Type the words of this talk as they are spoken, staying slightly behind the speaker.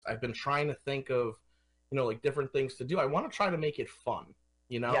I've been trying to think of, like different things to do. I want to try to make it fun,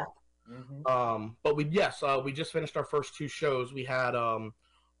 Yeah. Mm-hmm. But we just finished our first two shows. We had a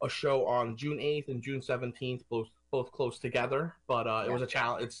show on June 8th and June 17th, both close together. But it was a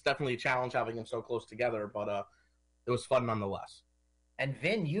challenge. It's definitely a challenge having them so close together. But it was fun nonetheless. And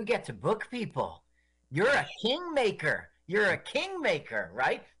Vin, you get to book people. You're a kingmaker. You're a kingmaker,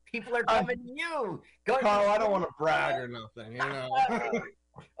 right? People are coming to you. Carl, I don't want to brag or nothing,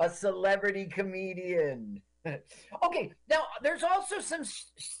 A celebrity comedian. Okay, now there's also some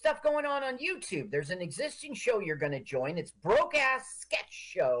stuff going on YouTube. There's an existing show you're going to join. It's Broke Ass Sketch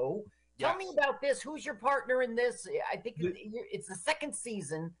Show. Tell me about this. Who's your partner in this? I think it's the second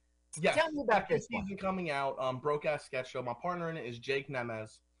season. Yes, tell me about this season coming out. Broke Ass Sketch Show. My partner in it is Jake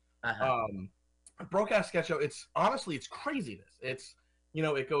Nemez. Broke Ass Sketch Show. It's craziness. It's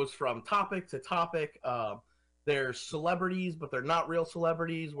it goes from topic to topic. There's celebrities, but they're not real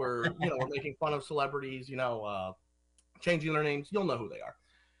celebrities. We're making fun of celebrities. Changing their names. You'll know who they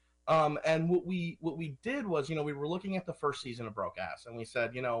are. And what we did was we were looking at the first season of Broke Ass, and we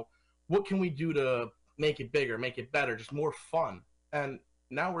said what can we do to make it bigger, make it better, just more fun. And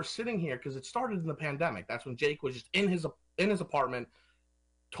now we're sitting here because it started in the pandemic. That's when Jake was just in his apartment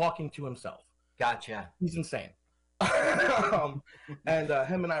talking to himself. Gotcha. He's insane. And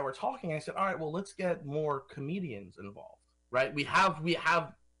him and I were talking. And I said, all right, well, let's get more comedians involved, right? We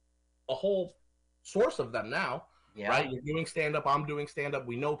have a whole source of them now, right? You're doing stand-up. I'm doing stand-up.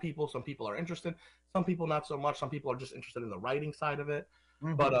 We know people. Some people are interested. Some people not so much. Some people are just interested in the writing side of it.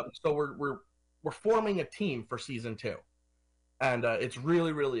 Mm-hmm. But so we're forming a team for season 2. And it's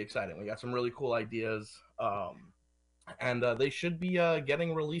really, really exciting. We got some really cool ideas. And they should be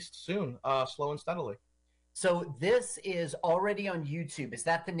getting released soon, slow and steadily. So this is already on YouTube. Is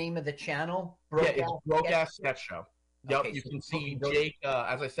that the name of the channel? It's Broke Ass Sketch Show. Yep, okay, you can see Jake.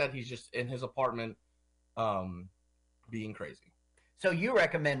 As I said, he's just in his apartment being crazy. So you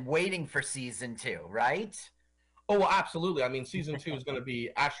recommend waiting for season 2, right? Oh, well, absolutely. I mean, season 2 is going to be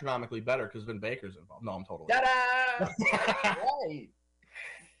astronomically better because Vin Baker's involved. No, I'm totally. Ta-da! Right.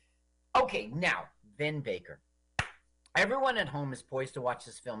 Okay, now, Vin Baker. Everyone at home is poised to watch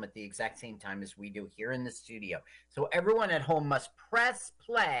this film at the exact same time as we do here in the studio. So everyone at home must press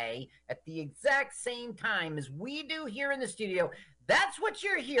play at the exact same time as we do here in the studio. That's what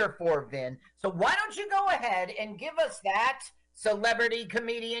you're here for, Vin. So why don't you go ahead and give us that celebrity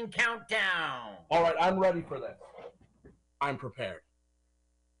comedian countdown? All right, I'm ready for this. I'm prepared.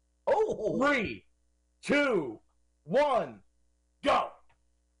 Oh. 3, 2, 1, go.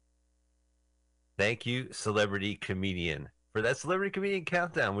 Thank you, celebrity comedian. For that celebrity comedian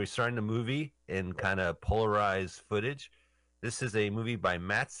countdown, we're starting the movie in kind of polarized footage. This is a movie by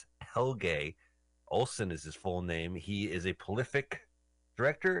Mats Helge. Olsen is his full name. He is a prolific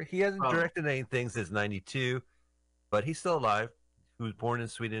director. He hasn't directed anything since 92, but he's still alive. He was born in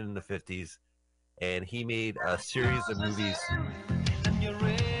Sweden in the 50s, and he made a series of movies.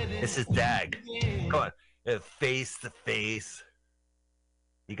 This is Dag. Come on. Face to Face.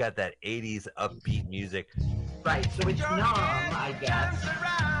 You got that 80s upbeat music. Right, so it's Nom, I guess.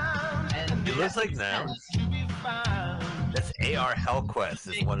 And it looks like Nom. That's A.R. Hellquest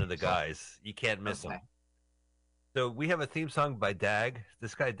is one of the guys. You can't miss him. So we have a theme song by Dag.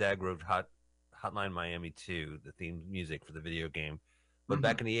 This guy Dag wrote Hotline Miami 2, the theme music for the video game. But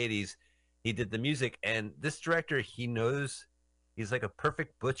back in the 80s, he did the music. And this director, he knows he's like a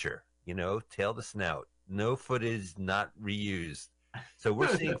perfect butcher, tail to snout. No footage, not reused. So we're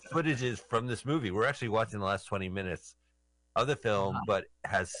seeing footages from this movie. We're actually watching the last 20 minutes of the film, but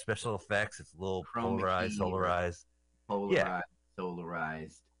has special effects. It's a little polarized, solarized.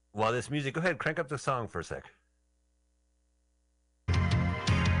 Solarized. While this music, go ahead, crank up the song for a sec.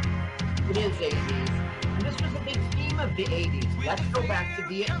 It is 80s. And this was a big theme of the 80s. Let's go back to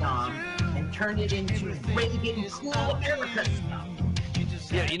Vietnam and turn it into Reagan cool America stuff.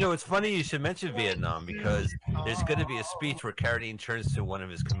 Yeah, it's funny you should mention Vietnam because there's going to be a speech where Carradine turns to one of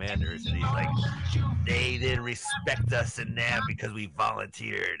his commanders and he's like, they didn't respect us in Nam because we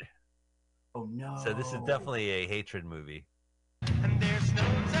volunteered. Oh, no. So this is definitely a hatred movie. And there's no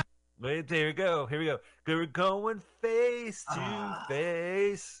time. Wait, here we go. We're going face to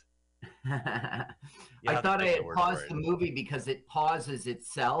face. I thought I had paused the movie because it pauses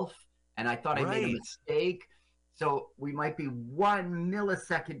itself, and I thought I made a mistake. So we might be 1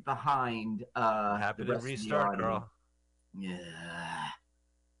 millisecond behind. Happy to restart, girl. Yeah.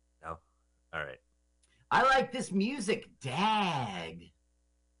 No. All right. I like this music, Dag.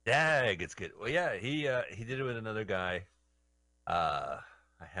 It's good. Well, yeah, he did it with another guy. I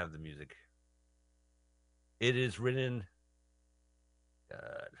have the music. It is written.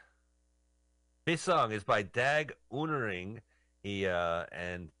 God. This song is by Dag Unering,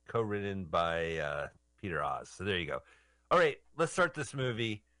 and co-written by Peter Oz. So there you go. All right, let's start this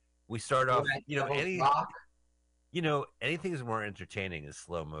movie. We start off, Rock. Anything is more entertaining is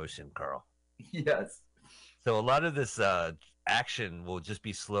slow motion, Carl. Yes. So a lot of this action will just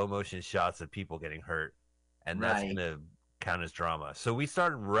be slow motion shots of people getting hurt, and that's going to count as drama. So we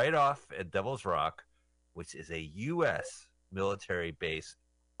start right off at Devil's Rock, which is a U.S. military base.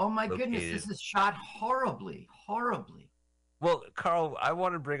 Oh my goodness, this is shot horribly. Well, Carl, I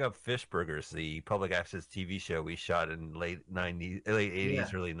want to bring up Fish Burgers, the public access TV show we shot in late 80s,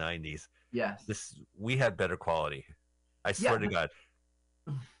 early 90s. Yes. We had better quality. I swear to God.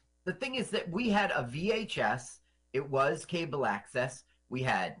 The thing is that we had a VHS. It was cable access. We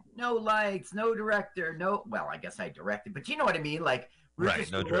had no lights, no director, well, I guess I directed, but you know what I mean? Like, we're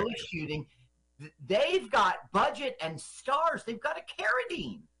just really shooting. They've got budget and stars. They've got a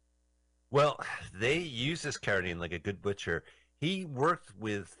Carradine. Well, they use this Carradine like a good butcher. He worked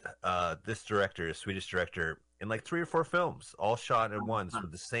with this director, a Swedish director, in like 3 or 4 films, all shot at once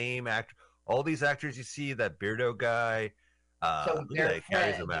with the same actor. All these actors you see, that Beardo guy, so they're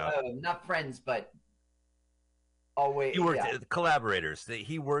carries them out. Not friends, but always. He worked collaborators.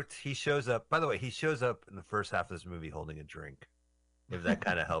 He shows up. By the way, he shows up in the first half of this movie holding a drink. If that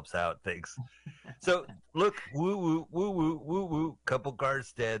kind of helps out things. So look, woo woo, couple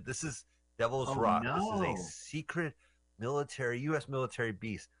guards dead. This is Devil's Rock. No. This is a secret U.S. military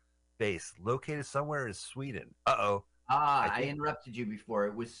base located somewhere in Sweden. I interrupted you before.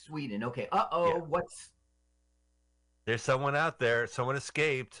 It was Sweden. Okay. What's? There's someone out there. Someone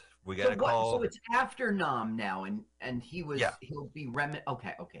escaped. We got to call. So it's after Nam now, and he was. Yeah. He'll be remnant.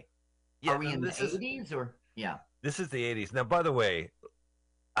 Okay. Yeah, are we in the 80s or? Yeah. This is the 80s. Now, by the way,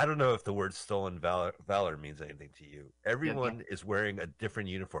 I don't know if the word stolen valor means anything to you. Everyone is wearing a different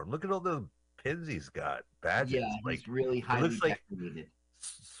uniform. Look at all the pins he's got, badges. Yeah, he's really highly decorated.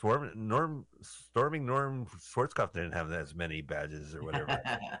 Storming Norm Schwarzkopf didn't have as many badges or whatever,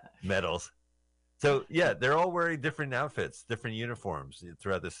 medals. So, yeah, they're all wearing different outfits, different uniforms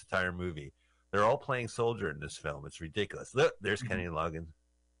throughout this entire movie. They're all playing soldier in this film. It's ridiculous. Look, there's Kenny Loggins.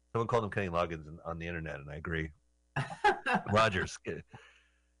 Someone called him Kenny Loggins on the internet, and I agree. Rogers.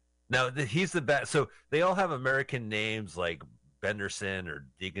 Now, he's the best. So they all have American names like Benderson or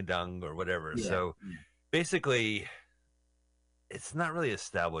Digadung or whatever. Yeah. So basically, it's not really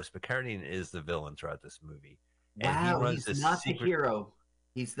established, but Carradine is the villain throughout this movie. Wow, and he's not the hero.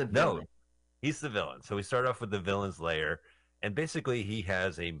 He's the villain. No, he's the villain. So we start off with the villain's lair, and basically he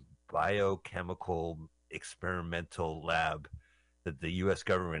has a biochemical experimental lab that the U.S.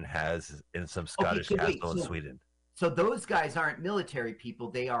 government has in some Scottish castle in Sweden. So those guys aren't military people.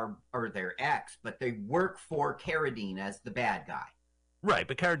 They're ex, but they work for Carradine as the bad guy. Right,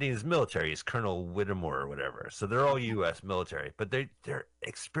 but Carradine is military. He's Colonel Whittemore or whatever. So they're all U.S. military, but they're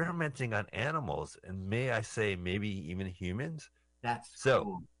experimenting on animals, and may I say, maybe even humans. That's so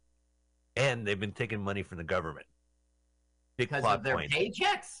cool. And they've been taking money from the government. Because of their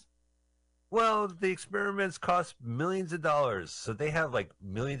paychecks? Well, the experiments cost millions of dollars, so they have like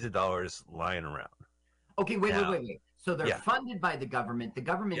millions of dollars lying around. Okay, wait. So they're funded by the government. The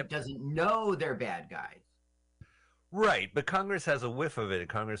government doesn't know they're bad guys. Right, but Congress has a whiff of it, and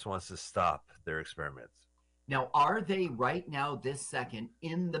Congress wants to stop their experiments. Now, are they right now, this second,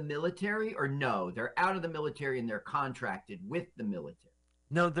 in the military, or no? They're out of the military and they're contracted with the military.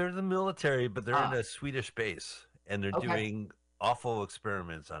 No, they're the military, but they're in a Swedish base, and they're doing awful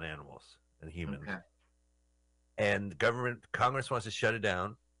experiments on animals and humans. Okay. And Congress wants to shut it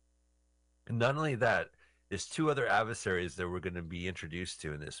down. And not only that, there's 2 other adversaries that we're going to be introduced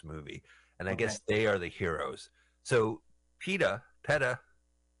to in this movie, and I guess they are the heroes. So PETA,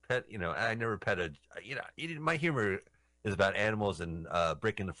 I never petted. My humor is about animals and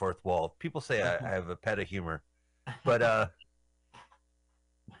breaking the fourth wall. People say I have a PETA humor, but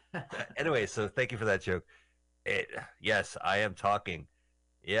anyway. So thank you for that joke. Yes, I am talking.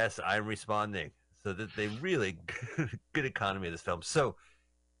 Yes, I'm responding. So that they really good economy of this film. So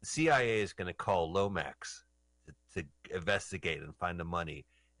CIA is going to call Lomax to investigate and find the money.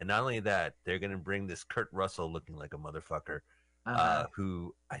 And not only that, they're going to bring this Kurt Russell looking like a motherfucker,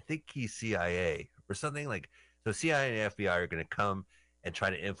 who I think he's CIA or something like. So CIA and FBI are going to come and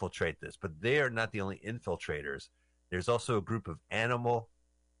try to infiltrate this, but they are not the only infiltrators. There's also a group of animal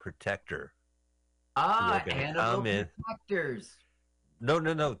protector. Animal protectors.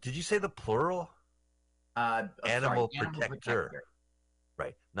 No. Did you say the plural? Animal protector.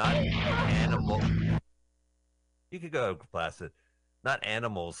 Right, not animal. You could go Placid. Not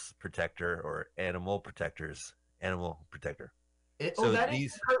animals protector or animal protectors. Animal protector. That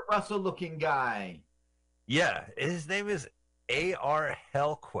is the Kurt Russell-looking guy. Yeah, his name is A.R.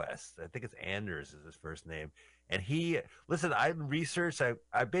 Hellquest. I think it's Anders is his first name. And I researched.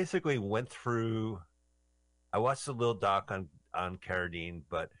 I basically went through. I watched a little doc on Carradine,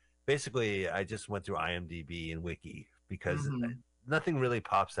 but basically I just went through IMDb and Wiki because nothing really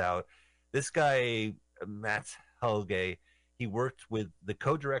pops out. This guy, Mats Helge, he worked with the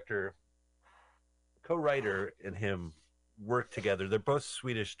co-writer, and him worked together. They're both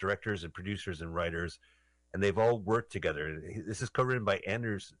Swedish directors and producers and writers, and they've all worked together. This is co-written by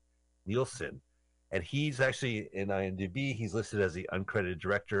Anders Nielsen, and he's actually in IMDb. He's listed as the uncredited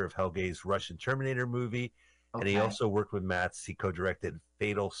director of Helge's Russian Terminator movie, and he also worked with Mats. He co-directed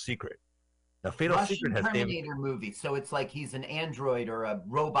Fatal Secret. Now, Fatal Russian Secret has Terminator movie, so it's like he's an android or a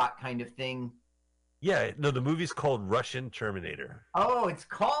robot kind of thing. Yeah, no, the movie's called Russian Terminator. Oh, it's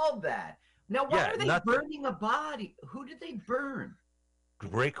called that. Now, why are they burning a body? Who did they burn?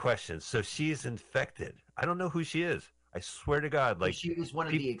 Great question. So she's infected. I don't know who she is. I swear to God, like she was one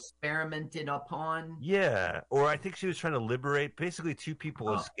of the experimented upon. Yeah, or I think she was trying to liberate. Basically, two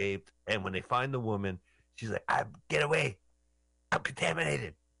people escaped, and when they find the woman, she's like, "Get away! I'm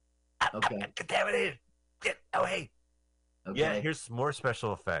contaminated. I'm contaminated. Get away!" Okay. Yeah, here's more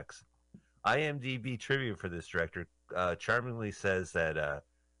special effects. IMDb trivia for this director charmingly says that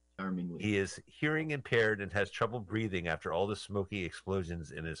he is hearing impaired and has trouble breathing after all the smoky explosions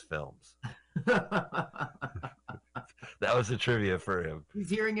in his films. That was the trivia for him.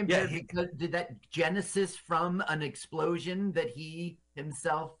 He's hearing impaired because did that genesis from an explosion that he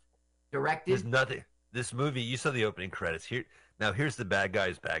himself directed? There's nothing. This movie, you saw the opening credits. Here's the bad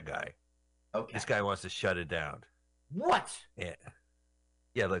guy's bad guy. Okay. This guy wants to shut it down. What? Yeah.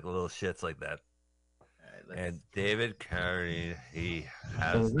 Yeah, like little shits like that. Right, and David Carradine, he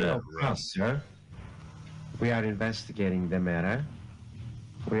has that right. Sir. We are investigating the matter.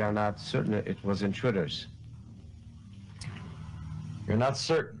 We are not certain it was intruders. You're not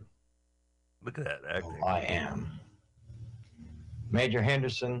certain? Look at that acting. Oh, I am. Major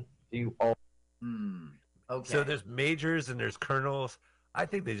Henderson, you all... Okay. So there's majors and there's colonels. I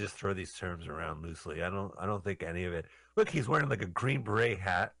think they just throw these terms around loosely. I don't think any of it. Look, he's wearing like a green beret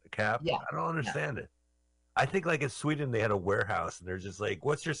cap. Yeah. I don't understand it. I think like in Sweden they had a warehouse and they're just like,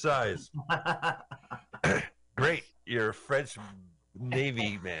 "What's your size?" Great, you're a French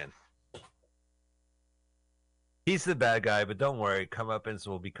Navy man. He's the bad guy, but don't worry, comeuppance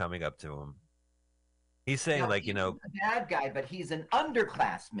will be coming up to him. He's saying he's a bad guy, but he's an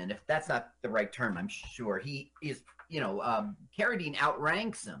underclassman. If that's not the right term, I'm sure he is. Carradine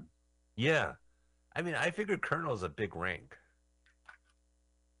outranks him. Yeah, I mean, I figured colonel's a big rank.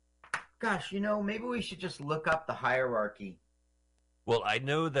 Gosh, maybe we should just look up the hierarchy. Well, I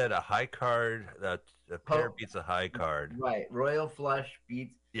know that a high card, a pair beats a high card. Right, royal flush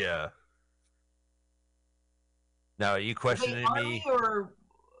beats. Yeah. Now, are you questioning me? Or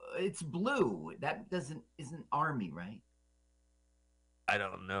it's blue. That isn't army, right? I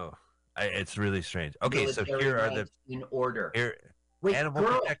don't know. It's really strange. Okay, so here are the in order. Animal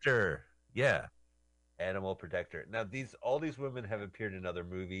Protector. Yeah, Animal Protector. Now all these women have appeared in other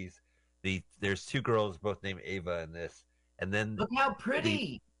movies. There's two girls, both named Ava in this, and then look how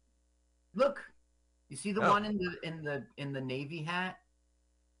pretty. Look, you see the one in the navy hat?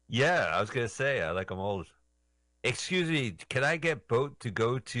 Yeah, I was gonna say I like them old. Excuse me, can I get boat to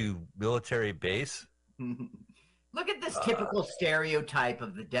go to military base? Look at this typical stereotype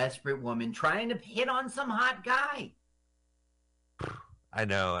of the desperate woman trying to hit on some hot guy. I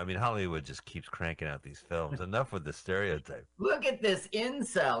know. I mean, Hollywood just keeps cranking out these films. Enough with the stereotype. Look at this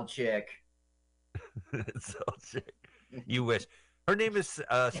incel chick. Incel chick. You wish. Her name is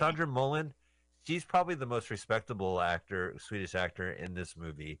Sandra Mullen. She's probably the most respectable Swedish actor in this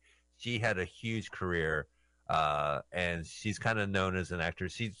movie. She had a huge career. And she's kind of known as an actor.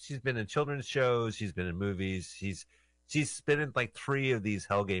 She's been in children's shows. She's been in movies. She's been in like 3 of these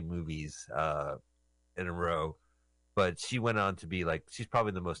Helge movies in a row. But she went on to be she's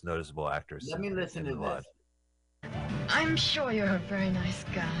probably the most noticeable actress. Let me listen to this. I'm sure you're a very nice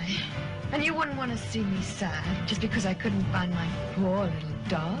guy. And you wouldn't want to see me sad just because I couldn't find my poor little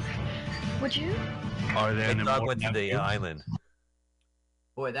dog. Would you? The dog went to the island.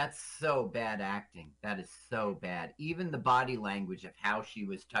 Boy, that's so bad acting. That is so bad. Even the body language of how she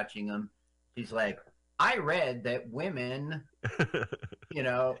was touching him. She's like, I read that women,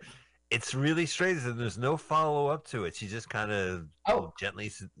 It's really strange, and there's no follow-up to it. She just kind of gently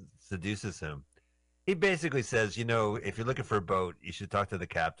seduces him. He basically says, if you're looking for a boat, you should talk to the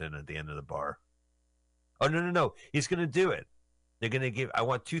captain at the end of the bar. Oh, no. He's going to do it. They're going to I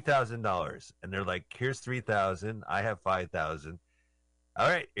want $2,000. And they're like, here's $3,000. I have $5,000. All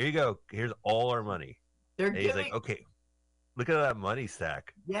right, here you go. Here's all our money. They're And he's like, okay, look at that money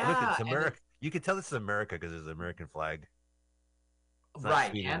stack. Yeah, look, it's America. You can tell this is America because there's an American flag.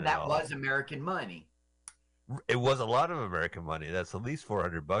 Right, and that was American money. It was a lot of American money. That's at least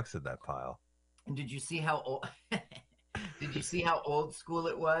 $400 in that pile. And did you see how old? Did you see how old school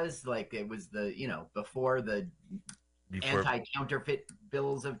it was? Like it was before the anti-counterfeit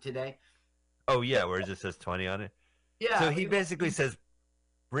bills of today. Oh yeah, where it just says 20 on it. Yeah. So he basically says,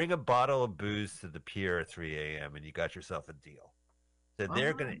 bring a bottle of booze to the pier at 3 a.m. and you got yourself a deal. So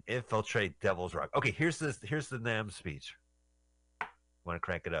they're going to infiltrate Devil's Rock. Okay, here's the NAM speech. Want to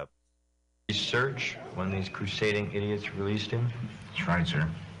crank it up? Search when these crusading idiots released him? That's right, sir.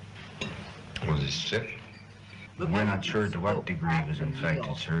 Was he sick? We're not sure to what degree he was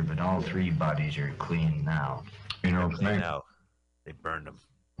infected, sir, but all 3 bodies are clean now. You know, Frank, now they burned him.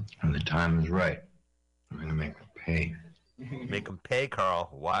 And the time is right. I'm going to make them pay. Make them pay, Carl.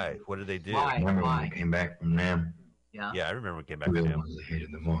 Why? What did they do? Remember when we came back from NAM? Yeah. Yeah, I remember we came back We from were the NAM. ones that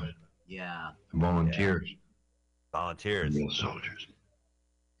hated the most. Yeah. The volunteers. Volunteers. The real soldiers.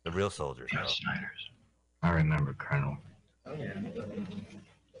 The real soldiers. The Snyders. I remember, Colonel.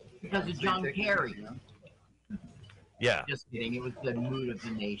 Because of John Kerry. Yeah. Just kidding. It was the mood of the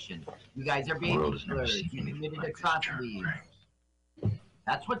nation. You guys are being slurred. You committed atrocities.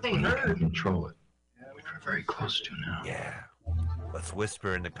 That's what they heard. Control it. Which we're very close to now. Yeah. Let's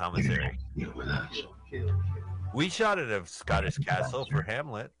whisper in the commissary. Deal with us. We shot at a Scottish castle for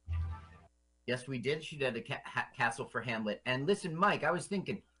Hamlet. Yes, we did shoot at a castle for Hamlet. And listen, Mike, I was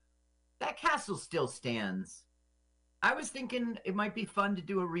thinking, that castle still stands. I was thinking it might be fun to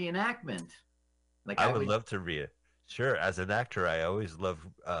do a reenactment. Like I would love to Sure, as an actor, I always love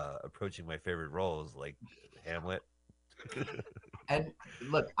approaching my favorite roles, like Hamlet. And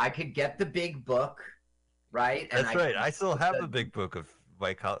look, I could get the big book, right? And That's right. I still have the big book of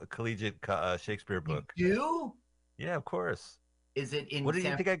my collegiate Shakespeare book. You do? Yeah, of course. Is it in What do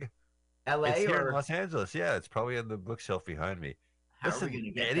you think LA it's here or in Los Angeles? Yeah, it's probably on the bookshelf behind me. How Listen, are we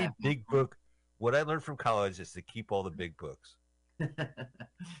gonna get any that big book. What I learned from college is to keep all the big books.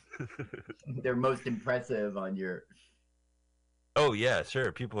 They're most impressive on your. Oh yeah,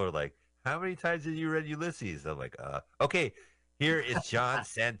 sure. People are like, "How many times did you read Ulysses?" I'm like, okay. Here is John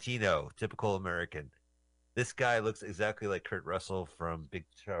Santino, typical American. This guy looks exactly like Kurt Russell from Big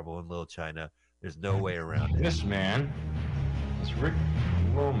Trouble in Little China. There's no way around it. This man is Rick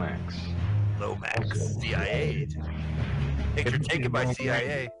Lomax. Lomax, CIA agent. Picture taken by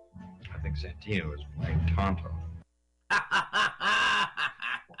CIA. I think Santino is playing Tonto.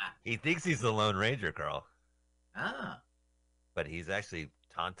 He thinks he's the Lone Ranger, Carl. Ah. But he's actually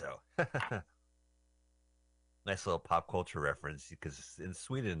Tonto. Nice little pop culture reference, because in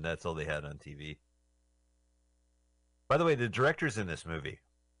Sweden, that's all they had on TV. By the way, the director's in this movie.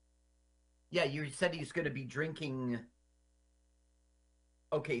 Yeah, you said he's going to be drinking.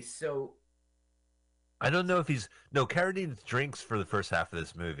 Okay, so. I don't know if Carradine drinks for the first half of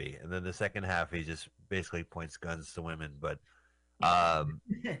this movie, and then the second half, he just basically points guns to women. But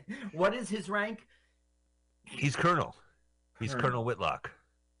what is his rank? He's Colonel. He's Colonel Whitlock.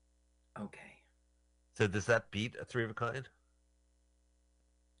 Okay. So does that beat a Three of a Kind?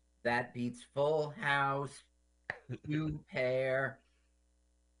 That beats Full House, Two Pair,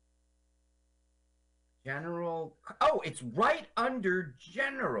 General. Oh, it's right under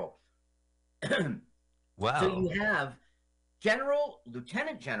General. Wow. So you have General,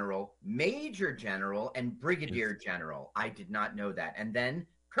 Lieutenant General, Major General, and Brigadier General. I did not know that. And then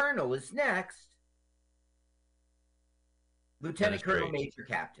Colonel is next. Lieutenant Colonel, great. Major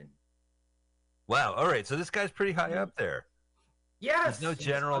Captain. Wow. All right. So this guy's pretty high up there. Yes. He's no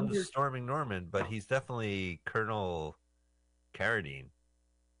general in Storming Norman, but he's definitely Colonel Carradine.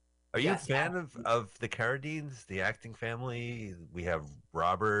 Are you a fan of the Carradines, the acting family? We have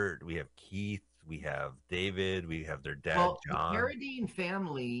Robert, we have Keith, we have David, we have their dad, John. The Carradine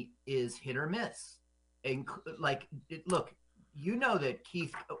family is hit or miss. And look, you know that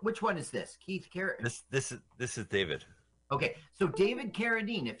Keith. Which one is this? Keith Carradine. This is David. Okay, so David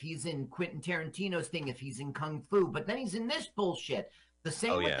Carradine, if he's in Quentin Tarantino's thing, if he's in Kung Fu, but then he's in this bullshit. The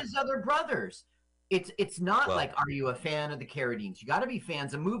same with his other brothers. It's not like, are you a fan of the Carradines? You got to be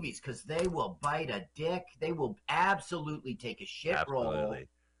fans of movies because they will bite a dick. They will absolutely take a shit role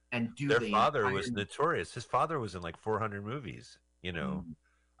and do their father was notorious. His father was in like 400 movies. You know,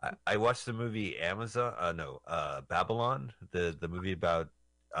 I watched the movie Babylon, the movie about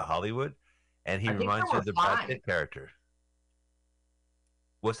Hollywood, and he reminds me of the Brad Pitt character.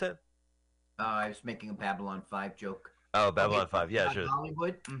 What's that? I was making a Babylon 5 joke. Oh, Babylon 5. Yeah, sure.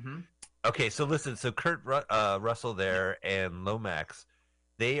 Hollywood. Mm-hmm. Okay, so listen. So Kurt Russell there and Lomax,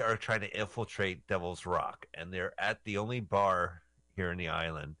 they are trying to infiltrate Devil's Rock, and they're at the only bar here in the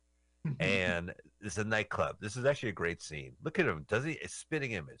island, and it's a nightclub. This is actually a great scene. Look at him. Does he? A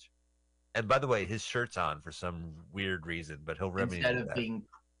spitting image. And by the way, his shirt's on for some weird reason, but he'll rip Instead of being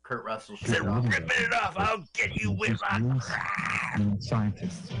Kurt Russell's shirt off. Ripping it off. I'll get you with my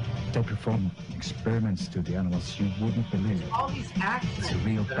scientists. They perform experiments to the animals you wouldn't believe. All these actors. It's a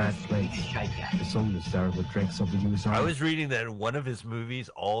real bad place. The soldiers are the dregs of the US Army. I was reading that in one of his movies,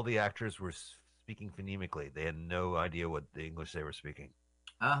 all the actors were speaking phonemically. They had no idea what the English they were speaking.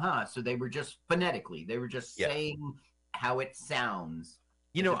 So they were just phonetically. They were just saying how it sounds.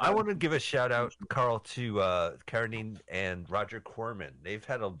 You know, I want to give a shout out, Carl, to Carradine and Roger Corman. They've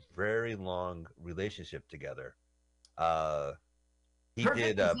had a very long relationship together. Perfect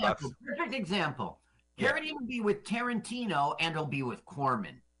example. Carradine will be with Tarantino and he'll be with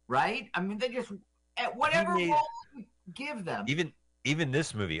Corman, right? I mean, they just at whatever role you give them. Even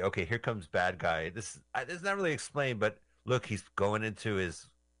this movie. Okay, here comes bad guy. This is not really explained, but look, he's going into his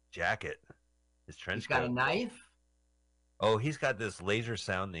jacket, his trench coat. He's got a knife. Oh, he's got this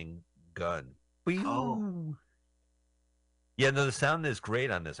laser-sounding gun. Oh. Yeah, no, the sound is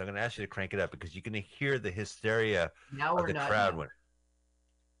great on this. I'm going to ask you to crank it up because you're going to hear the hysteria of the crowd.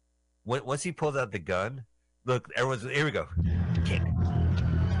 Once he pulls out the gun, look, everyone's... Here we go. Kick.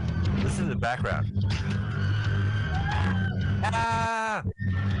 Listen to the background. Ah!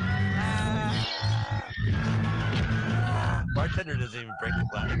 Bartender doesn't even break the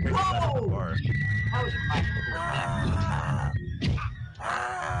glass. Whoa! That was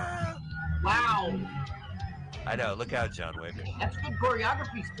wow. I know. Look out, John Wick. That's good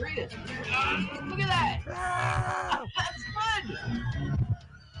choreography. Serious. Look at that. That's good.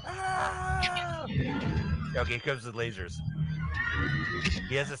 Okay, here comes the lasers.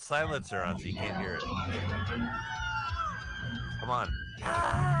 He has a silencer on, so you can't hear it. Come on.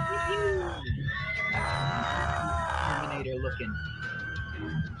 Terminator looking.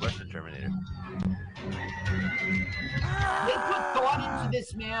 Russian Terminator. They put thought into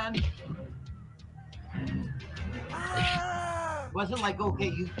this, man. It wasn't like, okay,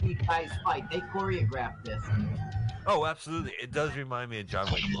 you guys fight. They choreographed this. Oh, absolutely. It does remind me of John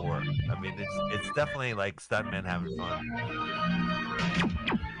Wick 4. I mean, it's definitely like stuntmen having fun.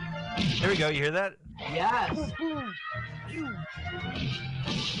 Here we go. You hear that? Yes.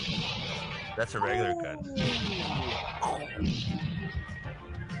 That's a regular gun.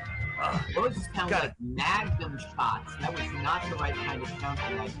 Those sound like Magnum shots. That was not the right kind of sound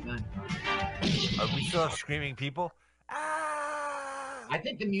for that gun. Are we still have screaming people? I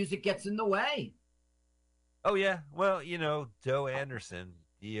think the music gets in the way. Oh, yeah. Well, you know, Doe Anderson,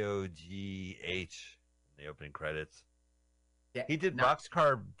 D-O-G-H, in the opening credits. Yeah, he did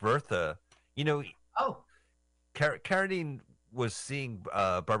Boxcar Bertha. You know, Carradine was seeing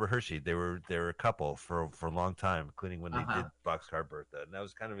Barbara Hershey. They were a couple for a long time, including when they did Boxcar Bertha, and that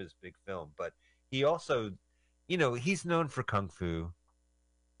was kind of his big film. But he also, you know, he's known for kung fu,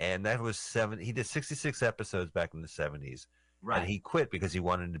 and that was he did 66 episodes back in the 70s, right? And he quit because he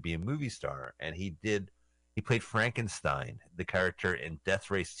wanted to be a movie star, and he played Frankenstein, the character in Death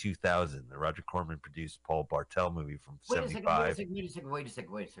Race 2000, the Roger Corman produced Paul Bartel movie from 75. Wait a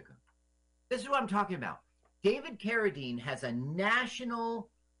second. This is what I'm talking about. David Carradine has a national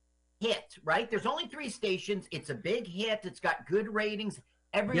hit, right? There's only 3 stations. It's a big hit. It's got good ratings.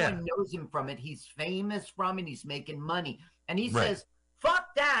 Everyone knows him from it. He's famous from it. He's making money. And he says, fuck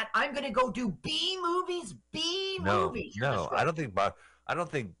that. I'm going to go do B movies. No,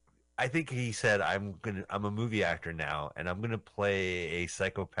 I think he said, I'm a movie actor now, and I'm going to play a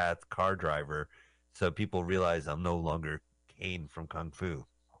psychopath car driver so people realize I'm no longer Kane from Kung Fu.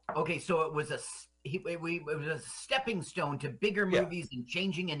 Okay, so it was a stepping stone to bigger movies and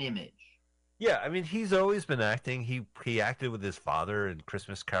changing an image. Yeah, I mean, he's always been acting. He acted with his father in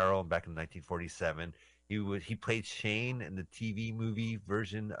Christmas Carol back in 1947. He played Shane in the TV movie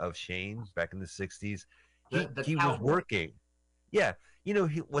version of Shane back in the 60s. He was working. Yeah, you know,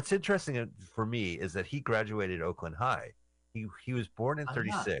 what's interesting for me is that he graduated Oakland High. He was born in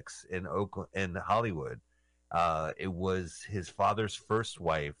 36 in Hollywood. It was his father's first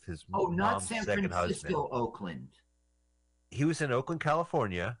wife, his mom's second husband. Oakland. He was in Oakland,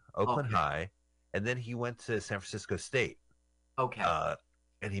 California, Oakland High, and then he went to San Francisco State. Okay.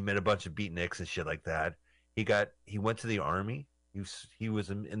 And he met a bunch of beatniks and shit like that. He went to the Army. He was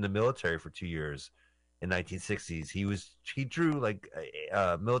in the military for 2 years in 1960s. He drew like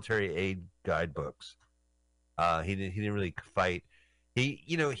military aid guidebooks. He didn't really fight.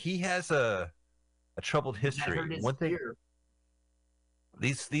 He has a troubled history. One thing,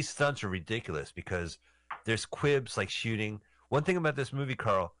 these stunts are ridiculous because there's quibs like shooting. One thing about this movie,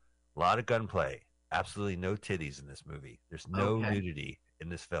 Carl, a lot of gunplay. Absolutely no titties in this movie. There's no nudity in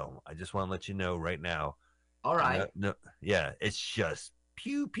this film. I just want to let you know right now. All right. No, yeah, it's just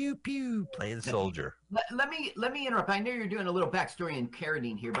pew pew pew playing soldier. Let me interrupt. I know you're doing a little backstory in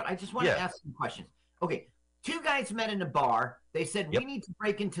Carradine here, but I just want to ask some questions. Okay, two guys met in a bar. They said we need to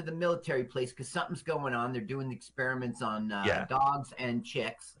break into the military place because something's going on. They're doing the experiments on dogs and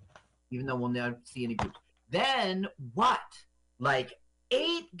chicks, even though we'll never see any boobs. Then what? Like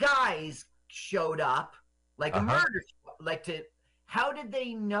 8 guys showed up, like a murder, like to. How did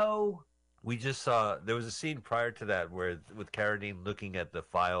they know? We just saw there was a scene prior to that where with Carradine looking at the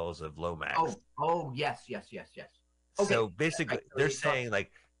files of Lomax. Oh, yes. Okay. So basically, they're saying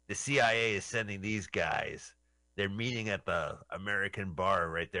like the CIA is sending these guys. They're meeting at the American bar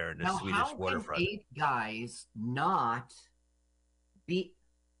right there in the Swedish waterfront. How can 8 guys not be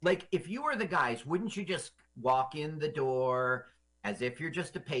like? If you were the guys, wouldn't you just walk in the door as if you're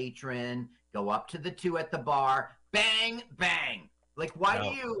just a patron? Go up to the 2 at the bar, bang, bang. Like, why do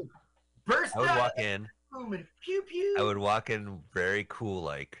you burst out? I would walk in. And pew pew. I would walk in very cool,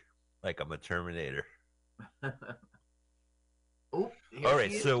 like I'm a Terminator. All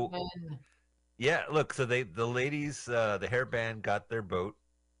right, so look, so the ladies, the hair band got their boat,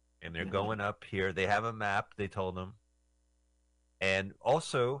 and they're going up here. They have a map. They told them, and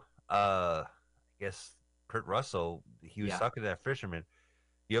also, I guess Kurt Russell, he was talking to that fisherman.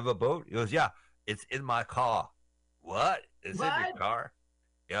 You have a boat? He goes, yeah, it's in my car. What? It's in your car?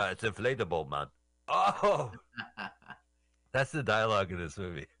 Yeah, it's inflatable, man. Oh, that's the dialogue in this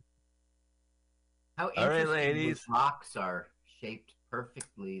movie. How interesting! All right, ladies. Rocks are shaped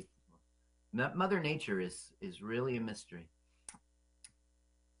perfectly. Mother Nature is really a mystery.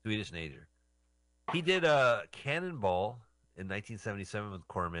 Swedish nature. He did Cannonball in 1977 with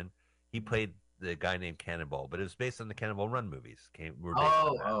Corman. He played the guy named Cannonball, but it was based on the Cannonball Run movies.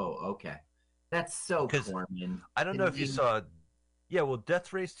 Okay. That's so Corman. I don't know if you saw. Yeah, well,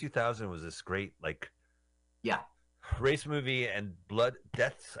 Death Race 2000 was this great, race movie, and I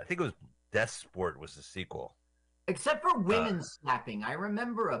think it was Death Sport was the sequel. Except for women slapping. I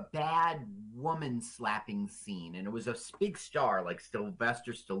remember a bad woman slapping scene, and it was a big star like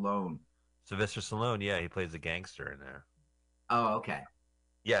Sylvester Stallone. Yeah, he plays a gangster in there. Oh, okay.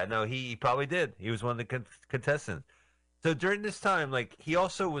 Yeah, no, he probably did. He was one of the contestants. So during this time, he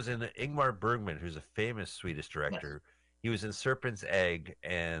also was in Ingmar Bergman, who's a famous Swedish director. Yes. He was in Serpent's Egg,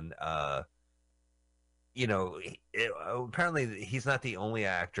 and apparently he's not the only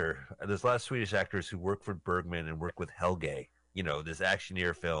actor. There's a lot of Swedish actors who work for Bergman and work with Helge. This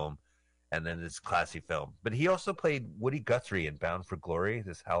actioneer film, and then this classy film. But he also played Woody Guthrie in Bound for Glory,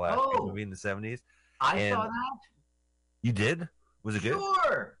 this Hal Ashby movie in the 70s. I saw that. You did? Was it good?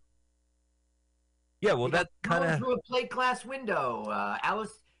 Sure. Yeah, well, that kind of through a plate glass window.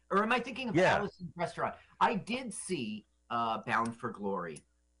 Alice, or am I thinking of Alice's Restaurant? I did see Bound for Glory.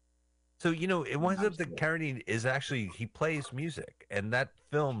 So it winds up that Carradine is actually he plays music, and that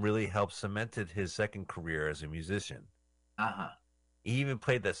film really helped cemented his second career as a musician. He even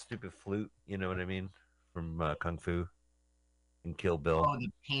played that stupid flute. You know what I mean, from Kung Fu and Kill Bill. Oh, the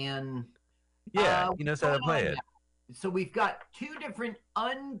pan. Yeah, he knows how to play it. So we've got 2 different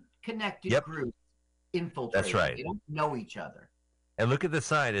unconnected groups infiltrating. That's right. They don't know each other. And look at the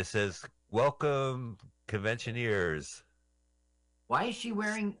sign. It says, "Welcome, conventioneers." Why is she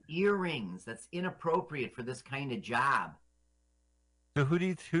wearing earrings? That's inappropriate for this kind of job. So who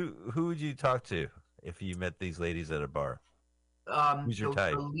would you talk to if you met these ladies at a bar? Who's your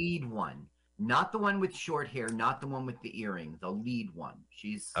type? The lead one, not the one with short hair, not the one with the earring. The lead one.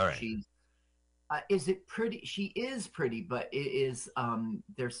 She's all right. She's. Is it pretty? She is pretty, but it is.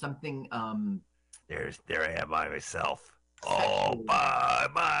 There's something. There I am by myself. All by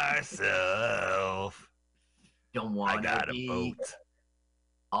myself. Don't want. I got a boat.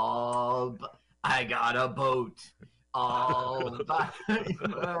 I got a boat. All by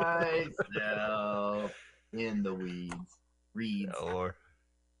myself in the weeds. Reeds.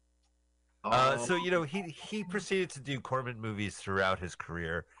 So he proceeded to do Corman movies throughout his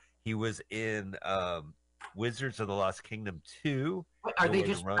career. He was in Wizards of the Lost Kingdom 2. Are they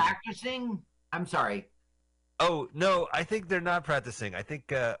just practicing? I'm sorry. Oh, no, I think they're not practicing. I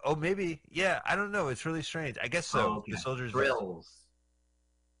think, maybe, yeah, I don't know. It's really strange. I guess so. Oh, okay. The soldiers. Drills.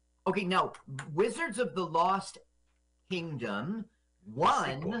 Okay, now, Wizards of the Lost Kingdom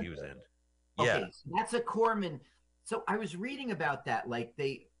 1. He was in. Okay, yeah. So that's a Corman. So I was reading about that.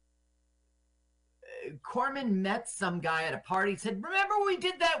 Corman met some guy at a party, said, "Remember we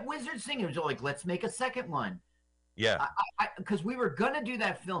did that Wizards thing?" It was like, "Let's make a second one." Yeah. Because we were going to do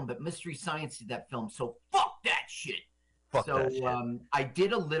that film, but Mystery Science did that film, so fuck that shit. Fuck that shit. I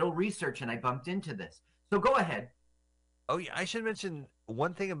did a little research and I bumped into this. So go ahead. Oh yeah, I should mention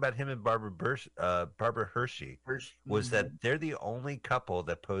one thing about him and Barbara Hershey was that they're the only couple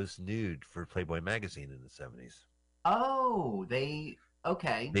that posed nude for Playboy magazine in the 70s. Oh,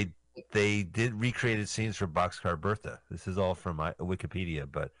 okay. They did recreated scenes for Boxcar Bertha. This is all from my Wikipedia,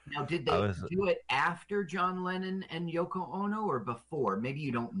 but now did they do it after John Lennon and Yoko Ono or before? Maybe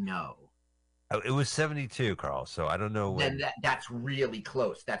you don't know. It was 72, Carl. So I don't know when. Then that's really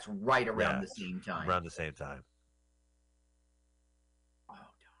close. That's right around the same time. Around the same time. Oh, darn.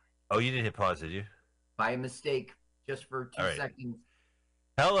 Oh, you didn't hit pause, did you? By a mistake, just for 2 seconds.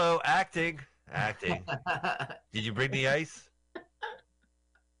 Hello, acting. Did you bring the ice?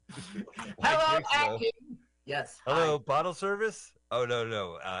 Hello, acting. Yes. Hello, bottle service? Oh,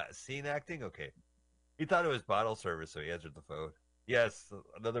 no. Scene acting? Okay. He thought it was bottle service, so he answered the phone. Yes,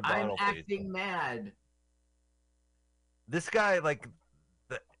 another bottle, I'm acting mad. This guy,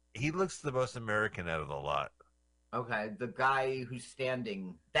 he looks the most American out of the lot. Okay, the guy who's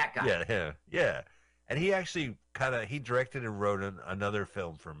standing, that guy. Yeah, him. Yeah. And he actually he directed and wrote another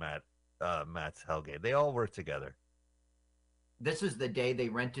film for Matt's Hellgate. They all work together. This is the day they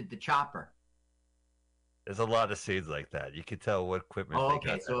rented the chopper. There's a lot of scenes like that. You can tell what equipment they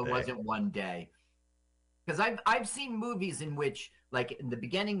got so it day. Wasn't one day. Because I've seen movies in which, like, in the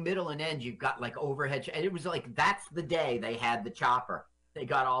beginning, middle, and end, you've got, like, overhead. And it was like, that's the day they had the chopper. They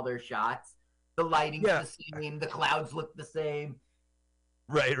got all their shots. The lighting's the same. The clouds look the same.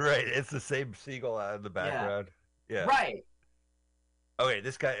 Right. It's the same seagull out in the background. Yeah. Right. Okay,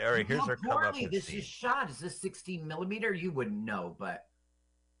 this guy. All right, here's our come-up this scene. Is shot. Is this 16 millimeter? You wouldn't know, but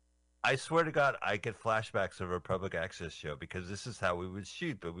I swear to God, I get flashbacks of our public access show because this is how we would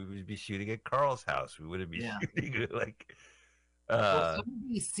shoot, but we would be shooting at Carl's house. We wouldn't be shooting like. Well, some of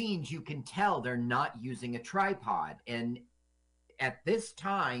these scenes, you can tell they're not using a tripod, and at this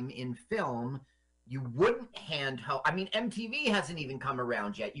time in film, you wouldn't handheld. I mean, MTV hasn't even come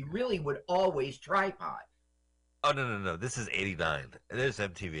around yet. You really would always tripod. Oh no! This is '89. There's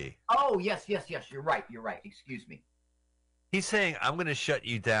MTV. Oh yes. You're right. Excuse me. He's saying, I'm going to shut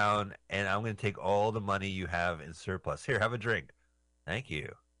you down, and I'm going to take all the money you have in surplus. Here, have a drink. Thank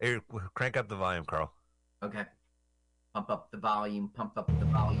you. Here, crank up the volume, Carl. Okay. Pump up the volume,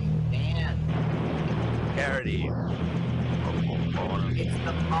 man. Carradine. It's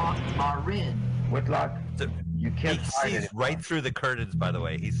the Marin. Whitlock, so, you can't He sees right through the curtains, by the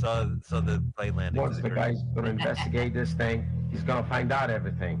way. He saw the plane landing. Once the guy's going to investigate this thing, he's going to find out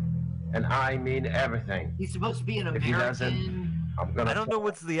everything. And I mean everything. He's supposed to be an American. If he doesn't, I don't know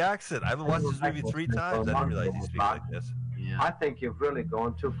what's the accent. I've watched this movie 3 times. I didn't realize he speaks like this. Yeah. I think you've really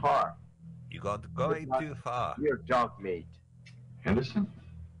gone too far. You're going too far. You're dog meat. Henderson?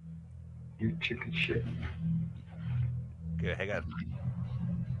 You chicken shit. Okay, hang on.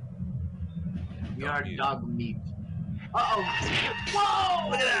 We are dog meat. Uh-oh. Whoa!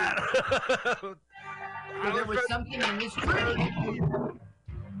 Look at that! So there was something in this drink.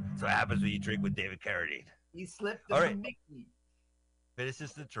 That's what happens when you drink with David Carradine. He slipped All right. Mickey.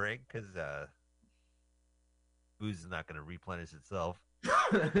 Finishes the drink because booze is not going to replenish itself.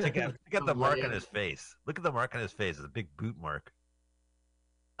 Check out the mark on his face. Look at the mark on his face. It's a big boot mark.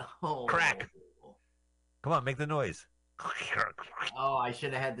 Oh. Crack. Come on, make the noise. Oh, I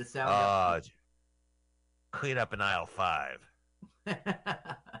should have had the sound. Clean up in aisle 5.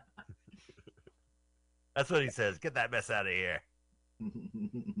 That's what he says. Get that mess out of here.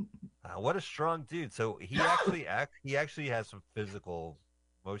 What a strong dude. So he actually has some physical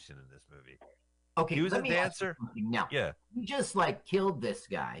motion in this movie. Okay, he was a dancer. Now, yeah, he just killed this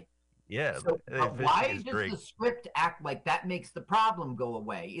guy. Yeah. So, why does the script act like that makes the problem go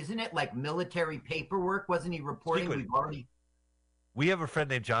away? Isn't it like military paperwork? Wasn't he reporting? We have a friend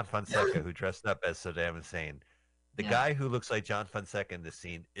named John Fonseca who dressed up as Saddam Hussein. The guy who looks like John Fonseca in this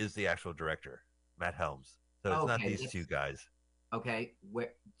scene is the actual director, Matt Helms. So it's not these two guys. Okay,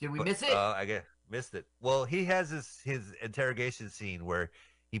 did we miss it? I missed it. Well, he has his interrogation scene where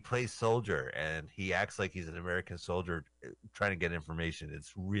he plays soldier and he acts like he's an American soldier trying to get information.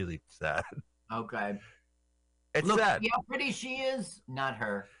 It's really sad. Okay. It's sad. See how pretty she is? Not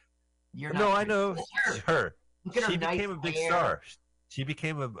her. You're not. No, I know. Her. Look at her she nice became a big hair. star. She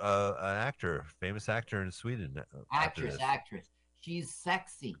became an actor, famous actor in Sweden. Actress. She's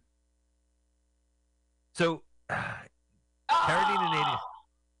sexy. So, Carradine in 80.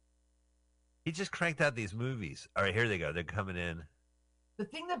 He just cranked out these movies. All right, here they go. They're coming in. The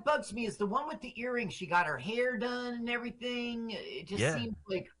thing that bugs me is the one with the earrings. She got her hair done and everything. It just seems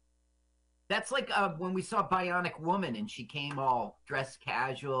like that's like when we saw Bionic Woman and she came all dressed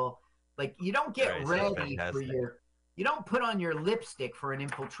casual. Like you don't get ready for You don't put on your lipstick for an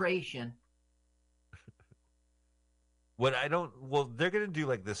infiltration. What I don't, well, they're gonna do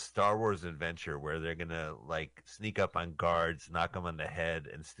like this Star Wars adventure where they're gonna like sneak up on guards, knock them on the head,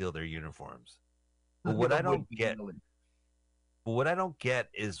 and steal their uniforms. But what I don't get,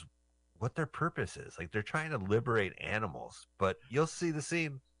 is what their purpose is. Like they're trying to liberate animals, but you'll see the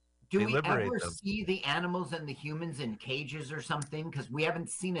scene. Do we ever see the animals and the humans in cages or something? Because we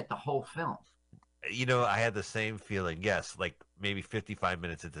haven't seen it the whole film. You know, I had the same feeling. Yes, like maybe 55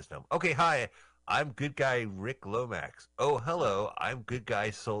 minutes into this film. Okay, hi. I'm good guy Rick Lomax. Oh, hello. I'm good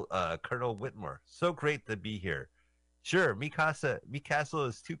guy Colonel Whitmore. So great to be here. Sure, mi castle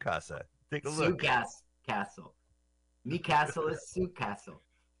is tu casa. Take a look. Castle. Mi castle is su castle.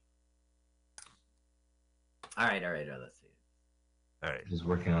 All right, let's see. All right. He's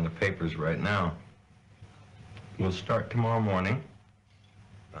working on the papers right now. We'll start tomorrow morning.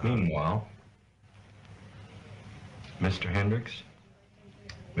 Meanwhile, Mr. Hendricks,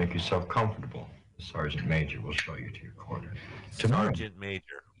 make yourself comfortable. The Sergeant Major will show you to your quarters. Tomorrow. Sergeant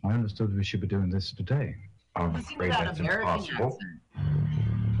Major. I understood we should be doing this today. I'm afraid that's impossible.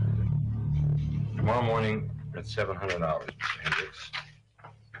 Tomorrow morning at 700 hours, Mr. Hendricks.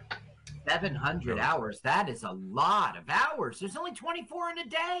 700 hours? That is a lot of hours. There's only 24 in a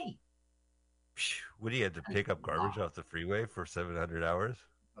day. What do you have to pick up garbage off the freeway for 700 hours?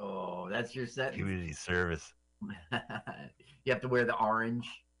 Oh, that's your sentence. Community service. You have to wear the orange.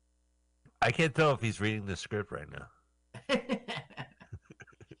 I can't tell if he's reading the script right now.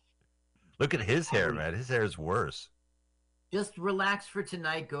 Look at his hair, man. His hair is worse. Just relax for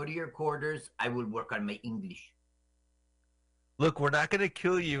tonight. Go to your quarters. I will work on my English. Look, we're not going to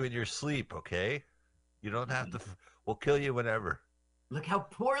kill you in your sleep, okay? You don't have to. We'll kill you whenever. Look how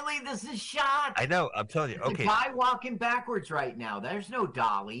poorly this is shot. I know. I'm telling you. There's okay. a guy walking backwards right now. There's no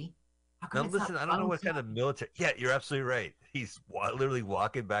dolly. Now listen, I don't know what kind of military. Yeah, you're absolutely right. He's literally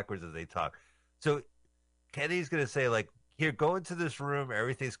walking backwards as they talk. So Kenny's going to say, like, here, go into this room.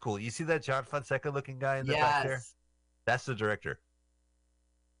 Everything's cool. You see that John Fonseca looking guy in the back there? That's the director.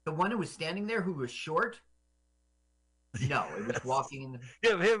 The one who was standing there who was short? No, it was walking in the...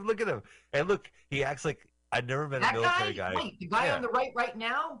 Yeah, him, look at him. And look, he acts like I've never met a military guy. Wait, the guy on the right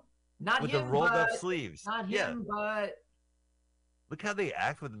now? Not with him, the rolled up sleeves. Not him, but... Look how they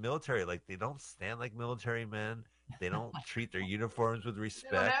act with the military. Like, they don't stand like military men. They don't treat their uniforms with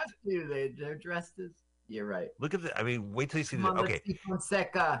respect. They don't have to. They're dressed as... You're right. Look at the... I mean, wait till you see the... Okay.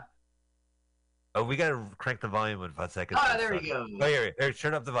 Fonseca. Oh, we got to crank the volume on Fonseca. Oh, there we go. Oh, here,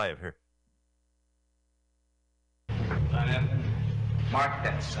 turn up the volume. Here. Mark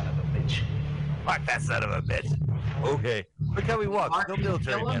that son of a bitch. Mark that son of a bitch. Okay. Look how he walks. No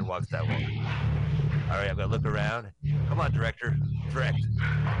military man walks that way. All right, I'm going to look around. Come on, director. Direct.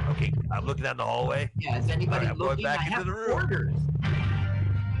 Okay, I'm looking down the hallway. Yeah, is anybody right, looking? Going back into the room. Orders.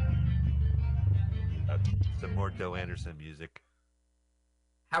 Some more Doe Anderson music.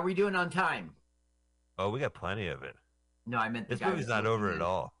 How are we doing on time? Oh, we got plenty of it. No, I meant this movie's not over at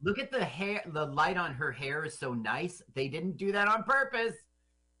all. Look at the hair. The light on her hair is so nice. They didn't do that on purpose.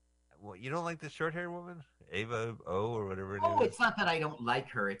 Well, you don't like the short-haired woman? Ava O or whatever it is? Oh, it's not that I don't like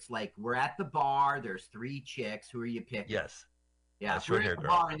her. It's like we're at the bar. There's 3 chicks. Who are you picking? Yes. Yeah, short-haired girl.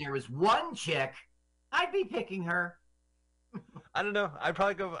 Bar and there was 1 chick. I'd be picking her. I don't know. I'd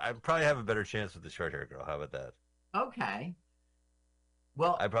probably have a better chance with the short-haired girl. How about that? Okay.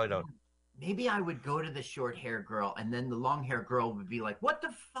 Well, I probably don't. Maybe I would go to the short-haired girl, and then the long-haired girl would be like, "What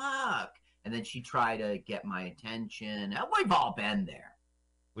the fuck?" And then she'd try to get my attention. We've all been there.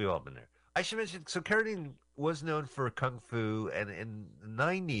 We've all been there. I should mention, so Carradine was known for kung fu, and in the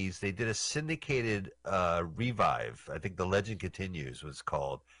 90s they did a syndicated revive. I think The Legend Continues was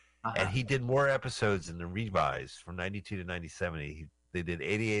called. And he did more episodes in the Revives from 92 to 97. They did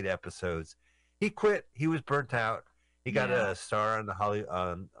 88 episodes. He quit. He was burnt out. He got a star on the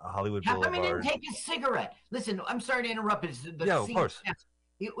Hollywood Boulevard. How come he didn't take a cigarette? Listen, I'm sorry to interrupt. No, of course.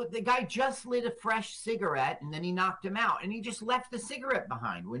 The guy just lit a fresh cigarette, and then he knocked him out, and he just left the cigarette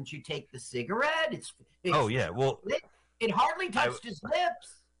behind. Wouldn't you take the cigarette? Oh, yeah. Well, it hardly touched his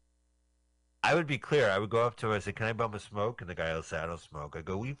lips. I would be clear. I would go up to him and say, "Can I bum a smoke?" And the guy will say, "I don't smoke." I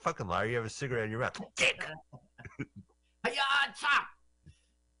go, "Well, you fucking liar. You have a cigarette in your mouth." Dick!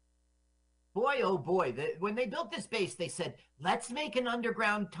 Boy, oh boy. When they built this base, they said, let's make an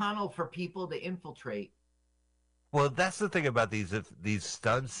underground tunnel for people to infiltrate. Well, that's the thing about these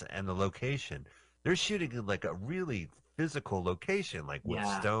stunts and the location. They're shooting in like a really physical location, like with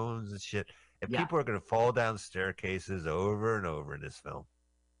stones and shit. And people are going to fall down staircases over and over in this film.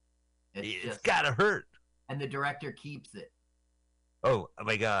 It's got to hurt. And the director keeps it. Oh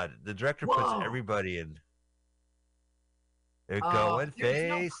my God. The director puts everybody in. They're going there's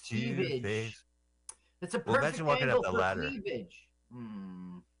no face to cleavage. face. It's a Well, perfect imagine walking up angle the for ladder. cleavage.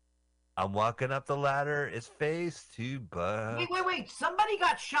 I'm walking up the ladder. It's face to butt. Wait. Somebody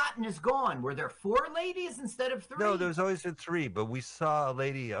got shot and is gone. Were there 4 ladies instead of 3? No, there's always been 3, but we saw a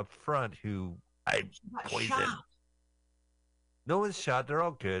lady up front who I poisoned. Shot. No one's shot. They're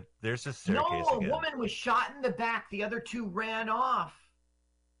all good. There's a staircase No, a again. woman was shot in the back. The other 2 ran off.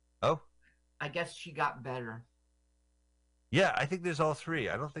 Oh? I guess she got better. Yeah, I think there's all 3.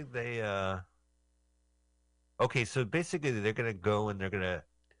 I don't think they... Okay, so basically they're going to go and they're going to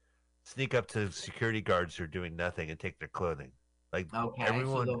sneak up to security guards who are doing nothing and take their clothing. Like,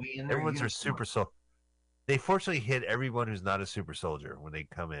 everyone's a super soldier. They fortunately hit everyone who's not a super soldier when they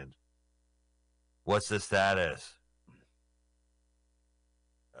come in. What's the status?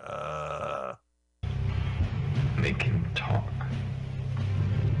 Make him talk.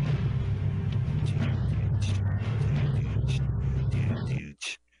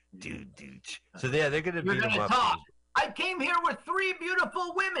 So yeah, they're gonna beat him up. Talk. I came here with 3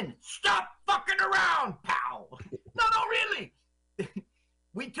 beautiful women. Stop fucking around, pal. No, really.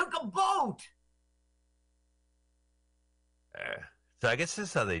 We took a boat. So I guess this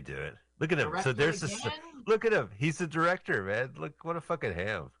is how they do it. Look at him. Director So there's again? this. Look at him. He's the director, man. Look, what a fucking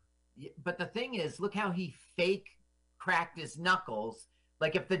ham. But the thing is, look how he fake cracked his knuckles.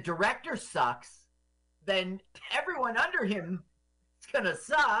 Like, if the director sucks, then everyone under him is gonna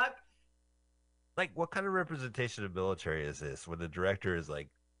suck. Like, what kind of representation of military is this when the director is like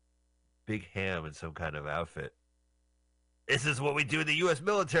big ham in some kind of outfit? This is what we do in the U.S.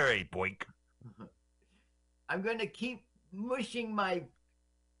 military. Boink. I'm going to keep mushing my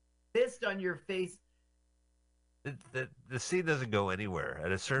fist on your face. The scene doesn't go anywhere.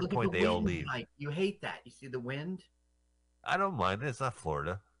 At a certain Look at point, the they all wind, leave. Mike. You hate that. You see the wind? I don't mind it. It's not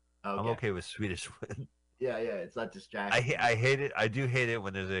Florida. Okay. I'm okay with Swedish wind. Yeah, it's not distracting. I hate it. I do hate it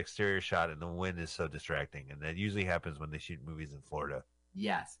when there's an exterior shot and the wind is so distracting, and that usually happens when they shoot movies in Florida.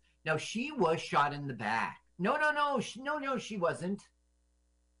 Yes. Now, she was shot in the back. No, she wasn't.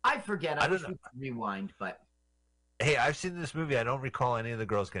 I forget. I wish we could rewind, but... Hey, I've seen this movie. I don't recall any of the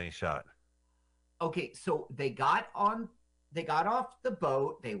girls getting shot. Okay, so they got off the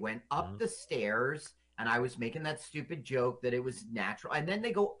boat, they went up the stairs, and I was making that stupid joke that it was natural, and then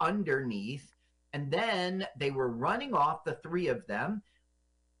they go underneath, and then they were running off, the 3 of them,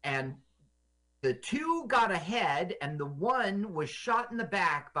 and the 2 got ahead, and the 1 was shot in the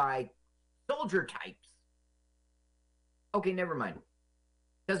back by soldier types. Okay, never mind.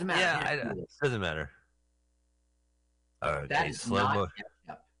 Doesn't matter. Yeah, doesn't matter. Okay, that is not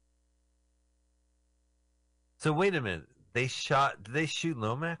up. So wait a minute. Did they shoot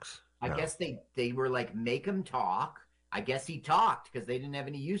Lomax? I guess they were like, make him talk. I guess he talked because they didn't have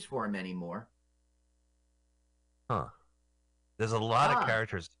any use for him anymore. Huh. There's a lot of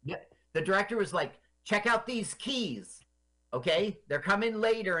characters. Yeah. The director was like, check out these keys. Okay? They're coming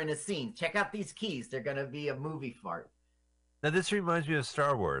later in a scene. Check out these keys. They're going to be a movie fart. Now this reminds me of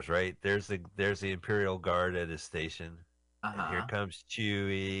Star Wars, right? There's the Imperial Guard at his station. And here comes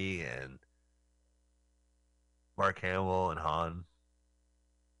Chewie and Mark Hamill and Han.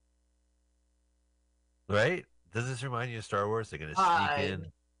 Right? Does this remind you of Star Wars? They're going to sneak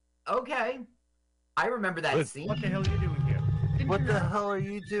in. Okay. I remember that scene. What the hell are you doing here? What the hell are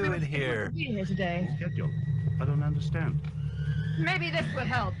you doing here? Be here today. Schedule. I don't understand. Maybe this will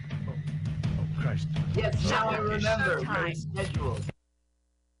help. Oh, Christ. Yes, now I remember. Showtime. Schedule.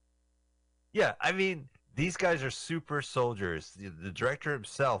 Yeah, I mean, these guys are super soldiers. The director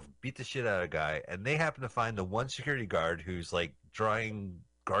himself beat the shit out of a guy, and they happen to find the one security guard who's like drawing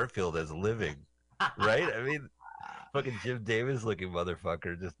Garfield as a living. Right? I mean, fucking Jim Davis looking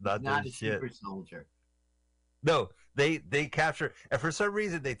motherfucker, just not doing shit. Super soldier. No, they capture, and for some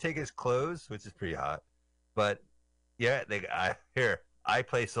reason they take his clothes, which is pretty hot. But yeah, I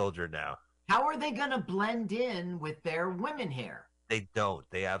play soldier now. How are they gonna blend in with their women hair? They don't.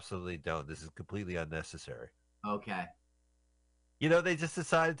 They absolutely don't. This is completely unnecessary. Okay. You know, they just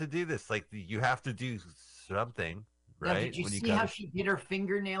decided to do this. Like, you have to do something, right? Now, did you see how she did her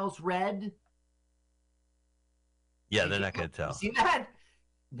fingernails red? Yeah, they're not going to tell. See that?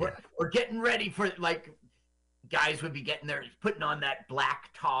 We're getting ready for, like, guys would be putting on that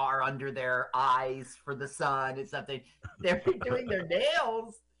black tar under their eyes for the sun and stuff. They're doing their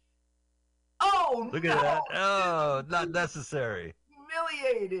nails. Oh, look at that. Oh, not necessary.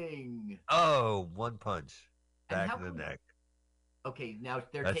 Humiliating. Oh, one punch. Back in the neck. Okay, now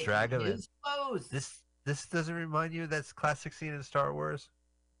they're taking his clothes. This doesn't remind you of that classic scene in Star Wars?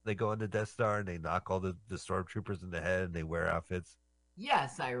 They go on the Death Star and they knock all the stormtroopers in the head and they wear outfits.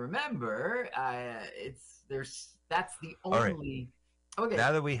 Yes, I remember. That's the only. Right. Okay.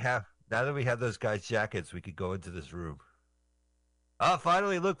 Now that we have those guys' jackets, we could go into this room. Oh,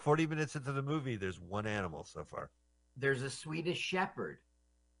 finally! Look, 40 minutes into the movie, there's one animal so far. There's a Swedish Shepherd.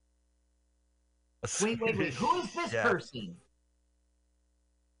 Wait. Who is this person?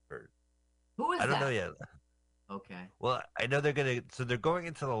 Who is that? I don't know yet. Okay. Well, I know they're going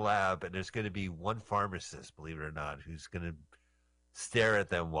into the lab, and there's going to be one pharmacist, believe it or not, who's going to stare at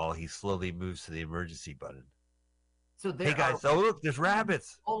them while he slowly moves to the emergency button. So hey guys, oh look, there's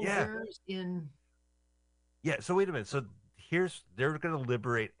rabbits. Yeah. Yeah. So wait a minute. So they're going to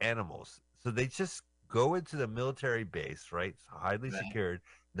liberate animals. So they just go into the military base, right? It's highly secured,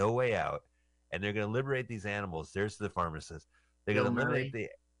 no way out, and they're going to liberate these animals. There's the pharmacist. They're going to eliminate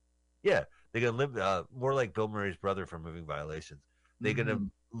they're going to live more like Bill Murray's brother from Moving Violations. They're going to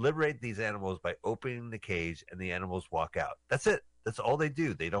liberate these animals by opening the cage, and the animals walk out. That's it. That's all they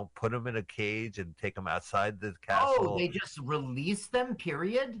do. They don't put them in a cage and take them outside the castle. Oh, they just release them,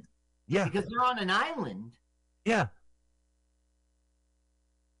 period? Yeah. Because they're on an island. Yeah.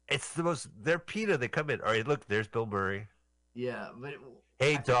 It's the most... They're PETA. They come in. All right, look, there's Bill Murray. Yeah, but...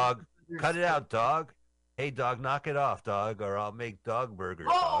 Hey, dog. Cut it out, dog. Hey, dog, knock it off, dog, or I'll make dog burgers.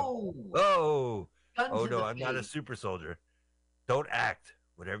 Oh! Oh! Oh, no, I'm not a super soldier. Don't act.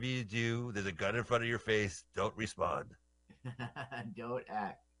 Whatever you do, there's a gun in front of your face. Don't respond. Don't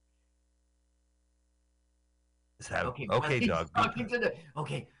act. Okay, dog.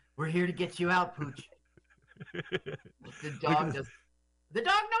 Okay, we're here to get you out, Pooch. The dog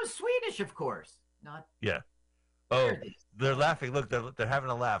knows Swedish, of course. Not. Yeah. Oh, they're laughing. Look, they're having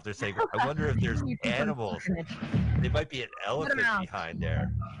a laugh. They're saying, "I wonder if there's animals. There might be an elephant behind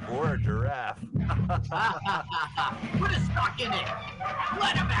there, or a giraffe." Put a stock in it.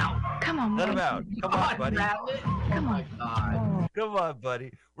 Let him out. Come on, let him out. Come on, buddy. Oh my God. Come on,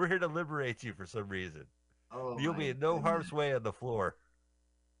 buddy. We're here to liberate you for some reason. Oh, you'll be in no harm's way on the floor.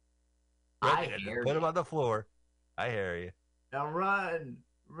 I hear Put him on the floor. I hear you. Now run.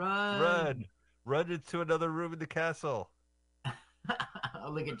 Run into another room in the castle.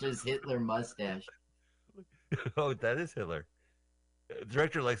 Look at just Hitler mustache. Oh, that is Hitler. The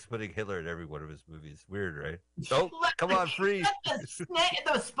director likes putting Hitler in every one of his movies. Weird, right? Oh, come on, freeze.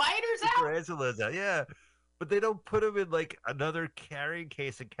 The spiders out? Tarantulas out, yeah. But they don't put them in like another carrying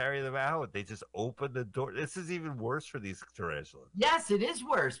case and carry them out. They just open the door. This is even worse for these tarantulas. Yes, it is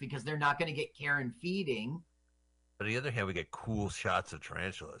worse because they're not going to get care and feeding. But on the other hand, we get cool shots of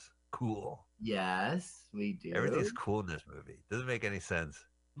tarantulas. Cool. Yes, we do. Everything's cool in this movie. Doesn't make any sense.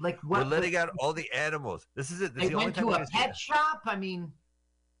 Like what? We're letting out all the animals. This is it. They went to a pet shop. I mean,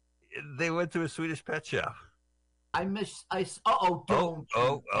 they went to a Swedish pet shop. Don't.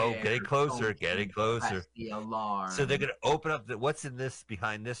 Getting closer. Getting closer. The alarm. So they're gonna open up what's in this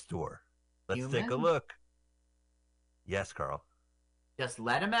behind this door. Let's take a look. Yes, Carl. Just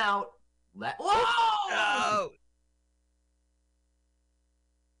let him out. Whoa! No!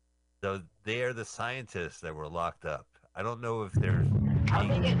 So they are the scientists that were locked up. I don't know if they're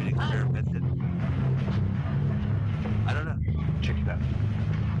being experimented. I don't know. Check it out.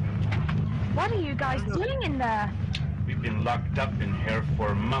 What are you guys doing in there? We've been locked up in here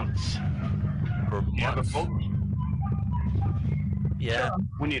for months. Yeah.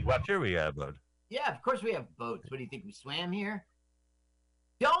 We need what? Sure we got a boat. Yeah, of course we have boats. What do you think, we swam here?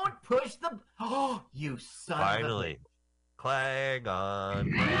 Don't push the... Oh, you son Finally. of a... Clang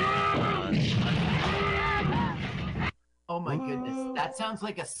on. Oh my goodness. That sounds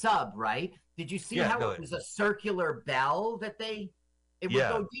like a sub, right? Did you see how it was a circular bell that it would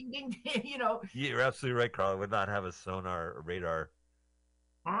go ding, ding, ding, you know? You're absolutely right, Carl. It would not have a sonar or radar.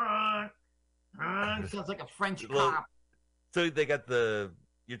 Sounds like a French cop. So they got the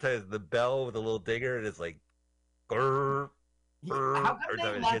bell with a little dinger, and it's like, grrr, grrr, how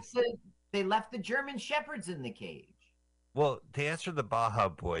come they left the German shepherds in the cage? Well, to answer the Baja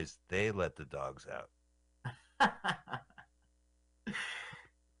Boys, they let the dogs out.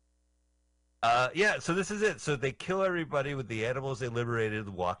 So this is it. So they kill everybody with the animals they liberated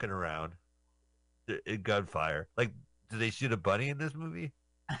walking around in gunfire. Like, do they shoot a bunny in this movie?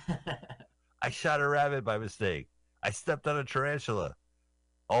 I shot a rabbit by mistake. I stepped on a tarantula.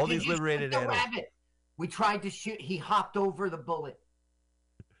 All these liberated animals. Rabbit? We tried to shoot. He hopped over the bullet.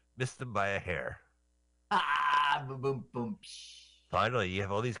 Missed him by a hair. Boom, boom, boom. Finally, you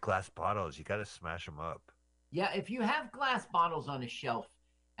have all these glass bottles. You got to smash them up. Yeah, if you have glass bottles on a shelf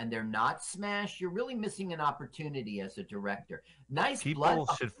and they're not smashed, you're really missing an opportunity as a director. Nice blood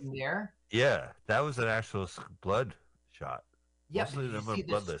in there. Yeah, that was an actual blood shot. Yeah, but you see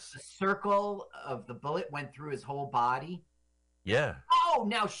the circle of the bullet went through his whole body. Yeah. Oh,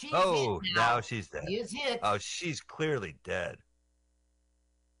 now she's hit now she's dead. She is hit. Oh, she's clearly dead.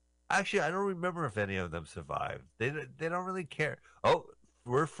 Actually, I don't remember if any of them survived. They don't really care. Oh,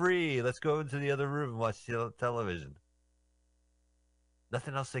 we're free. Let's go into the other room and watch television.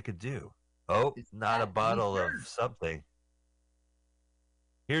 Nothing else they could do. Oh, not a bottle of something.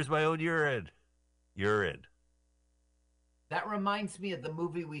 Here's my own urine. Urine. That reminds me of the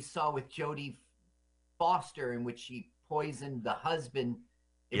movie we saw with Jodie Foster in which she poisoned the husband.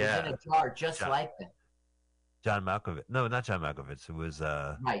 It was in a jar just like that. John Malkovich. No, not John Malkovich. It was...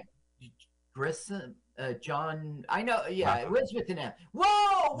 Right. Grissom, John... I know, yeah, it was with an M.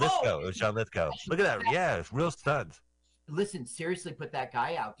 Whoa! Lithgow. It was John Lithgow. Look at that. Yeah, it's real stunts. Listen, seriously, put that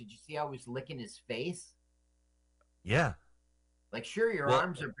guy out. Did you see how he was licking his face? Yeah. Like, sure, your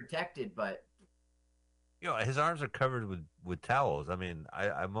arms are protected, but... You know, his arms are covered with towels. I mean,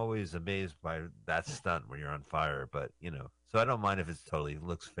 I'm always amazed by that stunt when you're on fire, but, you know. So I don't mind if it's totally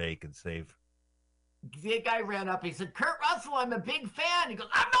looks fake and safe. The guy ran up. He said, Kurt Russell, I'm a big fan. He goes,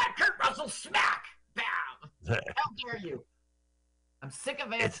 I'm not Kurt Russell. Smack. Bam. How dare you? I'm sick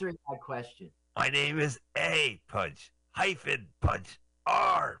of answering that question. My name is A. Punch, -Punch,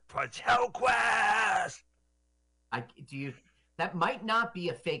 R. Punch, Hellquest. That might not be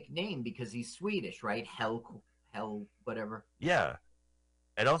a fake name because he's Swedish, right? Hell, whatever. Yeah.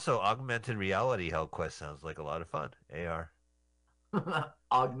 And also, augmented reality Hellquest sounds like a lot of fun. AR.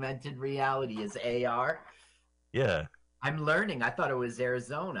 Augmented reality is AR? Yeah. I'm learning. I thought it was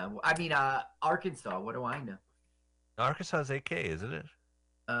Arizona. I mean, Arkansas. What do I know? Arkansas is AK, isn't it?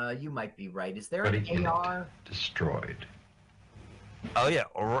 You might be right. Is there an AR? Destroyed. Oh, yeah.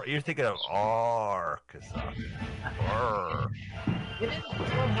 Or you're thinking of Arkansas. What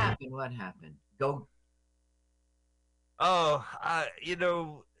happened? What happened? Go. Oh, you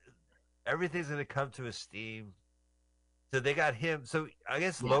know, everything's going to come to a steam. So they got him. So I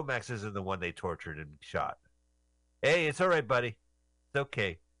guess Lomax isn't the one they tortured and shot. Hey, it's all right, buddy. It's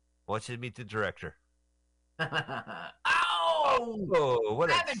okay. I want you to meet the director. Ow! Oh, what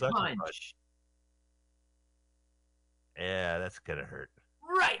a sucker punch. punch. Yeah, that's going to hurt.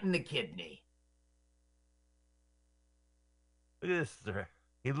 Right in the kidney. Look at this.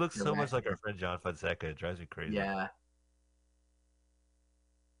 He looks so much like our friend John Fonseca. It drives me crazy. Yeah.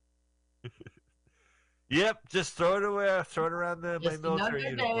 Yep, just throw it away. Throw it around my military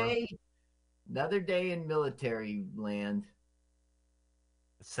uniform. Another day in military land.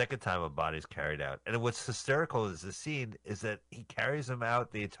 The second time a body's carried out. And what's hysterical is the scene is that he carries him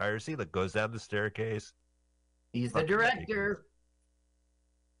out the entire scene. Like goes down the staircase. He's the director.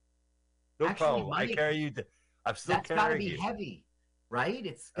 No problem. I carry you. I'm still carrying you. That's got to be heavy, right?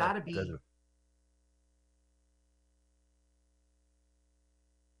 It's got to be.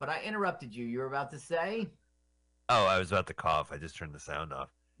 But I interrupted you. You were about to say? Oh, I was about to cough. I just turned the sound off.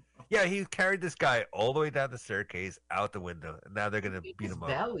 Yeah, he carried this guy all the way down the staircase, out the window, and now they're going to beat him up.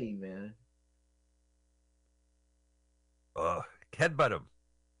 Belly, man. Headbutt him.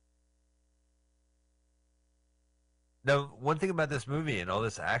 Now, one thing about this movie and all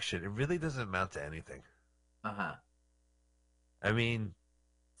this action, it really doesn't amount to anything. Uh-huh. I mean...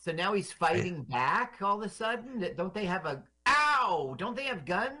 So now he's fighting back all of a sudden? Don't they have a... Ow! Don't they have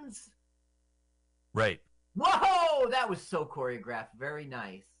guns? Right. Whoa! That was so choreographed. Very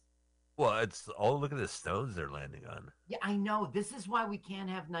nice. Well, it's all look at the stones they're landing on. Yeah, I know. This is why we can't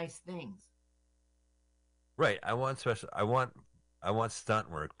have nice things. Right. I want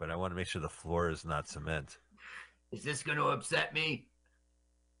stunt work, but I want to make sure the floor is not cement. Is this going to upset me?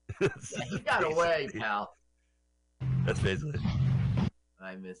 Yeah, he got away, pal. That's basically it.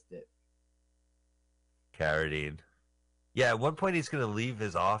 I missed it. Carradine. Yeah, at one point he's going to leave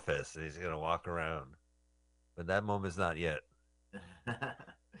his office and he's going to walk around. But that moment's not yet.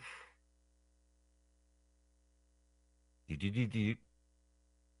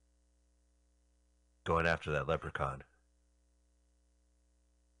 Going after that leprechaun.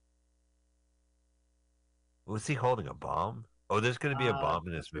 Was he holding a bomb? Oh, there's going to be a bomb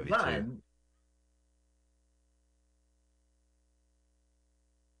in this movie, too.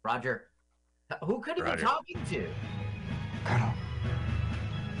 Roger. Who could he be talking to? Colonel.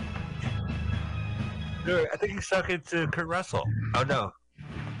 No, I think he's talking to Kurt Russell. Oh, no.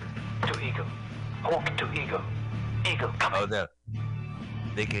 To Eagle. Hawk to Eagle. Eagle, come on. Oh, no.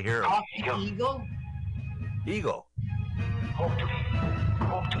 They can hear him. Hawk to Eagle? Eagle. Hawk to Eagle.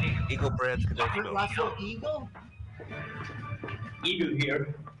 Hawk to Eagle. Eagle Brands Connection. Kurt Russell, Eagle? Eagle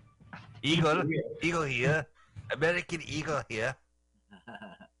here. Eagle. Eagle here. American Eagle here.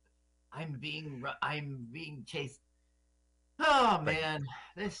 I'm being chased. Oh man,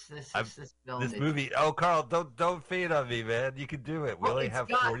 this film. This movie. Oh, Carl, don't fade on me, man. You can do it. We only have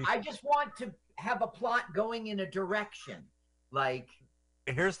 40. I just want to have a plot going in a direction. Like,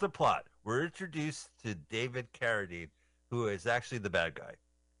 here's the plot. We're introduced to David Carradine, who is actually the bad guy.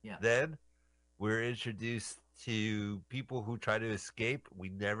 Yeah. Then we're introduced to people who try to escape. We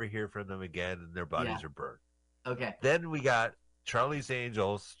never hear from them again, and their bodies are burned. Okay. Then we got Charlie's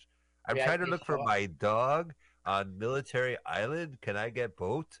Angels. I'm trying to look for my dog on Military Island. Can I get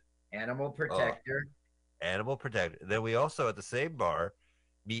boat? Animal Protector. Animal Protector. Then we also, at the same bar,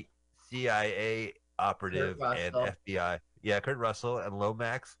 meet CIA operative and FBI. Yeah, Kurt Russell and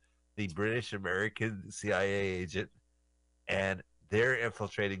Lomax, the British-American CIA agent. And they're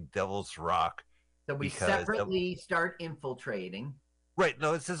infiltrating Devil's Rock. So we separately start infiltrating. Right.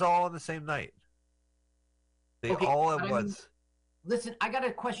 No, this is all on the same night. They all at once. Listen, I got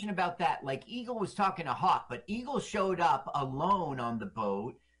a question about that. Like, Eagle was talking to Hawk, but Eagle showed up alone on the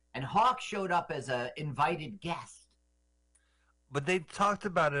boat, and Hawk showed up as an invited guest. But they talked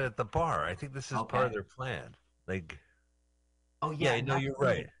about it at the bar. I think this is part of their plan. Like, oh yeah, no, you're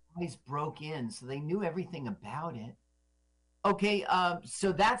right. The guys broke in, so they knew everything about it. Okay,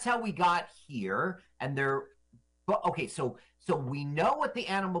 so that's how we got here, and they're okay. So we know what the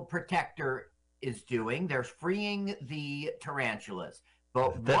Animal Protector is doing. They're freeing the tarantulas,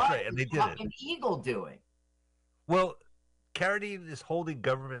 but what is the fucking Eagle doing? Well, Carradine is holding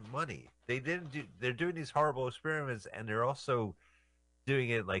government money. They're doing these horrible experiments, and they're also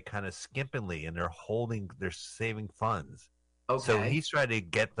doing it like kind of skimpingly, and they're saving funds. Okay. So he's trying to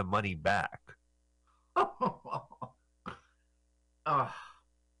get the money back.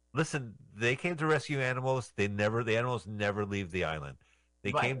 Listen, they came to rescue animals. The animals never leave the island.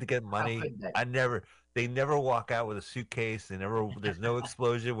 They came to get money. They never walk out with a suitcase. There's no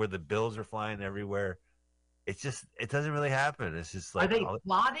explosion where the bills are flying everywhere. It doesn't really happen. It's just like. Are they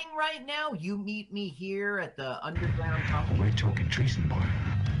plotting right now? You meet me here at the underground company. We're talking treason, boy.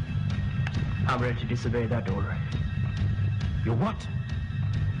 I'm ready to disobey that order. You what?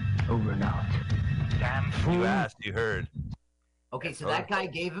 Over and out. Damn fool. You asked, you heard. Okay, so that guy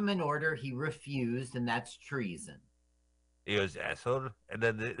gave him an order. He refused, and that's treason. He goes, asshole. And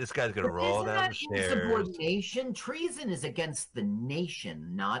then this guy's going to roll down the stairs. Insubordination? Treason is against the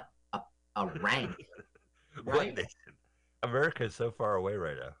nation, not a rank. Right? What nation? America is so far away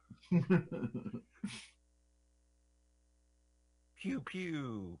right now. Pew,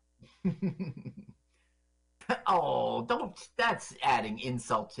 pew. Oh, that's adding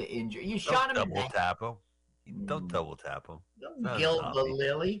insult to injury. You shot him in the head. Tap him. Don't double tap him. Don't gild the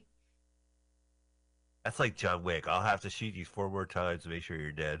lily. That's like John Wick. I'll have to shoot you 4 more times to make sure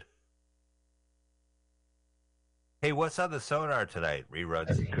you're dead. Hey, what's on the sonar tonight? Reruns.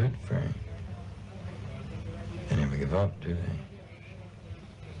 That's good, Frank. They never give up, do they?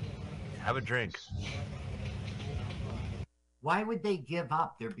 Have a drink. Why would they give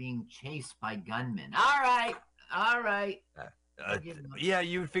up? They're being chased by gunmen. All right. Yeah,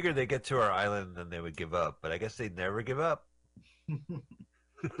 you would figure they'd get to our island and then they would give up, but I guess they'd never give up.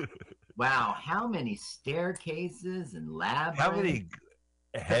 Wow, how many staircases and labyrinths? How many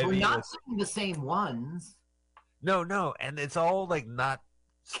heavy? We're not seeing the same ones. No, and it's all like not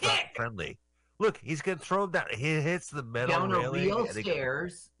friendly. Look, he's gonna throw him down. He hits the metal down railing. Down a real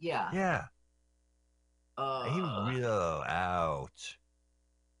stairs. Yeah. Yeah. Ouch.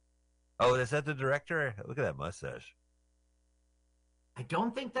 Oh, is that the director? Look at that mustache. I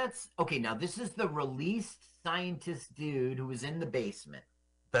don't think that's okay. Now this is the released scientist dude who was in the basement.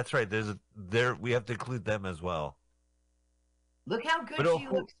 That's right. We have to include them as well. Look how good she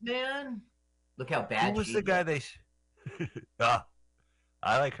looks, man. Look how bad. Who was the guy they? I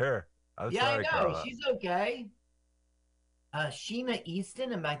like her. I'm sorry, I know. Carla. She's okay. Sheena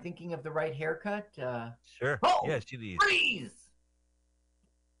Easton. Am I thinking of the right haircut? Sure. Oh, yeah, Sheena Easton. Freeze!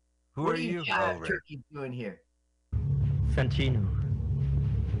 What are you Turkey doing here? Santino.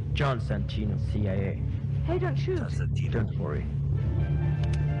 John Santino, CIA. Hey, don't shoot. Don't worry.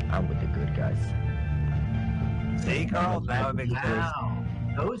 I'm with the good guys. See, Carl? Now it makes sense. Wow.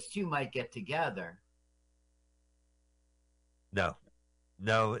 Those two might get together. No.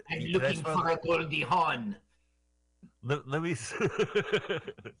 I'm looking for a Goldie Hawn. Let me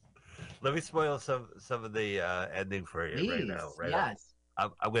let me spoil some of the ending for you. Please, right now. Yes.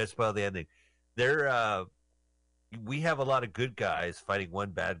 I'm going to spoil the ending. We have a lot of good guys fighting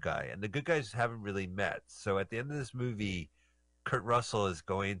one bad guy, and the good guys haven't really met. So at the end of this movie, Kurt Russell is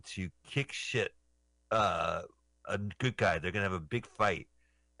going to kick shit a good guy. They're going to have a big fight,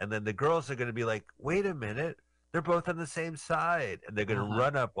 and then the girls are going to be like, "Wait a minute, they're both on the same side," and they're going to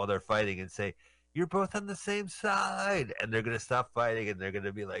run up while they're fighting and say, you're both on the same side. And they're going to stop fighting and they're going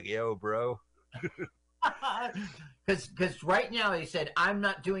to be like, yo, bro. Because right now they said, I'm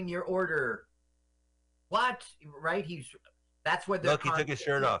not doing your order. What? Right? That's what they're. Look, he took his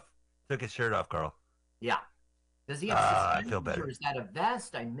shirt off. Took his shirt off, Carl. Yeah. Does he have I feel better. or is that a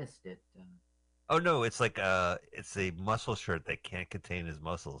vest? I missed it. Oh no, it's like it's a muscle shirt that can't contain his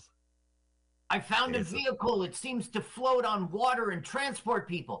muscles. I found a vehicle. It seems to float on water and transport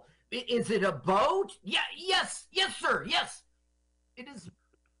people. Is it a boat? Yeah, yes, sir, yes. It is.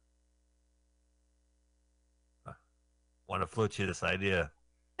 Want to float you this idea?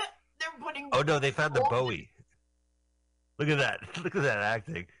 They're putting. Oh no, they found the Bowie. Look at that! Look at that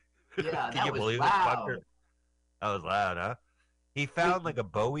acting. Yeah, Can you believe loud. it, Fucker? That was loud, huh? He found like a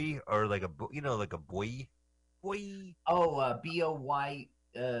Bowie or like like a boy. Oh, B-O-Y.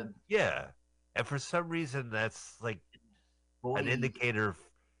 Yeah, and for some reason that's like an indicator.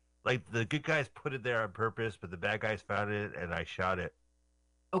 Like the good guys put it there on purpose, but the bad guys found it, and I shot it.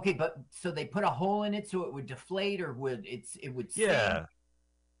 Okay, but so they put a hole in it so it would deflate, or it would sink?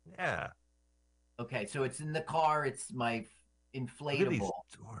 Yeah. Okay, so it's in the car. It's my inflatable. Look at these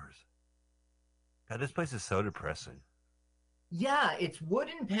doors. God, this place is so depressing. Yeah, it's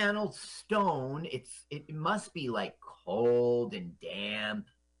wooden paneled stone. It must be like cold and damp.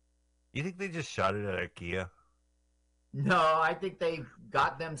 You think they just shot it at IKEA? No, I think they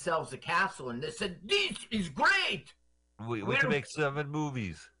got themselves a castle and they said, "This is great. We can make 7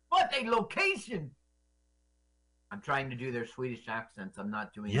 movies." What a location! I'm trying to do their Swedish accents. I'm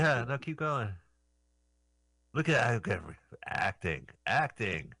not doing. Yeah, no, keep going. Look at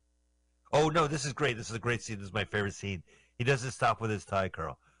acting. Oh no, this is great. This is a great scene. This is my favorite scene. He doesn't stop with his tie,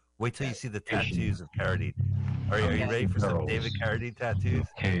 Carl. Wait till you see the tattoos of Carradine. Are you ready for some David Carradine tattoos?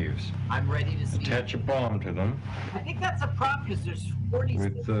 Caves. I'm ready to see. Attach a bomb to them. I think that's a prop because there's 40.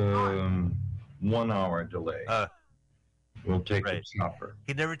 With 1 hour delay. We'll take the chopper.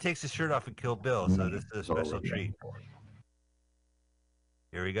 He never takes his shirt off in Kill Bill, so this is a special treat.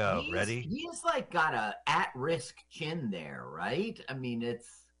 Here we go. Ready? He's like got a at-risk chin there, right? I mean, it's.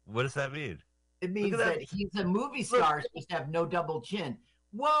 What does that mean? It means that he's a movie star supposed to have no double chin.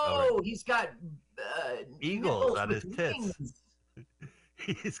 Whoa, he's got eagles on his tits.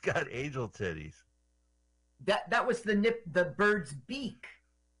 He's got angel titties. That was the bird's beak.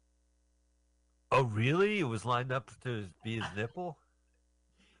 Oh, really? It was lined up to be his nipple?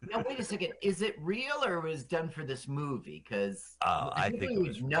 Now, wait a second. Is it real or was it done for this movie? Because I think it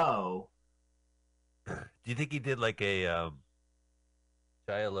was no. Do you think he did like a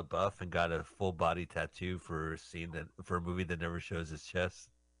Shia LaBeouf and got a full body tattoo for a movie that never shows his chest?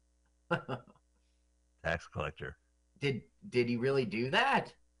 Tax collector. Did he really do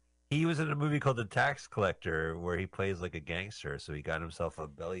that? He was in a movie called The Tax Collector where he plays like a gangster, so he got himself a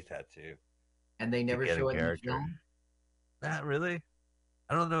belly tattoo. And they never show it in the film? Not really.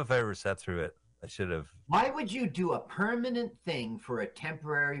 I don't know if I ever sat through it. I should have. Why would you do a permanent thing for a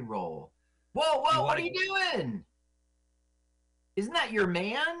temporary role? Whoa, what are you doing? Isn't that your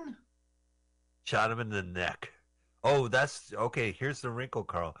man? Shot him in the neck. Oh, that's okay. Here's the wrinkle,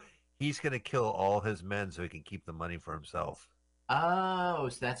 Carl. He's going to kill all his men so he can keep the money for himself. Oh,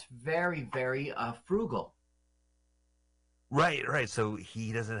 so that's very, very frugal. Right. So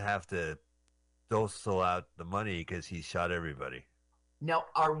he doesn't have to dosel out the money because he shot everybody. Now,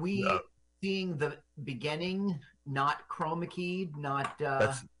 are we seeing the beginning, not chroma keyed, not...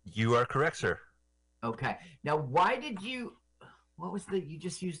 You are correct, sir. Okay. Now, why did you... you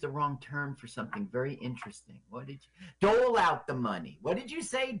just used the wrong term for something very interesting. What did you... Dole out the money. What did you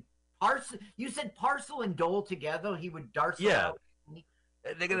say? You said parcel and dole together? He would darcel out the money?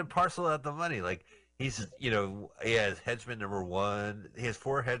 They're going to parcel out the money. Like, he has henchman number 1. He has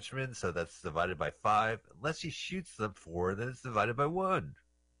 4 henchmen, so that's divided by 5. Unless he shoots them 4, then it's divided by 1.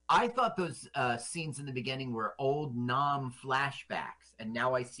 I thought those scenes in the beginning were old Nam flashbacks, and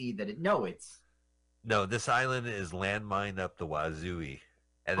now I see that No, this island is landmined up the wazooey,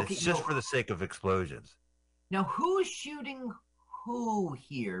 and it's just for the sake of explosions. Now, who's shooting who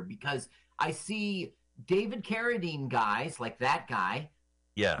here? Because I see David Carradine guys, like that guy.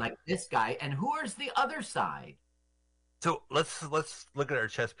 Yeah. Like this guy. And who is the other side? So let's look at our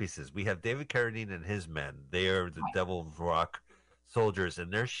chess pieces. We have David Carradine and his men. They are the Devil's Rock soldiers,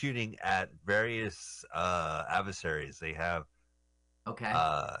 and they're shooting at various adversaries. They have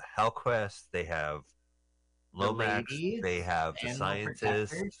Hellquest, they have Lomax, they have the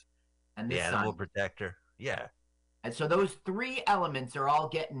scientist, and the animal protector. Yeah. And so those 3 elements are all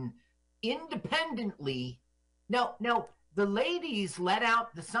getting independently. Now, the ladies let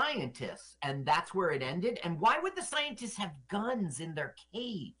out the scientists, and that's where it ended. And why would the scientists have guns in their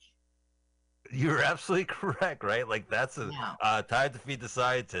cage? You're absolutely correct, right? Like that's time to feed the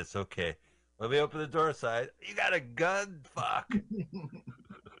scientists. Okay, let me open the door. Side, you got a gun? Fuck.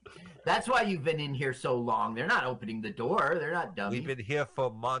 That's why you've been in here so long. They're not opening the door. They're not dummies. We've been here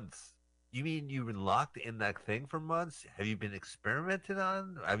for months. You mean you've been locked in that thing for months? Have you been experimented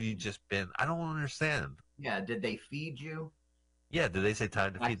on? Have you just been? I don't understand. Yeah. Did they feed you? Yeah. Did they say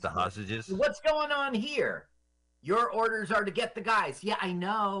time to feed the hostages? What's going on here? Your orders are to get the guys. Yeah, I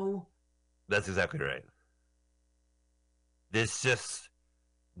know. That's exactly right. There's just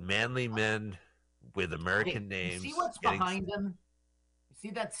manly men with American names. See what's behind them? See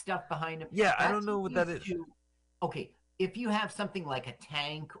that stuff behind him? Yeah, I don't know what that is. Okay, if you have something like a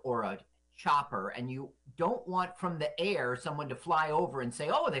tank or a chopper and you don't want from the air someone to fly over and say,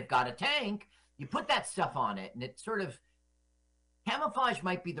 oh, they've got a tank, you put that stuff on it and it sort of camouflage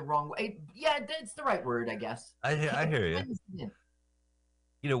might be the wrong way. Yeah, it's the right word, I guess. I hear you.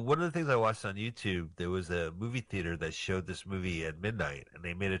 You know, one of the things I watched on YouTube, there was a movie theater that showed this movie at midnight, and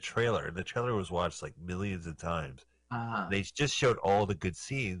they made a trailer, and the trailer was watched like millions of times. They just showed all the good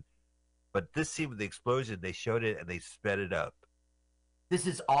scenes, but this scene with the explosion, they showed it and they sped it up. This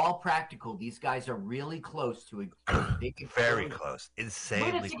is all practical. These guys are really close to a big explosion. Very close.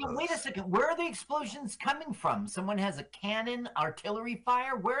 Insanely close. Wait a second. Where are the explosions coming from? Someone has a cannon, artillery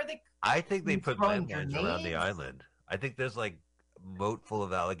fire? Where are they? I think they put landmines around the island. I think there's like a moat full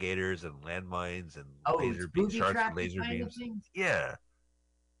of alligators and landmines and laser beam sharks and laser beams. Yeah.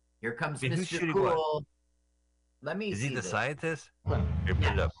 Here comes Mr. Cool. Let me Is he the scientist? Well, here,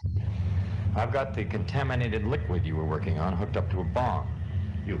 put it up. I've got the contaminated liquid you were working on hooked up to a bomb.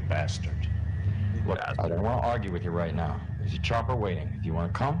 You bastard. Look, I don't want to argue with you right now. There's a chopper waiting. If you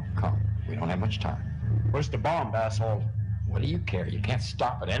want to come, come. We don't have much time. Where's the bomb, asshole? What do you care? You can't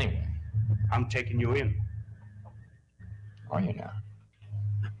stop it anyway. I'm taking you in. Are you now?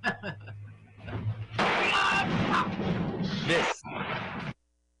 Miss.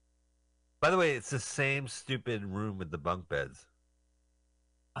 By the way, it's the same stupid room with the bunk beds.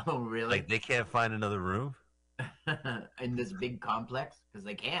 Oh, really? Like they can't find another room in this big complex because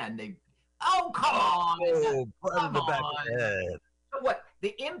they can. Oh, come on! Oh, come the back on! of the head. So what?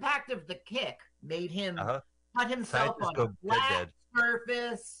 The impact of the kick made him cut himself Scientists on a flat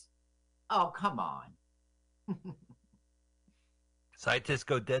surface. Oh, come on! Scientists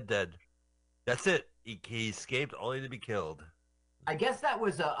go dead. That's it. He escaped only to be killed. I guess that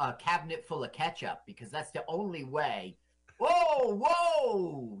was a cabinet full of ketchup because that's the only way.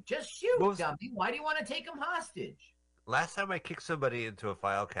 Whoa! Just shoot, dummy. Why do you want to take him hostage? Last time I kicked somebody into a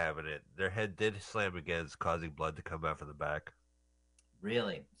file cabinet, their head did slam against, causing blood to come out from the back.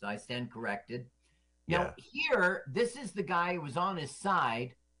 Really? So I stand corrected. Now, here, this is the guy who was on his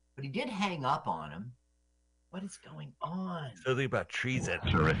side, but he did hang up on him. What is going on? Something about treason.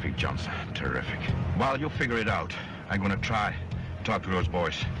 Terrific, Johnson. Terrific. Well, you'll figure it out. I'm going to try. Talk to those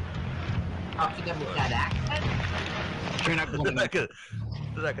boys. Talk to them with that accent? They're not going to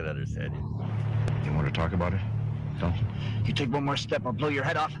understand you. You want to talk about it, Johnson? You take one more step, I'll blow your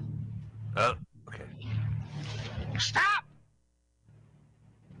head off. Oh, okay. Stop!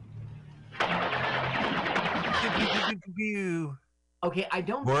 Okay, I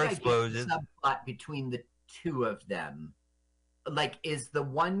don't think I get the subplot between the two of them. Like, is the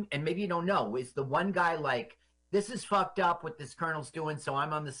one, and maybe you don't know, is the one guy like, this is fucked up what this colonel's doing, so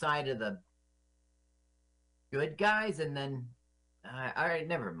I'm on the side of the good guys, and then, all right,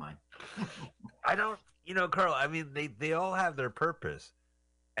 never mind. I don't, Carl, I mean, they all have their purpose,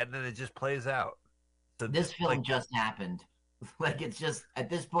 and then it just plays out. So this film just happened. Like, it's just, at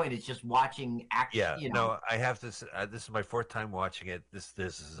this point, it's just watching action. Yeah, no, I have to, this is my fourth time watching it. This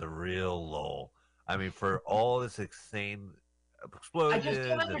is a real lull. I mean, for all this insane explosions. I just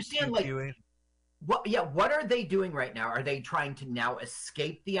don't understand, like, what are they doing right now? Are they trying to now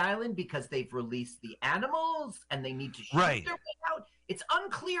escape the island because they've released the animals and they need to shoot their way out? It's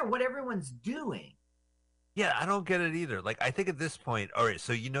unclear what everyone's doing. Yeah, I don't get it either. Like, I think at this point, all right,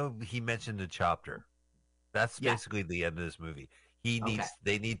 so he mentioned the chopper. That's basically the end of this movie. They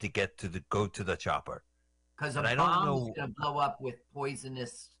need to go to the chopper. Because a bomb is going to blow up with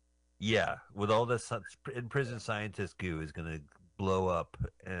poisonous. Yeah, with all this in-prison scientist goo is going to blow up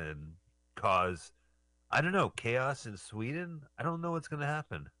and cause, I don't know, chaos in Sweden. I don't know what's going to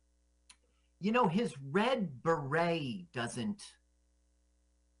happen. His red beret doesn't.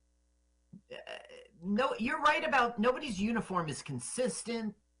 No, you're right about nobody's uniform is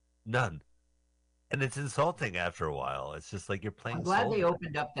consistent. None. And it's insulting after a while. It's just like you're playing. I'm glad they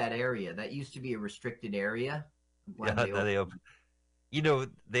opened up that area. That used to be a restricted area. They opened.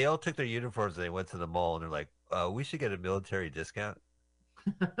 They all took their uniforms and they went to the mall and they're like, we should get a military discount.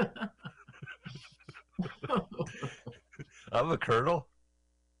 I'm a colonel.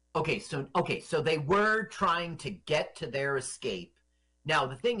 Okay, so they were trying to get to their escape. Now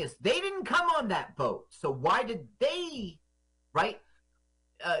the thing is, they didn't come on that boat. So why did they? Right.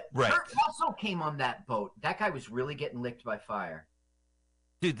 Right. Kurt Russell came on that boat. That guy was really getting licked by fire.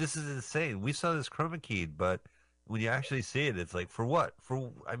 Dude, this is insane. We saw this chroma keyed, but when you actually see it, it's like, for what?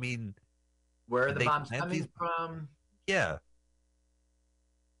 I mean, where are the bombs coming from? Yeah.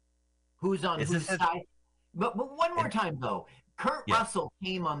 Who's on whose side? But one more time, though. Kurt Russell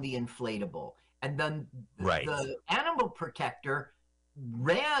came on the inflatable, and then the animal protector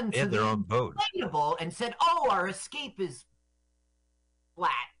ran to their own boat inflatable and said, "Oh, our escape is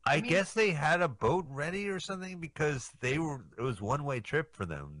flat." I guess they had a boat ready or something because it was one-way trip for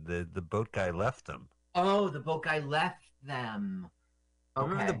them. The boat guy left them. Oh, the boat guy left them. Okay.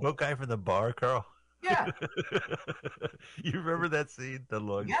 Remember the boat guy from the bar, Carl? Yeah. You remember that scene? The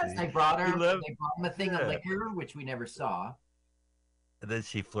long scene? Yes, they brought him a thing of liquor, which we never saw. And then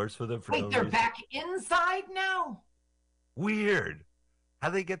she flirts with him for Wait, they're back inside now? Weird.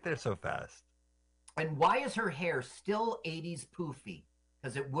 How'd they get there so fast? And why is her hair still 80s poofy?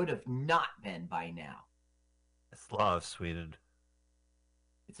 Because it would have not been by now. It's the law of Sweden.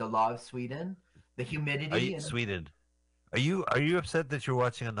 It's a law of Sweden? The humidity? Sweden. Are you upset that you're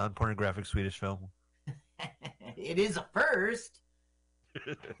watching a non-pornographic Swedish film? It is a first.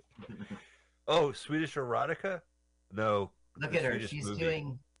 Oh, Swedish erotica? No. Look at her. She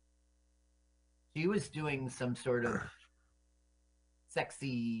was doing some sort of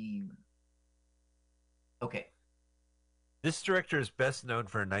sexy. Okay. This director is best known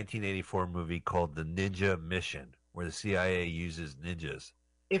for a 1984 movie called The Ninja Mission, where the CIA uses ninjas.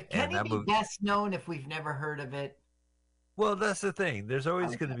 Can he be best known if we've never heard of it? Well, that's the thing. There's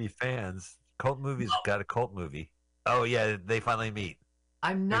always going to be fans. Cult movies got a cult movie. Oh, yeah, they finally meet.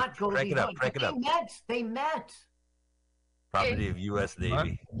 I'm not going to be crank it up. They met. Property of U.S.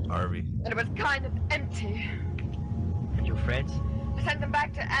 Navy, Harvey. And it was kind of empty. And your friends? I sent them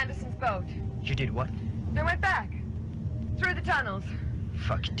back to Anderson's boat. You did what? They went back. Through the tunnels.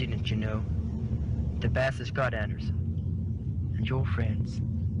 Fuck, didn't you know? The bastards got Anderson. And your friends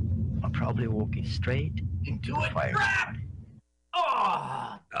are probably walking straight into a fire. Trap!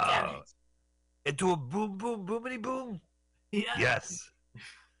 Oh, damn it. Into a boom, boom, boomity boom? Yeah. Yes.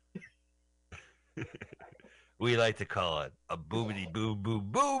 We like to call it a boomity boom, boom,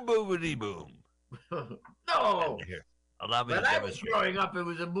 boom, boomity boom. No. Here, allow me when to I demonstrate. was growing up, it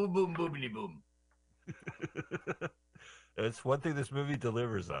was a boom, boom, boomity boom. That's one thing this movie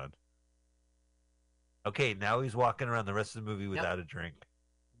delivers on. Okay, now he's walking around the rest of the movie without a drink.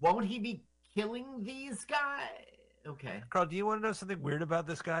 Won't he be killing these guys? Okay. Carl, do you want to know something weird about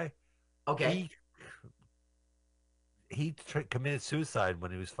this guy? Okay. He committed suicide when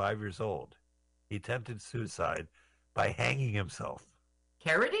he was 5 years old. He attempted suicide by hanging himself.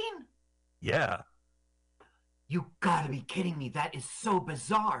 Carradine? Yeah. You gotta be kidding me. That is so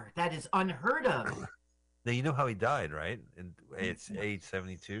bizarre. That is unheard of. Now, you know how he died, right? It's age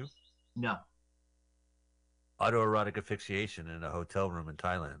 72? No. Autoerotic asphyxiation in a hotel room in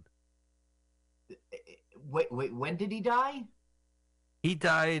Thailand. Wait, when did he die? He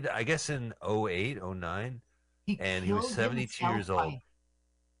died, I guess, in 08, 09. And he was 72 years old.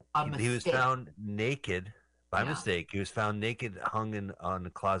 He was found naked by mistake. He was found naked, hung on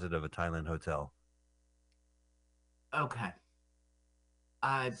the closet of a Thailand hotel. Okay.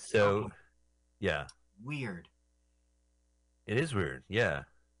 Yeah. Weird. It is weird. Yeah.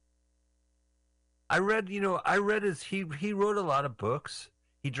 I read he wrote a lot of books.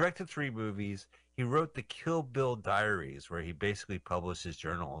 He directed 3 movies. He wrote the Kill Bill Diaries, where he basically published his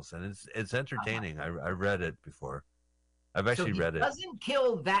journals, and it's entertaining. I read it before. I've actually read it. He doesn't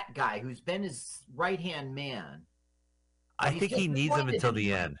kill that guy who's been his right-hand man. I think he needs him until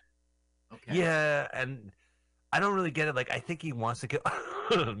the end. Okay. Yeah, and I don't really get it. Like, I think he wants to kill.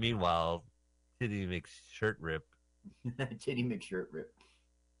 Meanwhile, Titty McShirt Rip. Titty McShirt Rip.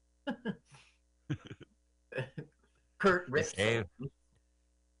 Kurt rips.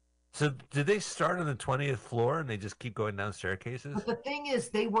 So did they start on the 20th floor and they just keep going down staircases? But the thing is,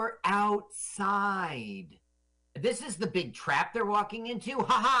 they were outside. This is the big trap they're walking into.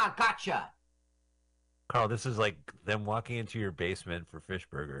 Ha-ha, gotcha. Carl, this is like them walking into your basement for fish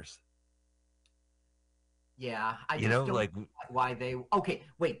burgers. Yeah, I just don't know why they... Okay,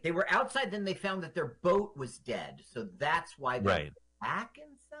 wait, they were outside, then they found that their boat was dead. So that's why they're back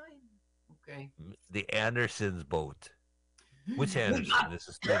inside? Okay. The Andersons' boat. Which Anderson? This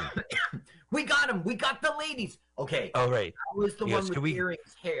is funny. We got him. We got the ladies. Okay. Oh, right. I was the one with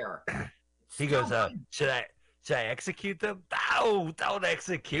earrings hair. He goes, Should I execute them? No, don't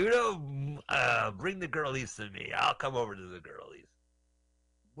execute them. Bring the girlies to me. I'll come over to the girlies.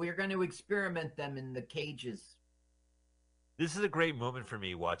 We're going to experiment them in the cages. This is a great moment for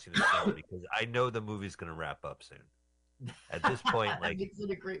me watching this film because I know the movie's going to wrap up soon. At this point, like, makes it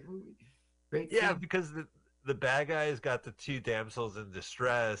a great movie. Great yeah, scene. because the bad guys got the two damsels in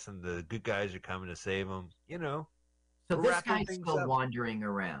distress, and the good guys are coming to save them. You know, So we're this wrapping guy's things still up. wandering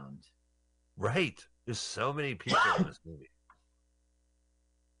around. Right. There's so many people in this movie.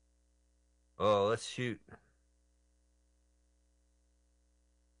 Oh, let's shoot.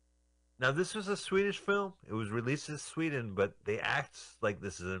 Now, this was a Swedish film. It was released in Sweden, but they act like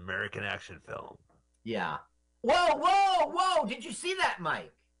this is an American action film. Yeah. Whoa, whoa, whoa! Did you see that,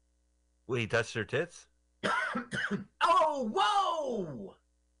 Mike? Wait, he touched her tits? Oh, whoa!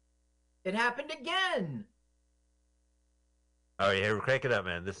 It happened again. Oh, yeah, crank it up,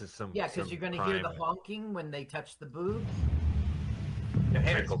 man. This is some. Yeah, because some you're going to crime. hear the honking when they touch the boobs.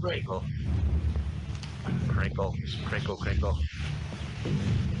 Crinkle, crinkle. Crinkle, crinkle, crinkle.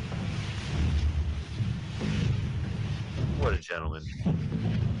 What a gentleman.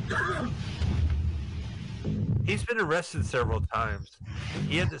 He's been arrested several times.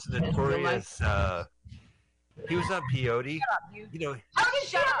 He had this notorious. He was on peyote. You know. How did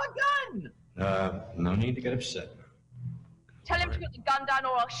she have a gun? No need to get upset. Tell him to put the gun down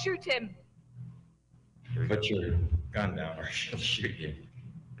or I'll shoot him. Put your gun down or she'll shoot you.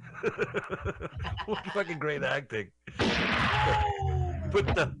 What fucking great acting. Put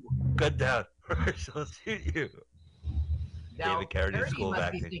the gun down or she'll shoot you. Now, David Carradine Verity School of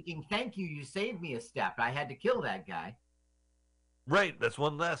must be Acting. thinking, thank you, you saved me a step. I had to kill that guy. Right, that's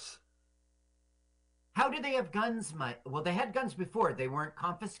one less. How do they have guns, Mike? Well, they had guns before. They weren't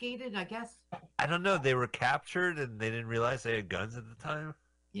confiscated, I guess? I don't know. They were captured and they didn't realize they had guns at the time.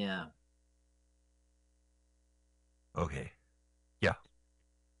 Yeah. Okay. Yeah.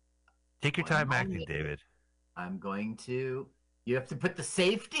 Take your time acting, David. I'm going to... You have to put the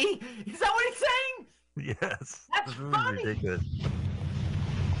safety? Is that what he's saying? Yes. That's This movie's funny. ridiculous.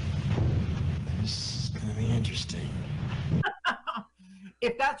 This is going to be interesting.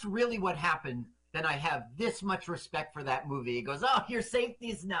 If that's really what happened, then I have this much respect for that movie. He goes, oh, your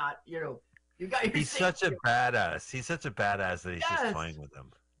safety's not, you know, you got your He's safety. such a badass. He's such a badass that he's Yes. just toying with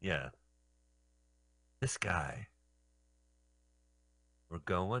them. Yeah. This guy. We're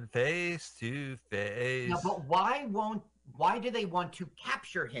going face to face. Now, but why do they want to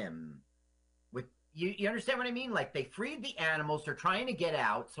capture him? With you understand what I mean? Like, they freed the animals, they're trying to get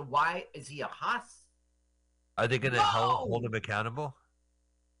out, so why is he a huss? Are they going to No! hold him accountable?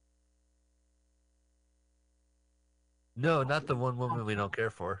 No, not the one woman we don't care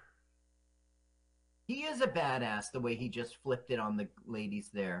for. He is a badass the way he just flipped it on the ladies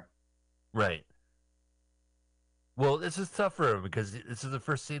there. Right. Well, this is tough for him because this is the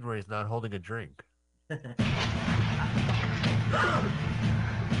first scene where he's not holding a drink.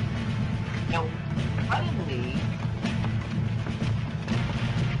 Now, suddenly,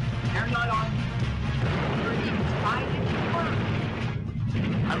 they're not on your side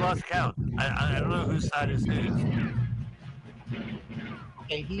anymore. I lost count. I don't know whose side is whose.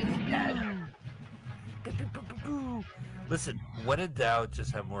 Okay, he's dead. Listen, when in doubt,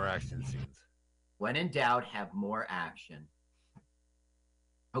 just have more action scenes. When in doubt, have more action.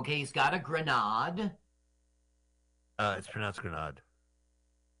 Okay, he's got a grenade. It's pronounced grenade.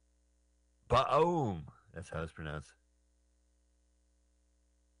 Boom. That's how it's pronounced.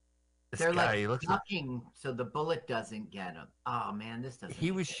 This They're guy, like he looks ducking so the bullet doesn't get him. Oh man, this doesn't.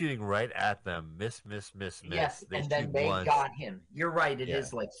 he was shooting right at them. Miss, miss, miss, miss. Yes, They and then shoot they once. got him. You're right. It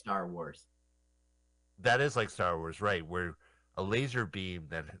is Yeah. like Star Wars. That is like Star Wars, right? Where a laser beam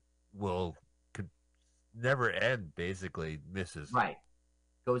that could never end, basically misses. Right,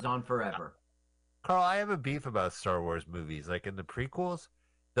 goes on forever. Carl, I have a beef about Star Wars movies. Like in the prequels,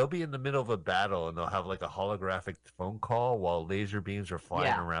 they'll be in the middle of a battle and they'll have like a holographic phone call while laser beams are flying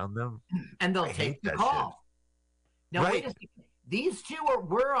Yeah. around them. And they'll I take hate the that call. Now Right. wait a second. These two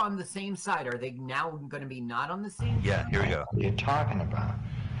were on the same side. Are they now going to be not on the same? Yeah, here we go. What are you talking about?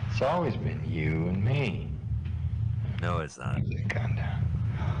 It's always been you and me. No, it's not. Put the gun down.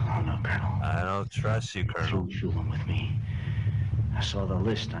 Oh, no, Colonel. I don't trust you, Colonel. You're fooling with me. I saw the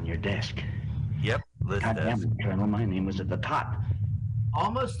list on your desk. Yep, list God damn desk. it, Colonel. My name was at the top.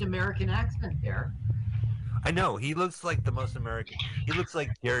 Almost American accent there. I know, he looks like the most American. He looks like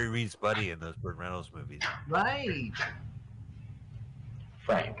Gary Reed's buddy in those Burt Reynolds movies. Right.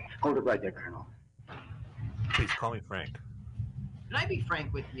 Frank. Hold it right there, Colonel. Please call me Frank. Can I be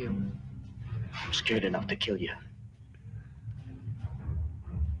frank with you? I'm scared enough to kill you.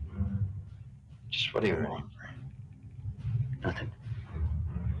 Just what do you want, Frank? Nothing.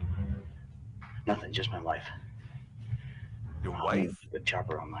 Nothing, just my wife. Your wife? The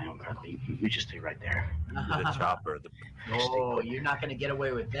chopper on my own, Carly. You just stay right there. The chopper. Oh, you're not going to get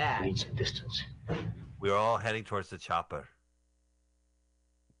away with that. We need some distance. We're all heading towards the chopper.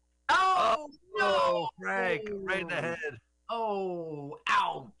 Oh, no! Frank, right in the head. Oh,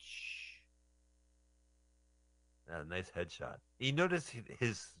 ouch. Nice headshot. You noticed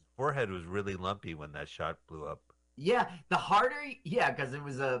his forehead was really lumpy when that shot blew up. Yeah, the harder, because it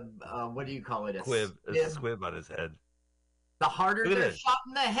was a, what do you call it? A squib on his head. The harder they're shot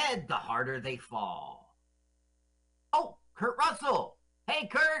in the head, the harder they fall. Oh, Kurt Russell. Hey,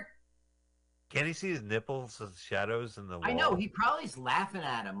 Kurt. Can't he see his nipples as shadows in the wall? I know. He probably's laughing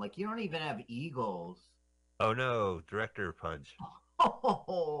at him. Like, you don't even have eagles. Oh, no. Director punch.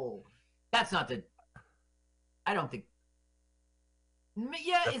 Oh, that's not the... I don't think...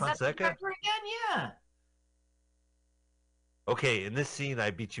 Yeah, is that the director again? Yeah. Okay, in this scene, I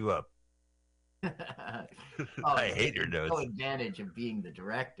beat you up. I hate your notes. No advantage of being the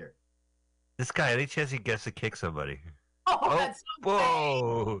director. This guy, any chance he gets to kick somebody? Oh, that's so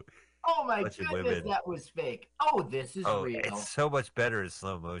whoa! Fake. Oh my goodness, that was fake. Oh, this is real. It's so much better in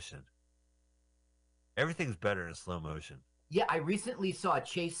slow motion. Everything's better in slow motion. Yeah, I recently saw a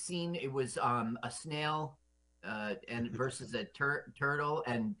chase scene. It was a snail and versus a turtle,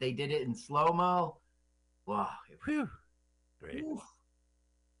 and they did it in slow mo. Wow! Whew. Great.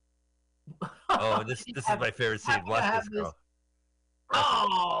 Oh, this is my favorite scene. Watch this, girl.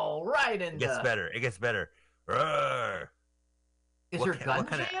 Oh, right in It gets better. It gets better. Roar. Is her gun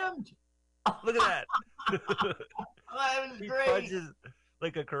jammed? Look at that. That was He great. punches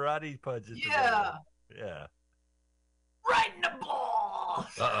like a karate punch. Yeah. Yeah. Right in the balls.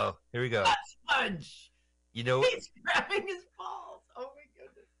 Uh-oh. Here we go. That's punch. You know, he's grabbing his balls. Oh my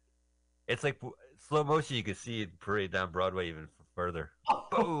goodness. It's like slow motion. You can see it parade down Broadway even further.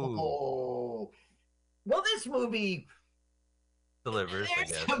 Oh. Well, this movie delivers. I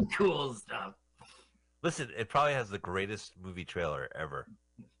There's guess. some cool stuff. Listen, it probably has the greatest movie trailer ever.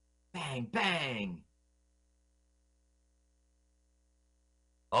 Bang, bang.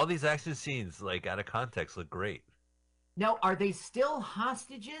 All these action scenes, like out of context, look great. Now, are they still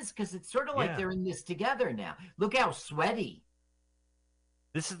hostages? Because it's sort of like they're in this together now. Look how sweaty.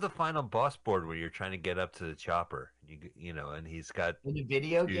 This is the final boss board where you're trying to get up to the chopper. You know, and he's got in a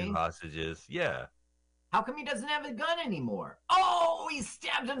video game hostages. Yeah. How come he doesn't have a gun anymore? Oh, he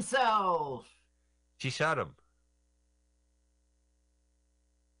stabbed himself. She shot him.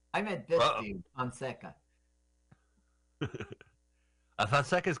 I met this dude, Fonseca.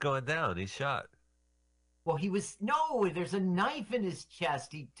 Fonseca's going down. He's shot. Well, there's a knife in his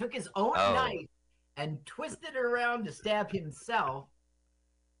chest. He took his own knife and twisted it around to stab himself.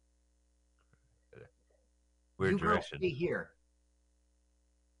 Weird direction. Stay here.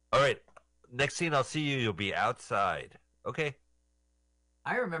 All right. Next scene, I'll see you. You'll be outside. Okay.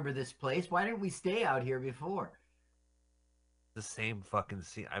 I remember this place. Why didn't we stay out here before? The same fucking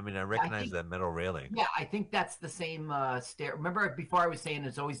scene. I mean, I recognize that metal railing. Yeah, I think that's the same stair. Remember before I was saying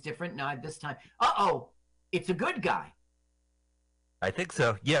it's always different? Now this time, uh-oh, it's a good guy. I think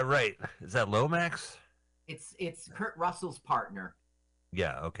so. Yeah, right. Is that Lomax? It's Kurt Russell's partner.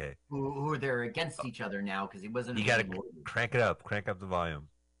 Yeah, okay. Who they're against each other now because he wasn't. You got to crank it up. Crank up the volume.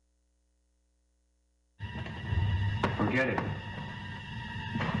 Forget it.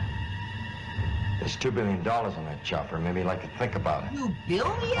 There's $2 billion on that chopper. Maybe you'd like to think about it. $2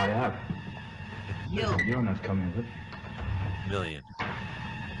 billion? I have. You're not coming with. Million.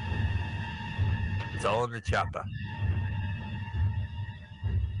 It's all in the chopper.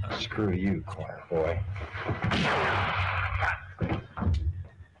 Screw you, quiet boy.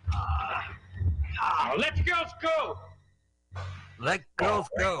 Let the girls go! Let girls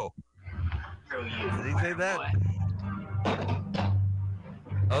go. Screw you, did he say that?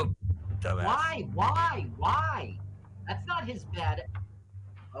 Oh, dumbass. Why? That's not his bad.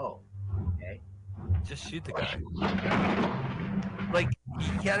 Oh, okay. Just shoot the guy. Like,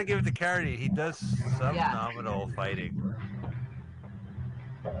 you gotta give it to Carradine. He does some nominal fighting.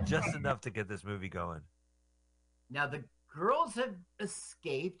 Just enough to get this movie going. Now the girls have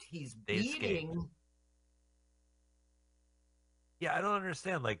escaped. He's beating. Escaped. Yeah, I don't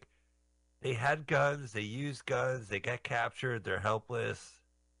understand. Like, they had guns, they used guns, they got captured, they're helpless.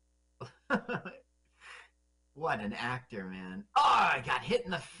 What an actor, man. Oh, I got hit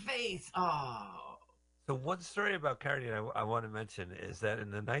in the face. Oh. So one story about Carradine I want to mention is that in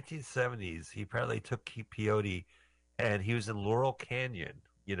the 1970s, he apparently took peyote, and he was in Laurel Canyon,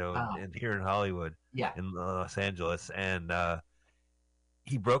 you know, here in Hollywood, in Los Angeles, and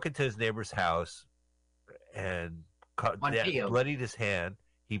he broke into his neighbor's house and On video. bloodied his hand.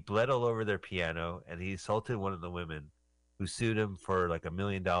 He bled all over their piano, and he assaulted one of the women, who sued him for like $1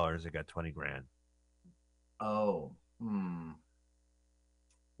 million and got 20 grand. Oh,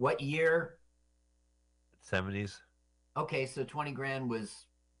 What year? 70s. Okay, so 20 grand was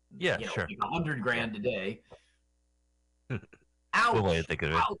sure. 100 grand today. Ouch! One way to think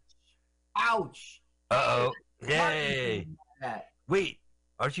of it. Ouch! Uh-oh. Yay! Wait,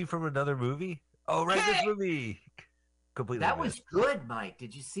 aren't you from another movie? Oh, right, this movie. Completely That missed. was good, Mike.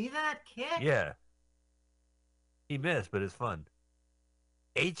 Did you see that kick? Yeah. He missed, but it's fun.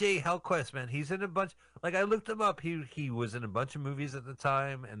 AJ Hellquest, man, he's in a bunch. Like, I looked him up. He was in a bunch of movies at the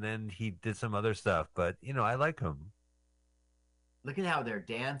time, and then he did some other stuff. But, I like him. Look at how they're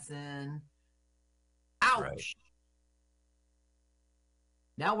dancing. Ouch! Right.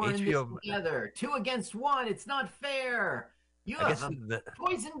 Now we're in this together. 2 against 1. It's not fair. You have a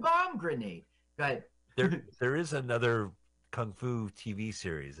poison bomb grenade. Go ahead. There is another Kung Fu TV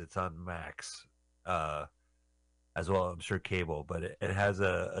series. It's on Max, as well. I'm sure cable, but it has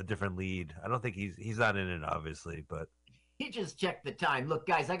a different lead. I don't think he's not in it, obviously, but he just checked the time. Look,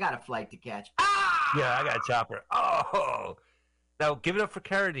 guys, I got a flight to catch. Yeah, I got a chopper. Oh, now give it up for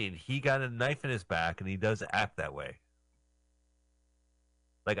Carradine. He got a knife in his back, and he does act that way.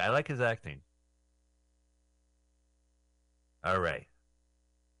 Like, I like his acting. All right,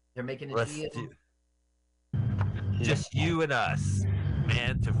 they're making a deal. Just you and us,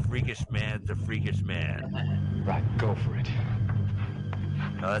 man to freakish man to freakish man. Right, go for it.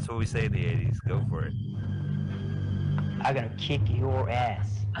 No, that's what we say in the 80s. Go for it. I'm gonna kick your ass,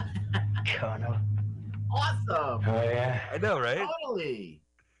 Colonel. Awesome. Oh, yeah? I know, right? Totally.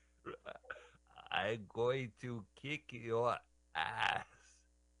 I'm going to kick your ass,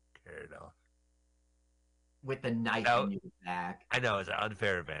 Colonel. With the knife in your back. I know, it's an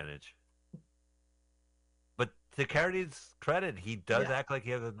unfair advantage. But to Carradine's credit, he does act like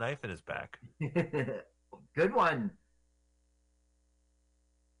he has a knife in his back. Good one.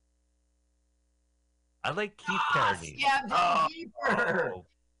 I like Keith Carradine. Deeper.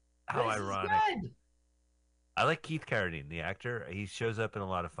 How ironic. Good. I like Keith Carradine, the actor. He shows up in a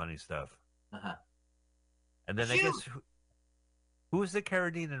lot of funny stuff. Uh-huh. And then I guess, who was the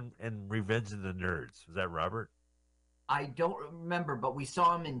Carradine in Revenge of the Nerds? Was that Robert? I don't remember, but we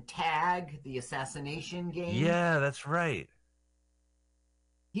saw him in Tag, the assassination game. Yeah, that's right.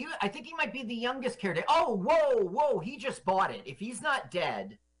 I think he might be the youngest Carradine. Oh, whoa, he just bought it. If he's not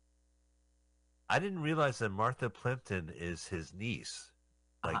dead. I didn't realize that Martha Plimpton is his niece.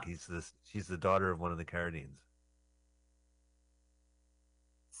 Like she's the daughter of one of the Carradines.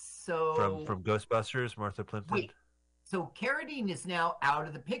 So from Ghostbusters, Martha Plimpton. Wait, so Carradine is now out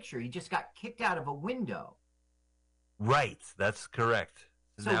of the picture. He just got kicked out of a window. Right, that's correct.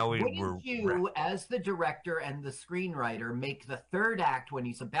 So now wouldn't you, as the director and the screenwriter, make the third act when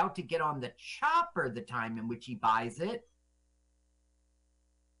he's about to get on the chopper the time in which he buys it?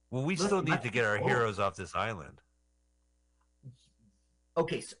 Well, we still need to get our heroes off this island.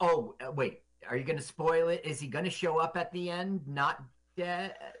 Okay, so, wait. Are you going to spoil it? Is he going to show up at the end, not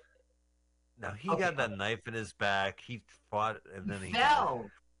dead? No, he got that knife in his back. He fought, and then he fell.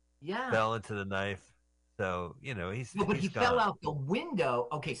 Fell into the knife. So, he's but he gone. fell out the window.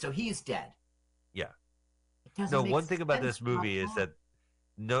 Okay, so he's dead. Yeah. No, one thing about this movie is that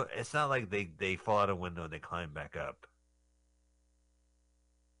it's not like they fall out a window and they climb back up.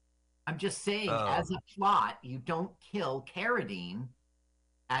 I'm just saying, as a plot, you don't kill Carradine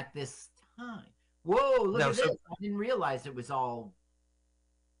at this time. Whoa, look at this. I didn't realize it was all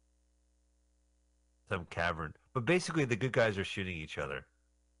some cavern. But basically, the good guys are shooting each other.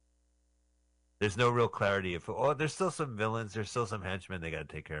 There's no real clarity. There's still some villains. There's still some henchmen they got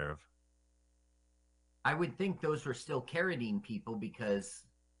to take care of. I would think those were still Carradine people because...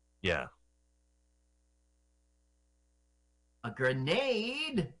 Yeah. A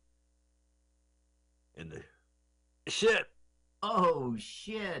grenade? In the... Shit! Oh,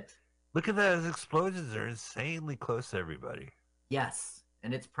 shit. Look at those explosions. They're insanely close to everybody. Yes,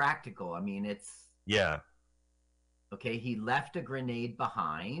 and it's practical. I mean, it's... Yeah. Okay, he left a grenade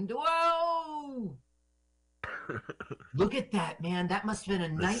behind. Whoa! Look at that, man. That must have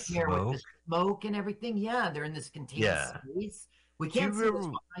been a nightmare with the smoke and everything. Yeah, they're in this contained space. We can't see what's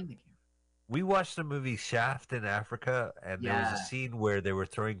behind the camera. We watched the movie Shaft in Africa, and there was a scene where they were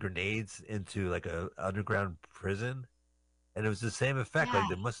throwing grenades into like a underground prison, and it was the same effect. Like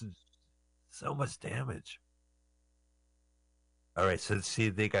there must have so much damage. All right, so let's see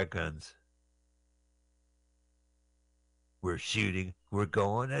if they got guns. We're shooting. We're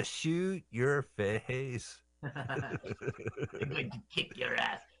going to shoot your face. I'm going to kick your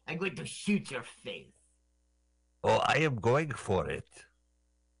ass. I'm going to shoot your face. Oh, I am going for it.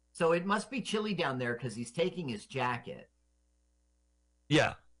 So it must be chilly down there because he's taking his jacket.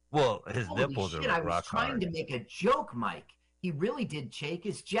 Yeah. Well, his Holy nipples shit, are I was rock trying hard. to make a joke, Mike. He really did take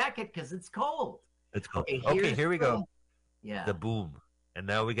his jacket because it's cold. It's cold. Okay, Okay, here we go. Yeah. The boom. And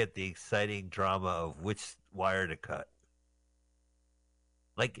now we get the exciting drama of which wire to cut.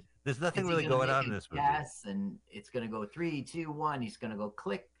 Like, there's nothing really going on in this movie. Yes, and it's going to go 3, 2, 1. He's going to go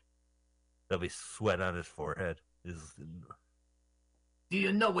click. There'll be sweat on his forehead. Do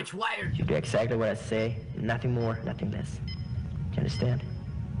you know which wire? You do exactly what I say, nothing more, nothing less. Do you understand?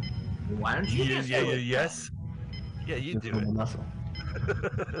 Why don't you just do it? Yes. Yeah, you do it. Muscle.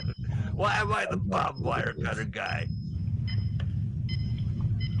 Why am I the bomb wire cutter guy?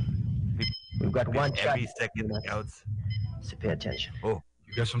 We've got one shot. Every second counts. So pay attention. Oh,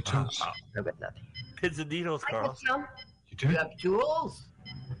 you got some tools? I've got nothing. Pins and needles, Carl. You do? You have tools?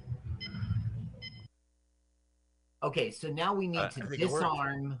 Okay, so now we need to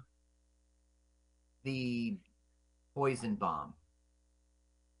disarm the poison bomb.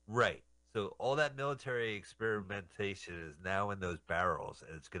 Right. So all that military experimentation is now in those barrels,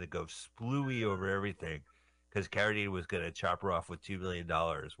 and it's going to go splooey over everything because Carradine was going to chop her off with $2 million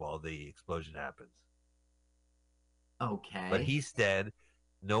while the explosion happens. Okay. But he's dead.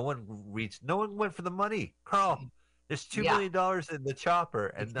 No one went for the money. Carl, there's $2 million in the chopper,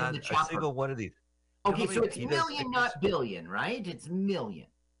 and not a single one of these. Okay, so it's million, not billion, right? It's million.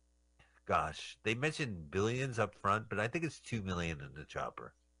 Gosh, they mentioned billions up front, but I think it's 2 million in the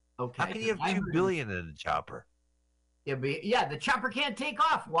chopper. Okay. How can you have 2 billion in the chopper? Yeah, the chopper can't take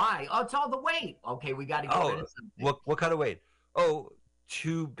off. Why? Oh, it's all the weight. Okay, we got to get rid of something. What kind of weight? Oh,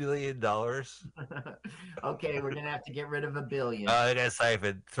 $2 billion. Okay, we're gonna have to get rid of $1 billion. I got a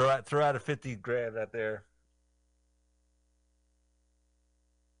siphon. Throw out a 50 grand out there.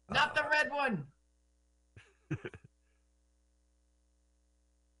 Not the red one.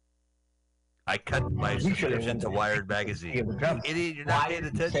 I cut my subscription to Wired magazine. You idiot, you're not paying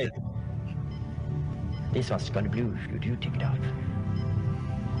attention. This one's gonna blue if you do take it off.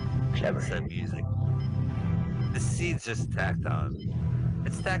 Clever. That music. This scene's just tacked on.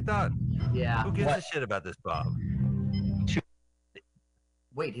 It's tacked on. Yeah. Who gives a shit about this bomb?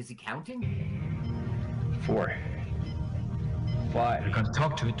 Wait, is he counting? 4, 5. You're gonna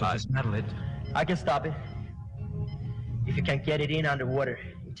talk to it to dismantle it. I can stop it. If you can get it in underwater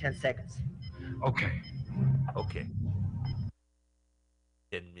in 10 seconds. Okay.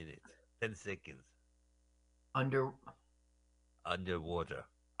 10 minutes. 10 seconds. Underwater.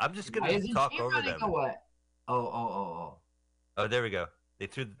 I'm just gonna talk over them. Oh. Oh, there we go.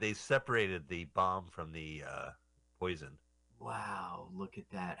 They separated the bomb from the poison. Wow, look at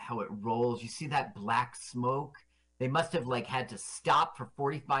that. How it rolls. You see that black smoke? They must have had to stop for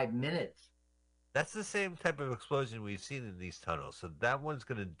 45 minutes. That's the same type of explosion we've seen in these tunnels. So that one's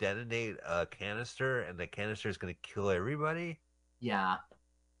going to detonate a canister, and the canister is going to kill everybody? Yeah,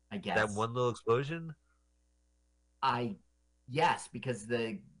 I guess. That one little explosion? Yes, because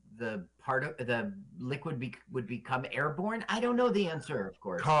the part of the liquid would become airborne. I don't know the answer, of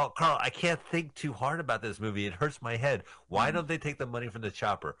course. Carl, I can't think too hard about this movie. It hurts my head. Why don't they take the money from the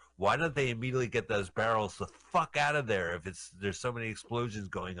chopper? Why don't they immediately get those barrels the fuck out of there if there's so many explosions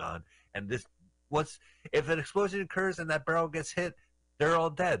going on? And if an explosion occurs and that barrel gets hit, they're all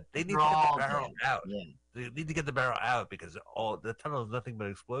dead. They need to get the barrel out. Yeah. They need to get the barrel out because the tunnel is nothing but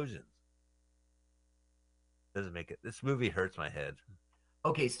explosions. Doesn't make it. This movie hurts my head.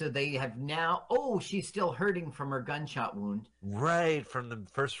 Okay, so they have now. Oh, she's still hurting from her gunshot wound. Right, from the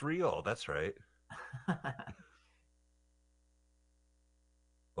first reel. That's right.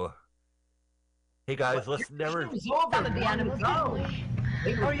 Oh. Hey guys, let's never. Some of the animals,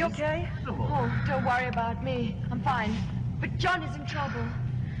 didn't we? Are you okay? Oh, don't worry about me. I'm fine. But John is in trouble.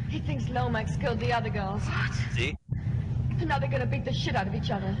 He thinks Lomax killed the other girls. What? See? And now they're gonna beat the shit out of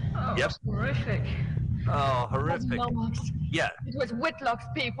each other. Oh, yep. Horrific. Oh, horrific. It wasn't Lomax. Yeah. It was Whitlock's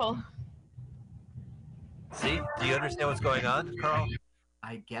people. See? Do you understand what's going on, Carl?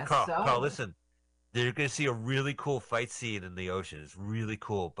 I guess so. Carl, listen. They're going to see a really cool fight scene in the ocean. It's really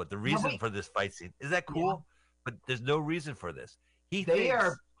cool. But the reason for this fight scene, is that cool? Yeah. But there's no reason for this. They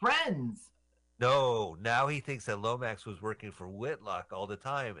are friends. No, now he thinks that Lomax was working for Whitlock all the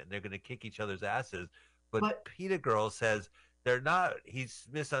time, and they're going to kick each other's asses. But Pita Girl says they're not. He's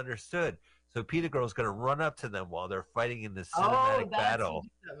misunderstood. So Pita Girl's going to run up to them while they're fighting in this cinematic battle.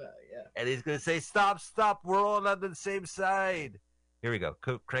 And he's going to say, stop, we're all on the same side. Here we go.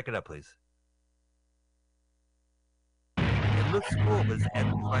 Crank it up, please. It looks cool, but it's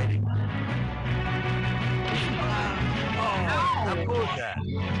epic fighting. Oh, how cool is that?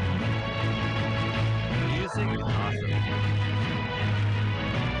 The music is awesome.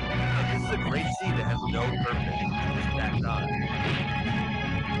 And this is a great scene that has no purpose. It's just backed on.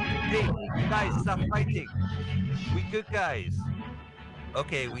 Hey, guys, stop fighting. We good guys.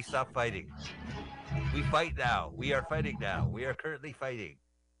 Okay, we stop fighting. We fight now. We are fighting now. We are currently fighting.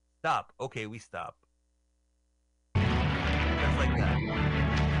 Stop. Okay, we stop. Just like that.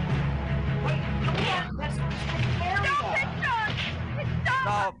 Wait, that's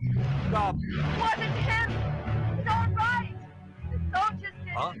Stop! Stop! It wasn't him! It's all right! The soldiers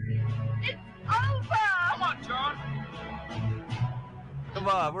did Huh? It's over! Come on, John! Come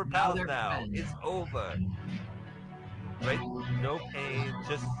on, we're pals they're now. friends. It's over. Right? No pain,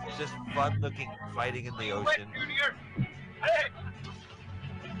 just fun-looking fighting in the ocean. Junior! Hey!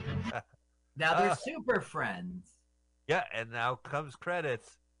 Now they're super friends. Yeah, and now comes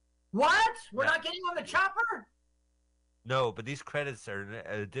credits. What? We're Yeah. not getting on the chopper? No, but these credits are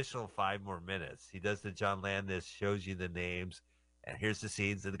an additional 5 more minutes. He does the John Landis, shows you the names, and here's the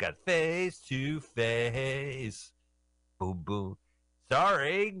scenes that got face to face. Boom, boom.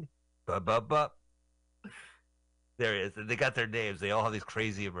 Starring, ba-ba-ba. There it is. And they got their names. They all have these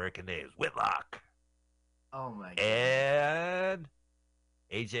crazy American names. Whitlock. Oh my god. And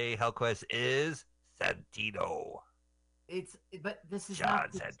AJ Hellquest is Santino. But this is John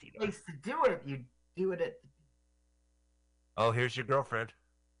not the Santino. place to do it. You do it at. Oh, here's your girlfriend.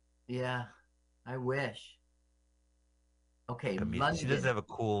 Yeah, I wish. Okay, She London. doesn't have a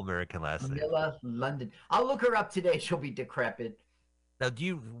cool American last name. Manila, London. I'll look her up today. She'll be decrepit. Now,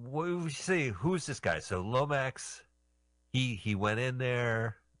 what would you say? Who's this guy? So Lomax, he went in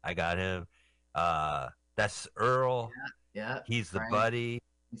there. I got him. That's Earl. Yeah. He's Frank. the buddy.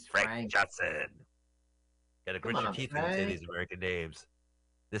 He's Frank Johnson. Got to grit Come your on, teeth when you say Frank. these American names.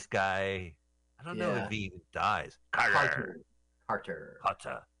 This guy, I don't know Yeah. if he even dies. Carter. Carter.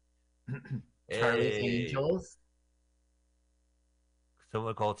 Hey. Charlie's Angels.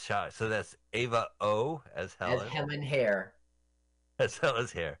 Someone called Shot. So that's Ava O as Helen. As Helen Hare. As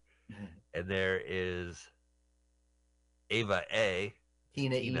Helen's hair. And there is Ava A.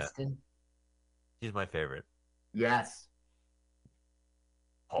 Tina Easton. She's my favorite. Yes.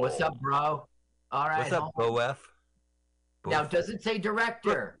 Oh. What's up, bro? All right. What's up, Boef? Now, does it say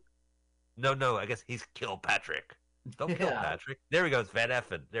director? No. I guess he's Kilpatrick. Don't kill Yeah. Patrick. There we go. It's Van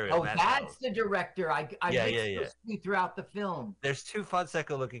Effen. There we go. Oh, Van that's Effen. the director. I Yeah, mixed yeah. those two throughout the film. There's 2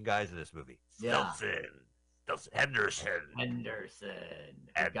 Fonseca-looking guys in this movie. Yeah. Henderson.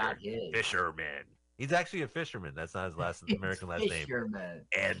 I got his. Fisherman. He's actually a fisherman. That's not his last American last name. Fisherman.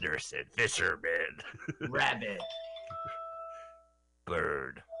 Anderson. Fisherman. Rabbit.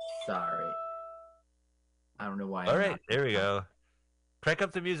 Bird. Sorry. I don't know why. All right, there we go. Crank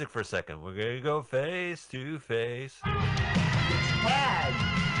up the music for a second. We're going to go face to face. Tag.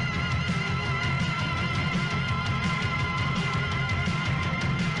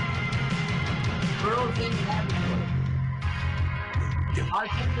 Girls in laboratory.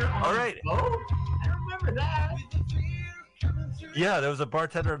 Bartender on All right. boat? I don't remember that. Yeah, there was a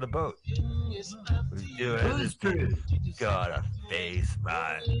bartender on the boat. Booze Cruise. Gotta face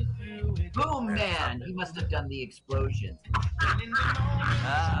my. Boom Man. He must have done the explosions.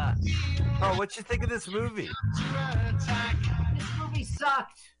 Oh, what you think of this movie? This movie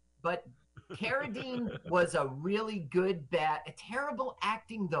sucked, but Carradine was a really good terrible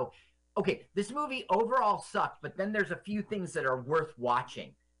acting though. Okay, this movie overall sucked, but then there's a few things that are worth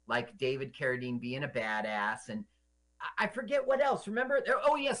watching, like David Carradine being a badass, and I forget what else. Remember?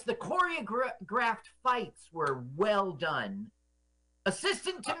 Oh yes, the choreographed fights were well done.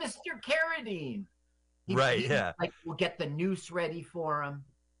 Assistant to Mr. Carradine. Right, yeah. Like, we'll get the noose ready for him.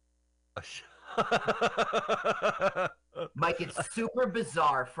 Mike, it's super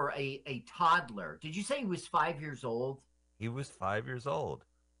bizarre for a toddler. Did you say he was 5 years old? He was 5 years old.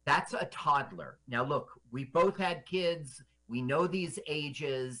 That's a toddler. Now, look, we both had kids. We know these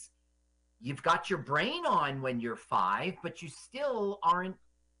ages. You've got your brain on when you're 5, but you still aren't.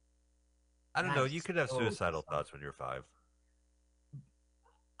 I don't know. You could have suicidal thoughts when you're 5.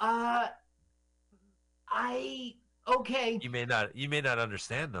 Okay. You may not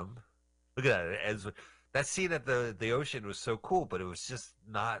understand them. Look at that. As that scene at the ocean was so cool, but it was just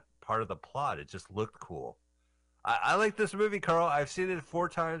not part of the plot. It just looked cool. I like this movie, Carl. I've seen it 4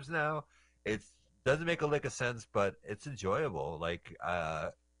 times now. It doesn't make a lick of sense, but it's enjoyable. Like,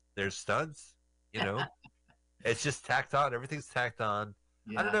 there's stunts, you know. It's just tacked on. Everything's tacked on.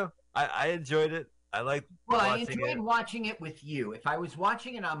 Yeah. I don't know. I enjoyed it. I like I enjoyed watching it with you. If I was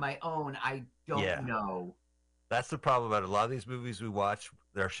watching it on my own, I don't know. That's the problem about a lot of these movies we watch.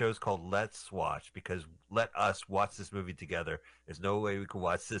 There are shows called Let's Watch because let us watch this movie together. There's no way we can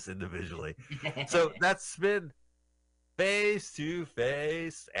watch this individually. So that's been Face to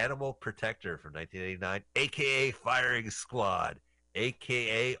Face Animal Protector from 1989, a.k.a. Firing Squad,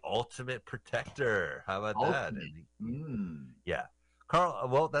 a.k.a. Ultimate Protector. How about that? Yeah. Carl,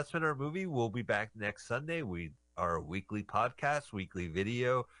 well, that's been our movie. We'll be back next Sunday. We are a weekly podcast, weekly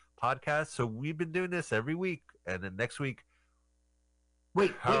video podcast. So we've been doing this every week. And then next week,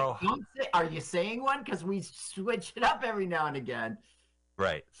 Wait, don't say, are you saying one? Because we switch it up every now and again.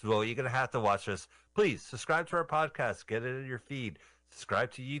 Right. So well, you're going to have to watch us. Please subscribe to our podcast. Get it in your feed.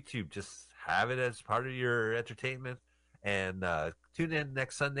 Subscribe to YouTube. Just have it as part of your entertainment. And tune in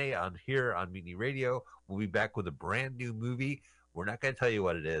next Sunday here on Mutiny Radio. We'll be back with a brand new movie. We're not going to tell you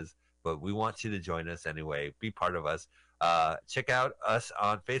what it is, but we want you to join us anyway. Be part of us. Check out us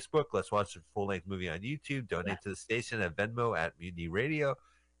on Facebook. Let's watch a full-length movie on YouTube. Donate to the station at Venmo at Mutiny Radio.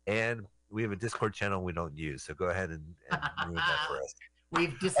 And we have a Discord channel we don't use, so go ahead and ruin that for us.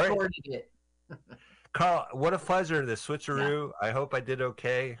 We've discorded it. Carl, what a pleasure, the switcheroo. Yeah. I hope I did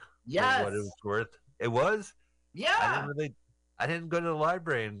okay. Yes. For what it was worth. It was? Yeah. I didn't go to the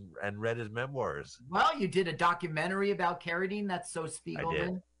library and read his memoirs. Well, you did a documentary about carotene. That's so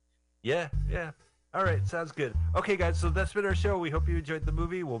Spiegelman. Yeah. All right, sounds good. Okay, guys, so that's been our show. We hope you enjoyed the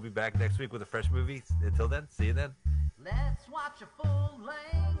movie. We'll be back next week with a fresh movie. Until then, see you then. Let's watch a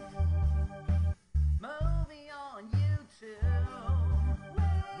full-length movie on YouTube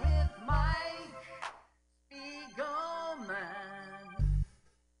with Mike Spiegelman.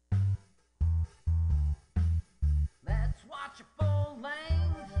 Let's watch a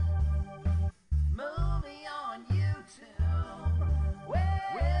full-length movie on YouTube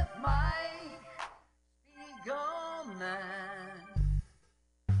with Mike Spiegelman.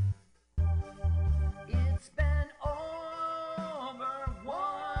 It's been over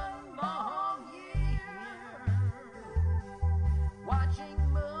 1 long year watching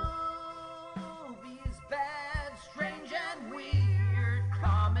movies, bad, strange, and weird,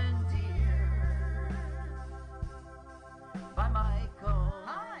 commandeered by Michael.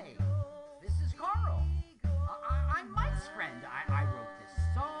 Hi, this is Carl. I'm Mike's friend. I wrote this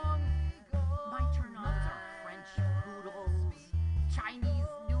song. My turn ons are French poodles, Chinese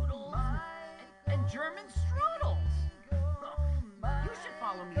noodles, and German strudels. You should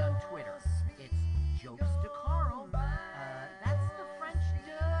follow me on Twitter. It's Jokes to Carl. That's the French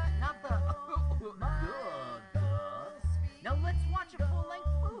duh, not the duh. Now let's watch a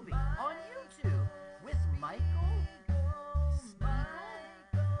full-length movie on YouTube with Michael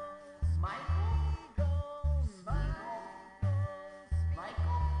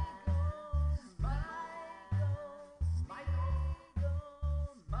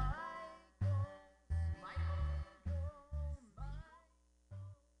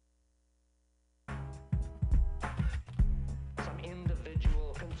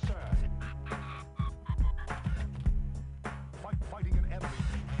individual concern. Fighting an enemy.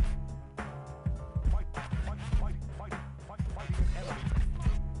 Fighting an enemy.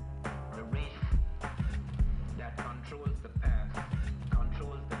 The race that controls the past,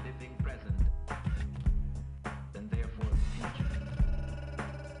 controls the living present, and therefore the future.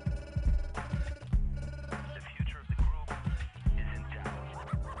 The future of the group is in doubt.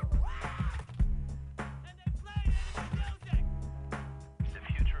 And they play enemy music! The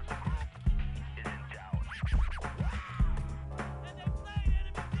future of the group is in doubt. And they play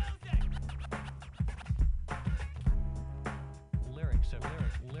enemy music!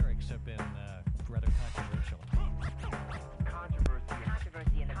 Lyrics have been rather controversial. Controversy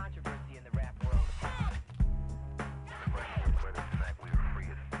in the rap world. The question is whether in fact we are free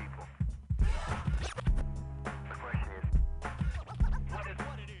as people. The question is,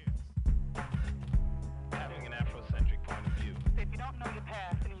 what it is? Having an Afrocentric point of view. If you don't know your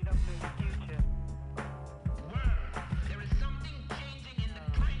past, then you don't know your future. There is something changing in the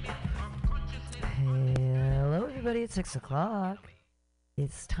climate of consciousness. Hello, everybody. It's 6 o'clock.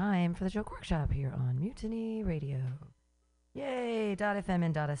 It's time for the Joke Workshop here on Mutiny Radio. Yay! .fm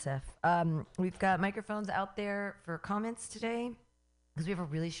and .sf. We've got microphones out there for comments today because we have a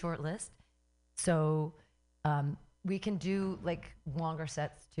really short list. So we can do like longer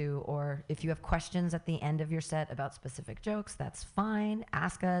sets too, or if you have questions at the end of your set about specific jokes, that's fine.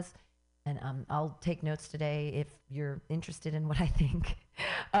 Ask us. And I'll take notes today if you're interested in what I think.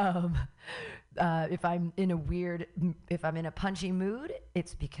 If I'm in a punchy mood,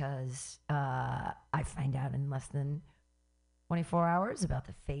 it's because I find out in less than 24 hours about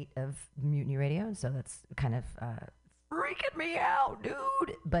the fate of Mutiny Radio. And so that's kind of freaking me out,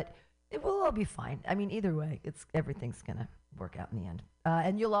 dude. But it will all be fine. I mean, either way, everything's gonna work out in the end.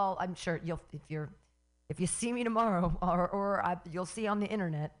 And you'll all, I'm sure, if you see me tomorrow, or you'll see on the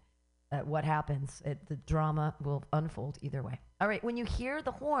internet what happens. The drama will unfold either way. All right, when you hear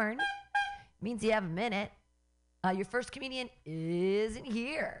the horn, it means you have a minute. Your first comedian isn't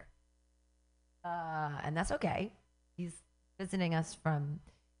here, and that's okay. He's visiting us from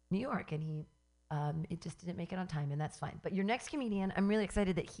New York, and he it just didn't make it on time, and that's fine. But your next comedian, I'm really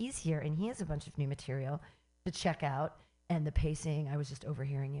excited that he's here, and he has a bunch of new material to check out. And the pacing, I was just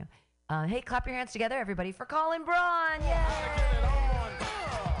overhearing you. Hey, clap your hands together, everybody, for Colin Braun. Yay!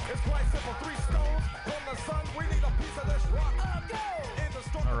 It's quite simple. 3 stones from the sun. We need a piece of this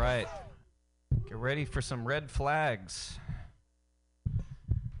rock. All right. Get ready for some red flags.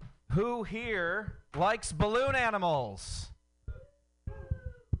 Who here likes balloon animals?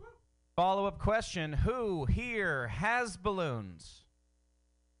 Follow-up question. Who here has balloons?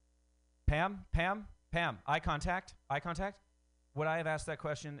 Pam? Eye contact? Would I have asked that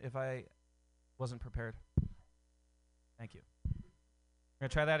question if I wasn't prepared? Thank you. I'm going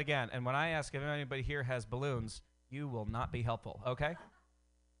to try that again. And when I ask if anybody here has balloons, you will not be helpful, okay?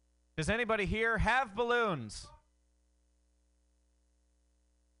 Does anybody here have balloons?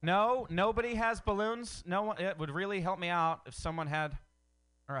 No? Nobody has balloons? No one? It would really help me out if someone had.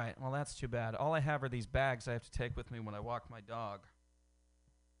 All right, well, that's too bad. All I have are these bags I have to take with me when I walk my dog.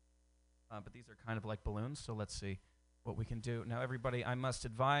 But these are kind of like balloons, so let's see what we can do. Now, everybody, I must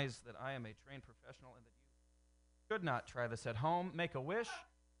advise that I am a trained professional and that you should not try this at home. Make a wish.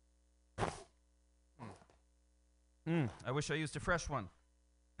 I wish I used a fresh one.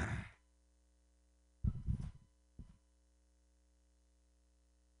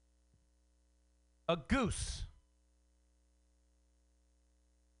 A goose.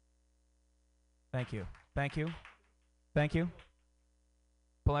 Thank you.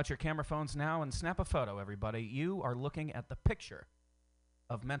 Pull out your camera phones now and snap a photo, everybody. You are looking at the picture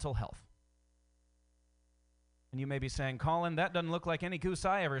of mental health. And you may be saying, Colin, that doesn't look like any goose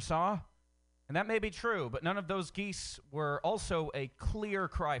I ever saw. And that may be true, but none of those geese were also a clear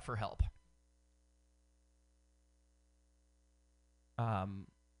cry for help.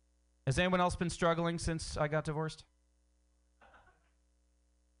 Has anyone else been struggling since I got divorced?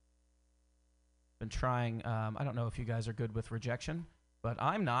 Been trying. I don't know if you guys are good with rejection, but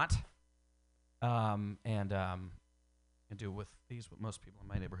I'm not. And I do with these what most people in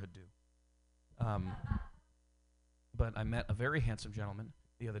my neighborhood do. But I met a very handsome gentleman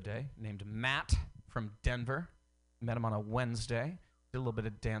the other day named Matt from Denver. Met him on a Wednesday. Did a little bit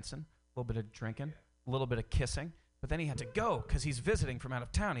of dancing, a little bit of drinking, a little bit of kissing. But then he had to go because he's visiting from out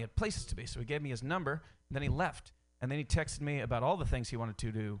of town. He had places to be. So he gave me his number, and then he left. And then he texted me about all the things he wanted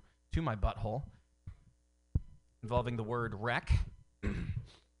to do to my butthole, involving the word wreck.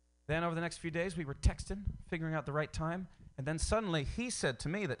 Then over the next few days, we were texting, figuring out the right time. And then suddenly he said to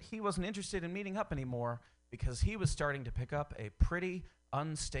me that he wasn't interested in meeting up anymore because he was starting to pick up a pretty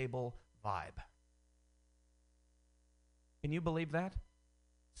unstable vibe. Can you believe that?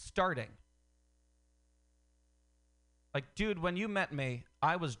 Starting. Like, dude, when you met me,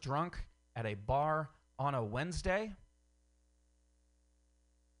 I was drunk at a bar on a Wednesday.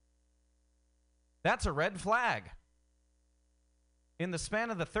 That's a red flag. In the span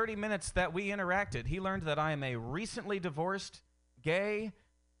of the 30 minutes that we interacted, he learned that I am a recently divorced, gay,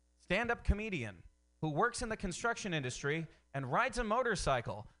 stand-up comedian who works in the construction industry and rides a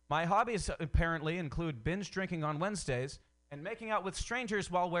motorcycle. My hobbies apparently include binge drinking on Wednesdays and making out with strangers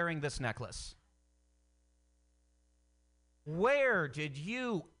while wearing this necklace. Where did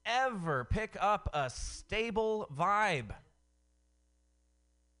you ever pick up a stable vibe?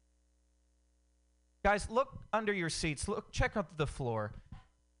 Guys, look under your seats. Look, check out the floor.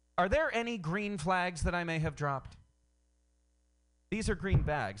 Are there any green flags that I may have dropped? These are green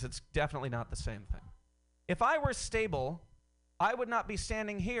bags. It's definitely not the same thing. If I were stable, I would not be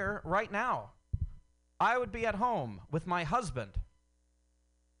standing here right now. I would be at home with my husband.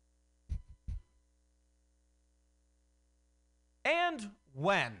 And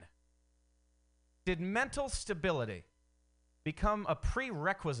when did mental stability become a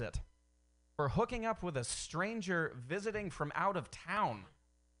prerequisite for hooking up with a stranger visiting from out of town?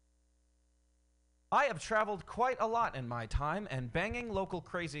 I have traveled quite a lot in my time, and banging local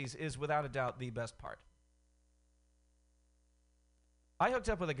crazies is without a doubt the best part. I hooked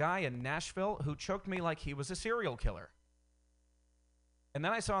up with a guy in Nashville who choked me like he was a serial killer. And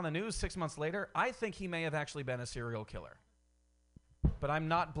then I saw on the news 6 months later, I think he may have actually been a serial killer. But I'm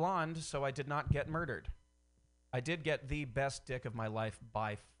not blonde, so I did not get murdered. I did get the best dick of my life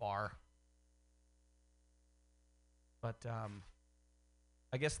by far. But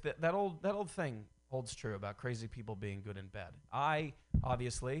I guess that old thing holds true about crazy people being good in bed. I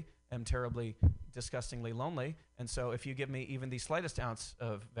obviously am terribly, disgustingly lonely, and so if you give me even the slightest ounce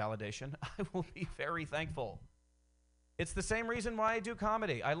of validation, I will be very thankful. It's the same reason why I do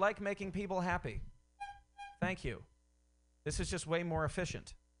comedy. I like making people happy. Thank you. This is just way more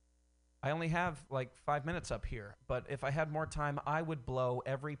efficient. I only have like 5 minutes up here, but if I had more time, I would blow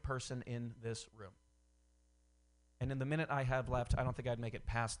every person in this room. And in the minute I have left, I don't think I'd make it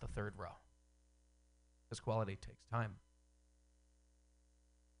past the third row. Because quality takes time.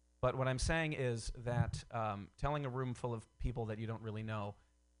 But what I'm saying is that telling a room full of people that you don't really know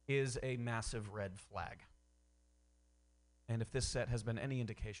is a massive red flag. And if this set has been any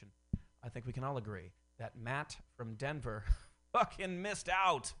indication, I think we can all agree that Matt from Denver fucking missed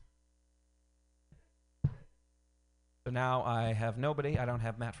out. So now I have nobody. I don't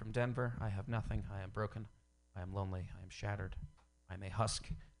have Matt from Denver. I have nothing. I am broken. I am lonely. I am shattered. I'm a husk.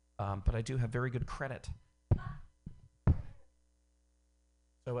 But I do have very good credit.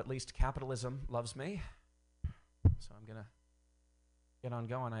 So at least capitalism loves me. So I'm going to get on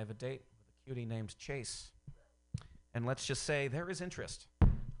going. I have a date with a cutie named Chase. And let's just say there is interest.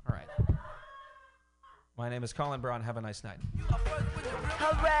 All right. My name is Colin Braun. Have a nice night.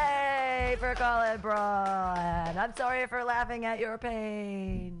 Hooray for Colin Braun. I'm sorry for laughing at your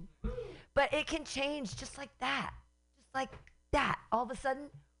pain. But it can change just like that. Just like that. All of a sudden,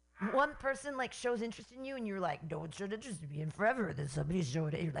 one person like shows interest in you and you're like, no one showed interest in me in forever. Then somebody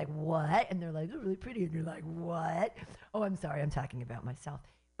showed it. You're like, what? And they're like, you're really pretty. And you're like, what? Oh, I'm sorry. I'm talking about myself.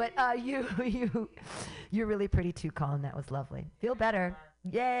 But you're really pretty too, Colin. That was lovely. Feel better.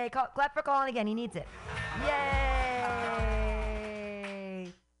 Yay. Clap for Colin again. He needs it. Yay.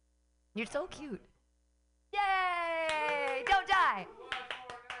 You're so cute. Yay. Don't die.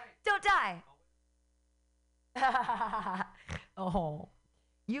 Don't die. Oh.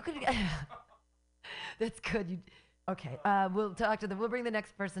 You could. That's good. Okay. We'll talk to them. We'll bring the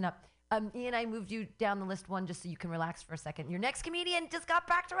next person up. Ian, I moved you down the list one just so you can relax for a second. Your next comedian just got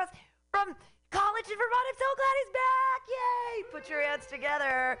back to us from college in Vermont. I'm so glad he's back. Yay! Put your hands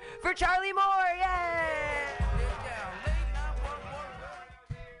together for Charlie Moore. Yay!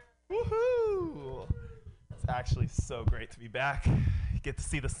 Woohoo! It's actually so great to be back. Get to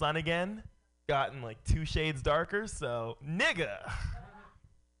see the sun again. Gotten like 2 shades darker, so nigga.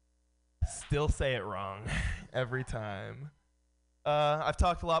 Still say it wrong every time. I've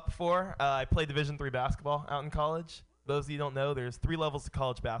talked a lot before. I played Division III basketball out in college. Those of you who don't know, there's 3 levels of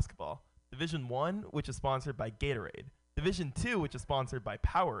college basketball. Division I, which is sponsored by Gatorade. Division II, which is sponsored by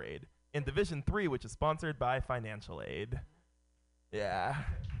Powerade. And Division III, which is sponsored by Financial Aid. Yeah.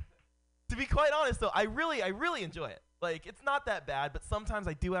 To be quite honest, though, I really enjoy it. Like, it's not that bad, but sometimes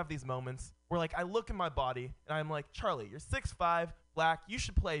I do have these moments where, like, I look in my body and I'm like, Charlie, you're 6'5", black, you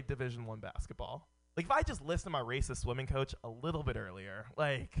should play Division I basketball. Like, if I just listened to my racist swimming coach a little bit earlier,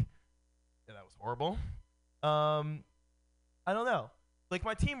 like, yeah, that was horrible. I don't know. Like,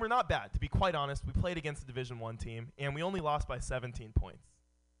 my team were not bad, to be quite honest. We played against a Division I team, and we only lost by 17 points.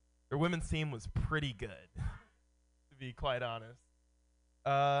 Their women's team was pretty good, to be quite honest.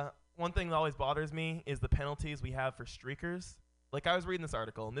 One thing that always bothers me is the penalties we have for streakers. Like, I was reading this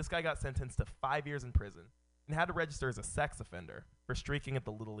article, and this guy got sentenced to 5 years in prison and had to register as a sex offender for streaking at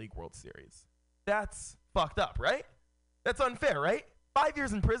the Little League World Series. That's fucked up, right? That's unfair, right? 5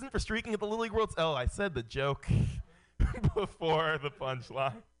 years in prison for streaking at the Little League World Series. Oh, I said the joke before the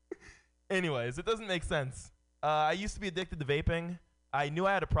punchline. Anyways, it doesn't make sense. I used to be addicted to vaping. I knew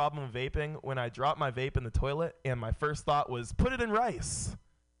I had a problem with vaping when I dropped my vape in the toilet, and my first thought was, put it in rice.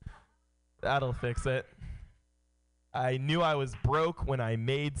 That'll fix it. I knew I was broke when I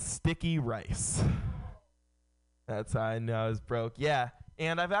made sticky rice. That's how I knew I was broke. Yeah.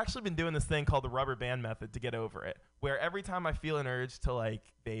 And I've actually been doing this thing called the rubber band method to get over it, where every time I feel an urge to, like,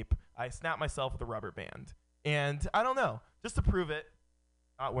 vape, I snap myself with a rubber band. And I don't know, just to prove it,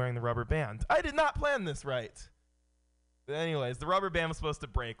 not wearing the rubber band. I did not plan this right. But anyways, the rubber band was supposed to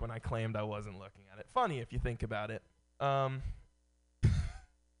break when I claimed I wasn't looking at it. Funny if you think about it.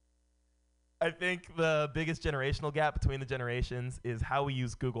 I think the biggest generational gap between the generations is how we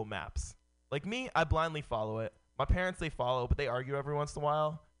use Google Maps. Like me, I blindly follow it. My parents, they follow, but they argue every once in a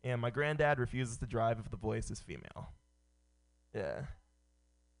while. And my granddad refuses to drive if the voice is female. Yeah.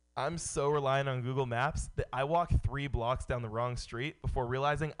 I'm so reliant on Google Maps that I walked 3 blocks down the wrong street before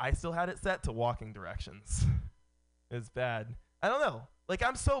realizing I still had it set to walking directions. It's bad. I don't know. Like,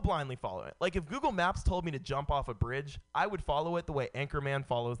 I'm so blindly following it. Like, if Google Maps told me to jump off a bridge, I would follow it the way Anchorman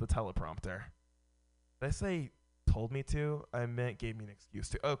follows the teleprompter. Did I say told me to? I meant gave me an excuse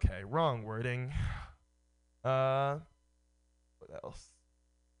to. Okay, wrong wording. What else?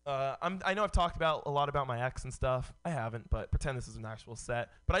 I know I've talked about a lot about my ex and stuff. I haven't, but pretend this is an actual set.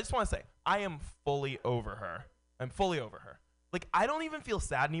 But I just want to say, I am fully over her. I'm fully over her. Like, I don't even feel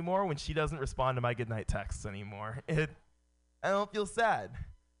sad anymore when she doesn't respond to my goodnight texts anymore. I don't feel sad.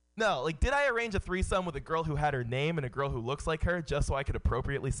 No, like, did I arrange a threesome with a girl who had her name and a girl who looks like her just so I could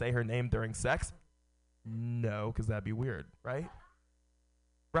appropriately say her name during sex? No, because that'd be weird, right?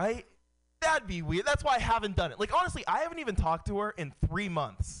 Right? That'd be weird. That's why I haven't done it. Like, honestly, I haven't even talked to her in 3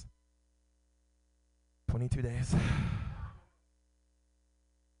 months. 22 days.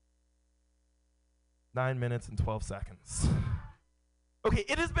 9 minutes and 12 seconds. Okay,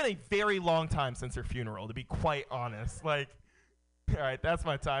 it has been a very long time since her funeral, to be quite honest. Like, all right, that's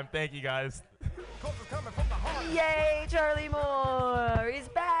my time. Thank you, guys. Yay, Charlie Moore is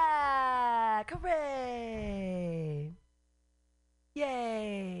back. Hooray.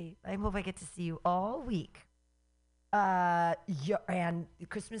 Yay. I hope I get to see you all week. And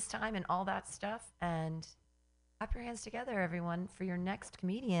Christmas time and all that stuff. And clap your hands together, everyone, for your next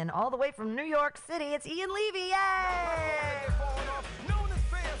comedian. All the way from New York City, it's Ian Levy. Yay!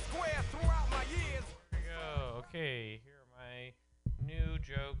 Okay, here are my new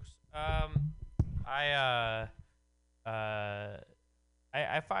jokes.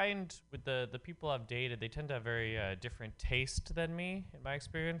 I find with the people I've dated, they tend to have very different taste than me, in my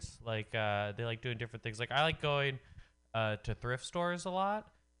experience. Like, they like doing different things. Like, I like going to thrift stores a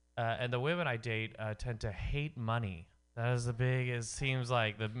lot, and the women I date tend to hate money. That is it seems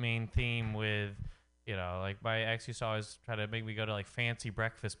like the main theme with, you know, like my ex used to always try to make me go to like fancy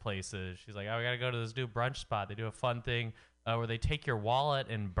breakfast places. She's like, oh, we got to go to this new brunch spot. They do a fun thing where they take your wallet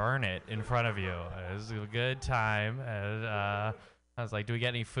and burn it in front of you. It was a good time. And I was like, do we get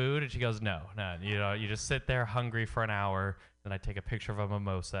any food? And she goes, no. You know, you just sit there hungry for an hour. Then I take a picture of a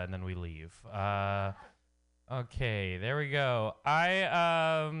mimosa and then we leave. Okay, there we go.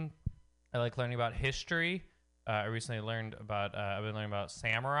 I like learning about history. I recently learned about, I've been learning about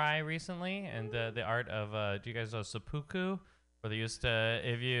samurai recently and the art of, do you guys know seppuku? Where they used to,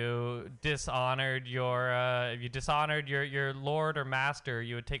 if you dishonored your lord or master,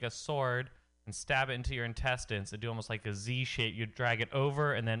 you would take a sword and stab it into your intestines and do almost like a Z shape. You'd drag it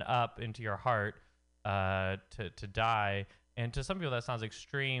over and then up into your heart to die. And to some people that sounds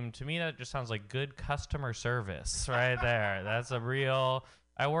extreme. To me, that just sounds like good customer service right there. That's a real...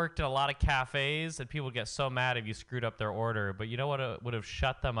 I worked in a lot of cafes, and people would get so mad if you screwed up their order. But you know what would have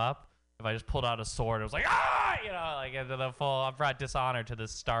shut them up? If I just pulled out a sword, it was like, ah! You know, like into the full... I brought dishonor to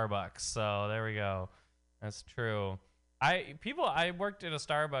this Starbucks. So there we go. That's true. I worked in a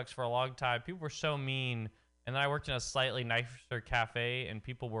Starbucks for a long time. People were so mean. And then I worked in a slightly nicer cafe, and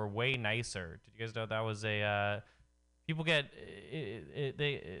people were way nicer. Did you guys know that was a... people get...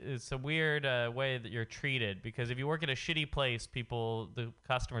 it's a weird way that you're treated. Because if you work at a shitty place, the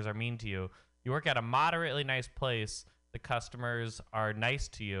customers are mean to you. You work at a moderately nice place, the customers are nice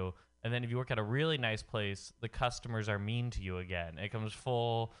to you. And then if you work at a really nice place, the customers are mean to you again. It comes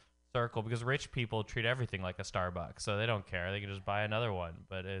full circle because rich people treat everything like a Starbucks. So they don't care. They can just buy another one.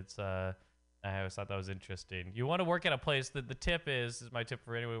 But it's... I always thought that was interesting. You want to work at a place that the tip is my tip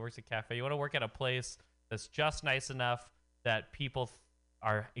for anyone who works at a cafe. You want to work at a place that's just nice enough that people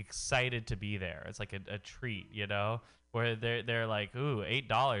are excited to be there. It's like a treat, you know, where they're like, ooh,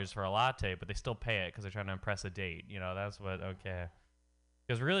 $8 for a latte, but they still pay it because they're trying to impress a date. You know, that's what, okay.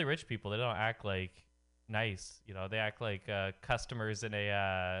 Because really rich people, they don't act like nice. You know, they act like customers in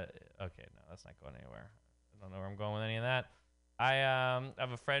a, okay, no, that's not going anywhere. I don't know where I'm going with any of that. I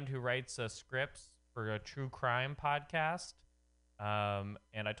have a friend who writes scripts for a true crime podcast.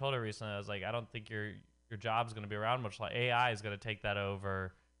 And I told her recently, I was like, I don't think your job's going to be around much. Like AI is going to take that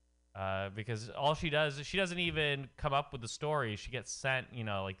over because all she does is she doesn't even come up with the story. She gets sent, you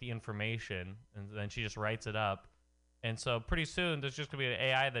know, like the information, and then she just writes it up. And so pretty soon there's just going to be an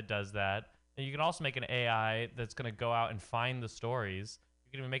AI that does that. And you can also make an AI that's going to go out and find the stories.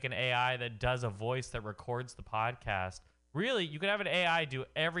 You can even make an AI that does a voice that records the podcast. Really, you could have an AI do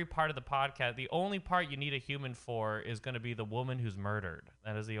every part of the podcast. The only part you need a human for is going to be the woman who's murdered.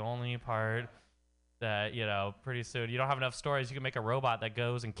 That is the only part that, you know, pretty soon you don't have enough stories. You can make a robot that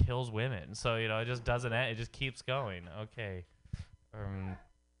goes and kills women. So, you know, it just doesn't end. It just keeps going. Okay.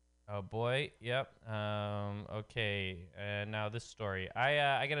 Oh, boy. Yep. Okay. And now this story.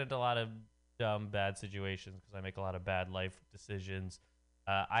 I get into a lot of dumb, bad situations because I make a lot of bad life decisions.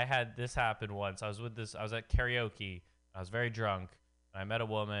 I had this happen once. I was at karaoke. I was very drunk. I met a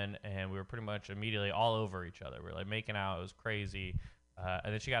woman, and we were pretty much immediately all over each other. We were like making out. It was crazy.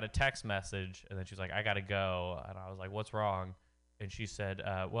 And then she got a text message, and then she's like, I got to go. And I was like, what's wrong? And she said,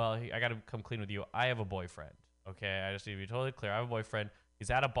 well, I got to come clean with you. I have a boyfriend. Okay, I just need to be totally clear. I have a boyfriend. He's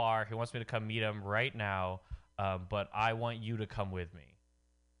at a bar. He wants me to come meet him right now, but I want you to come with me.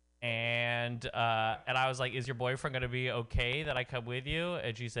 And I was like, is your boyfriend going to be okay that I come with you?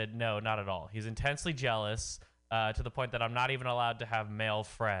 And she said, no, not at all. He's intensely jealous to the point that I'm not even allowed to have male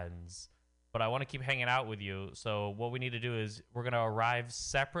friends. But I want to keep hanging out with you. So what we need to do is we're going to arrive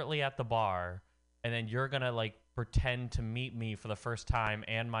separately at the bar, and then you're going to like pretend to meet me for the first time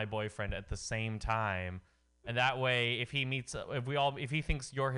and my boyfriend at the same time. And that way, if he thinks you're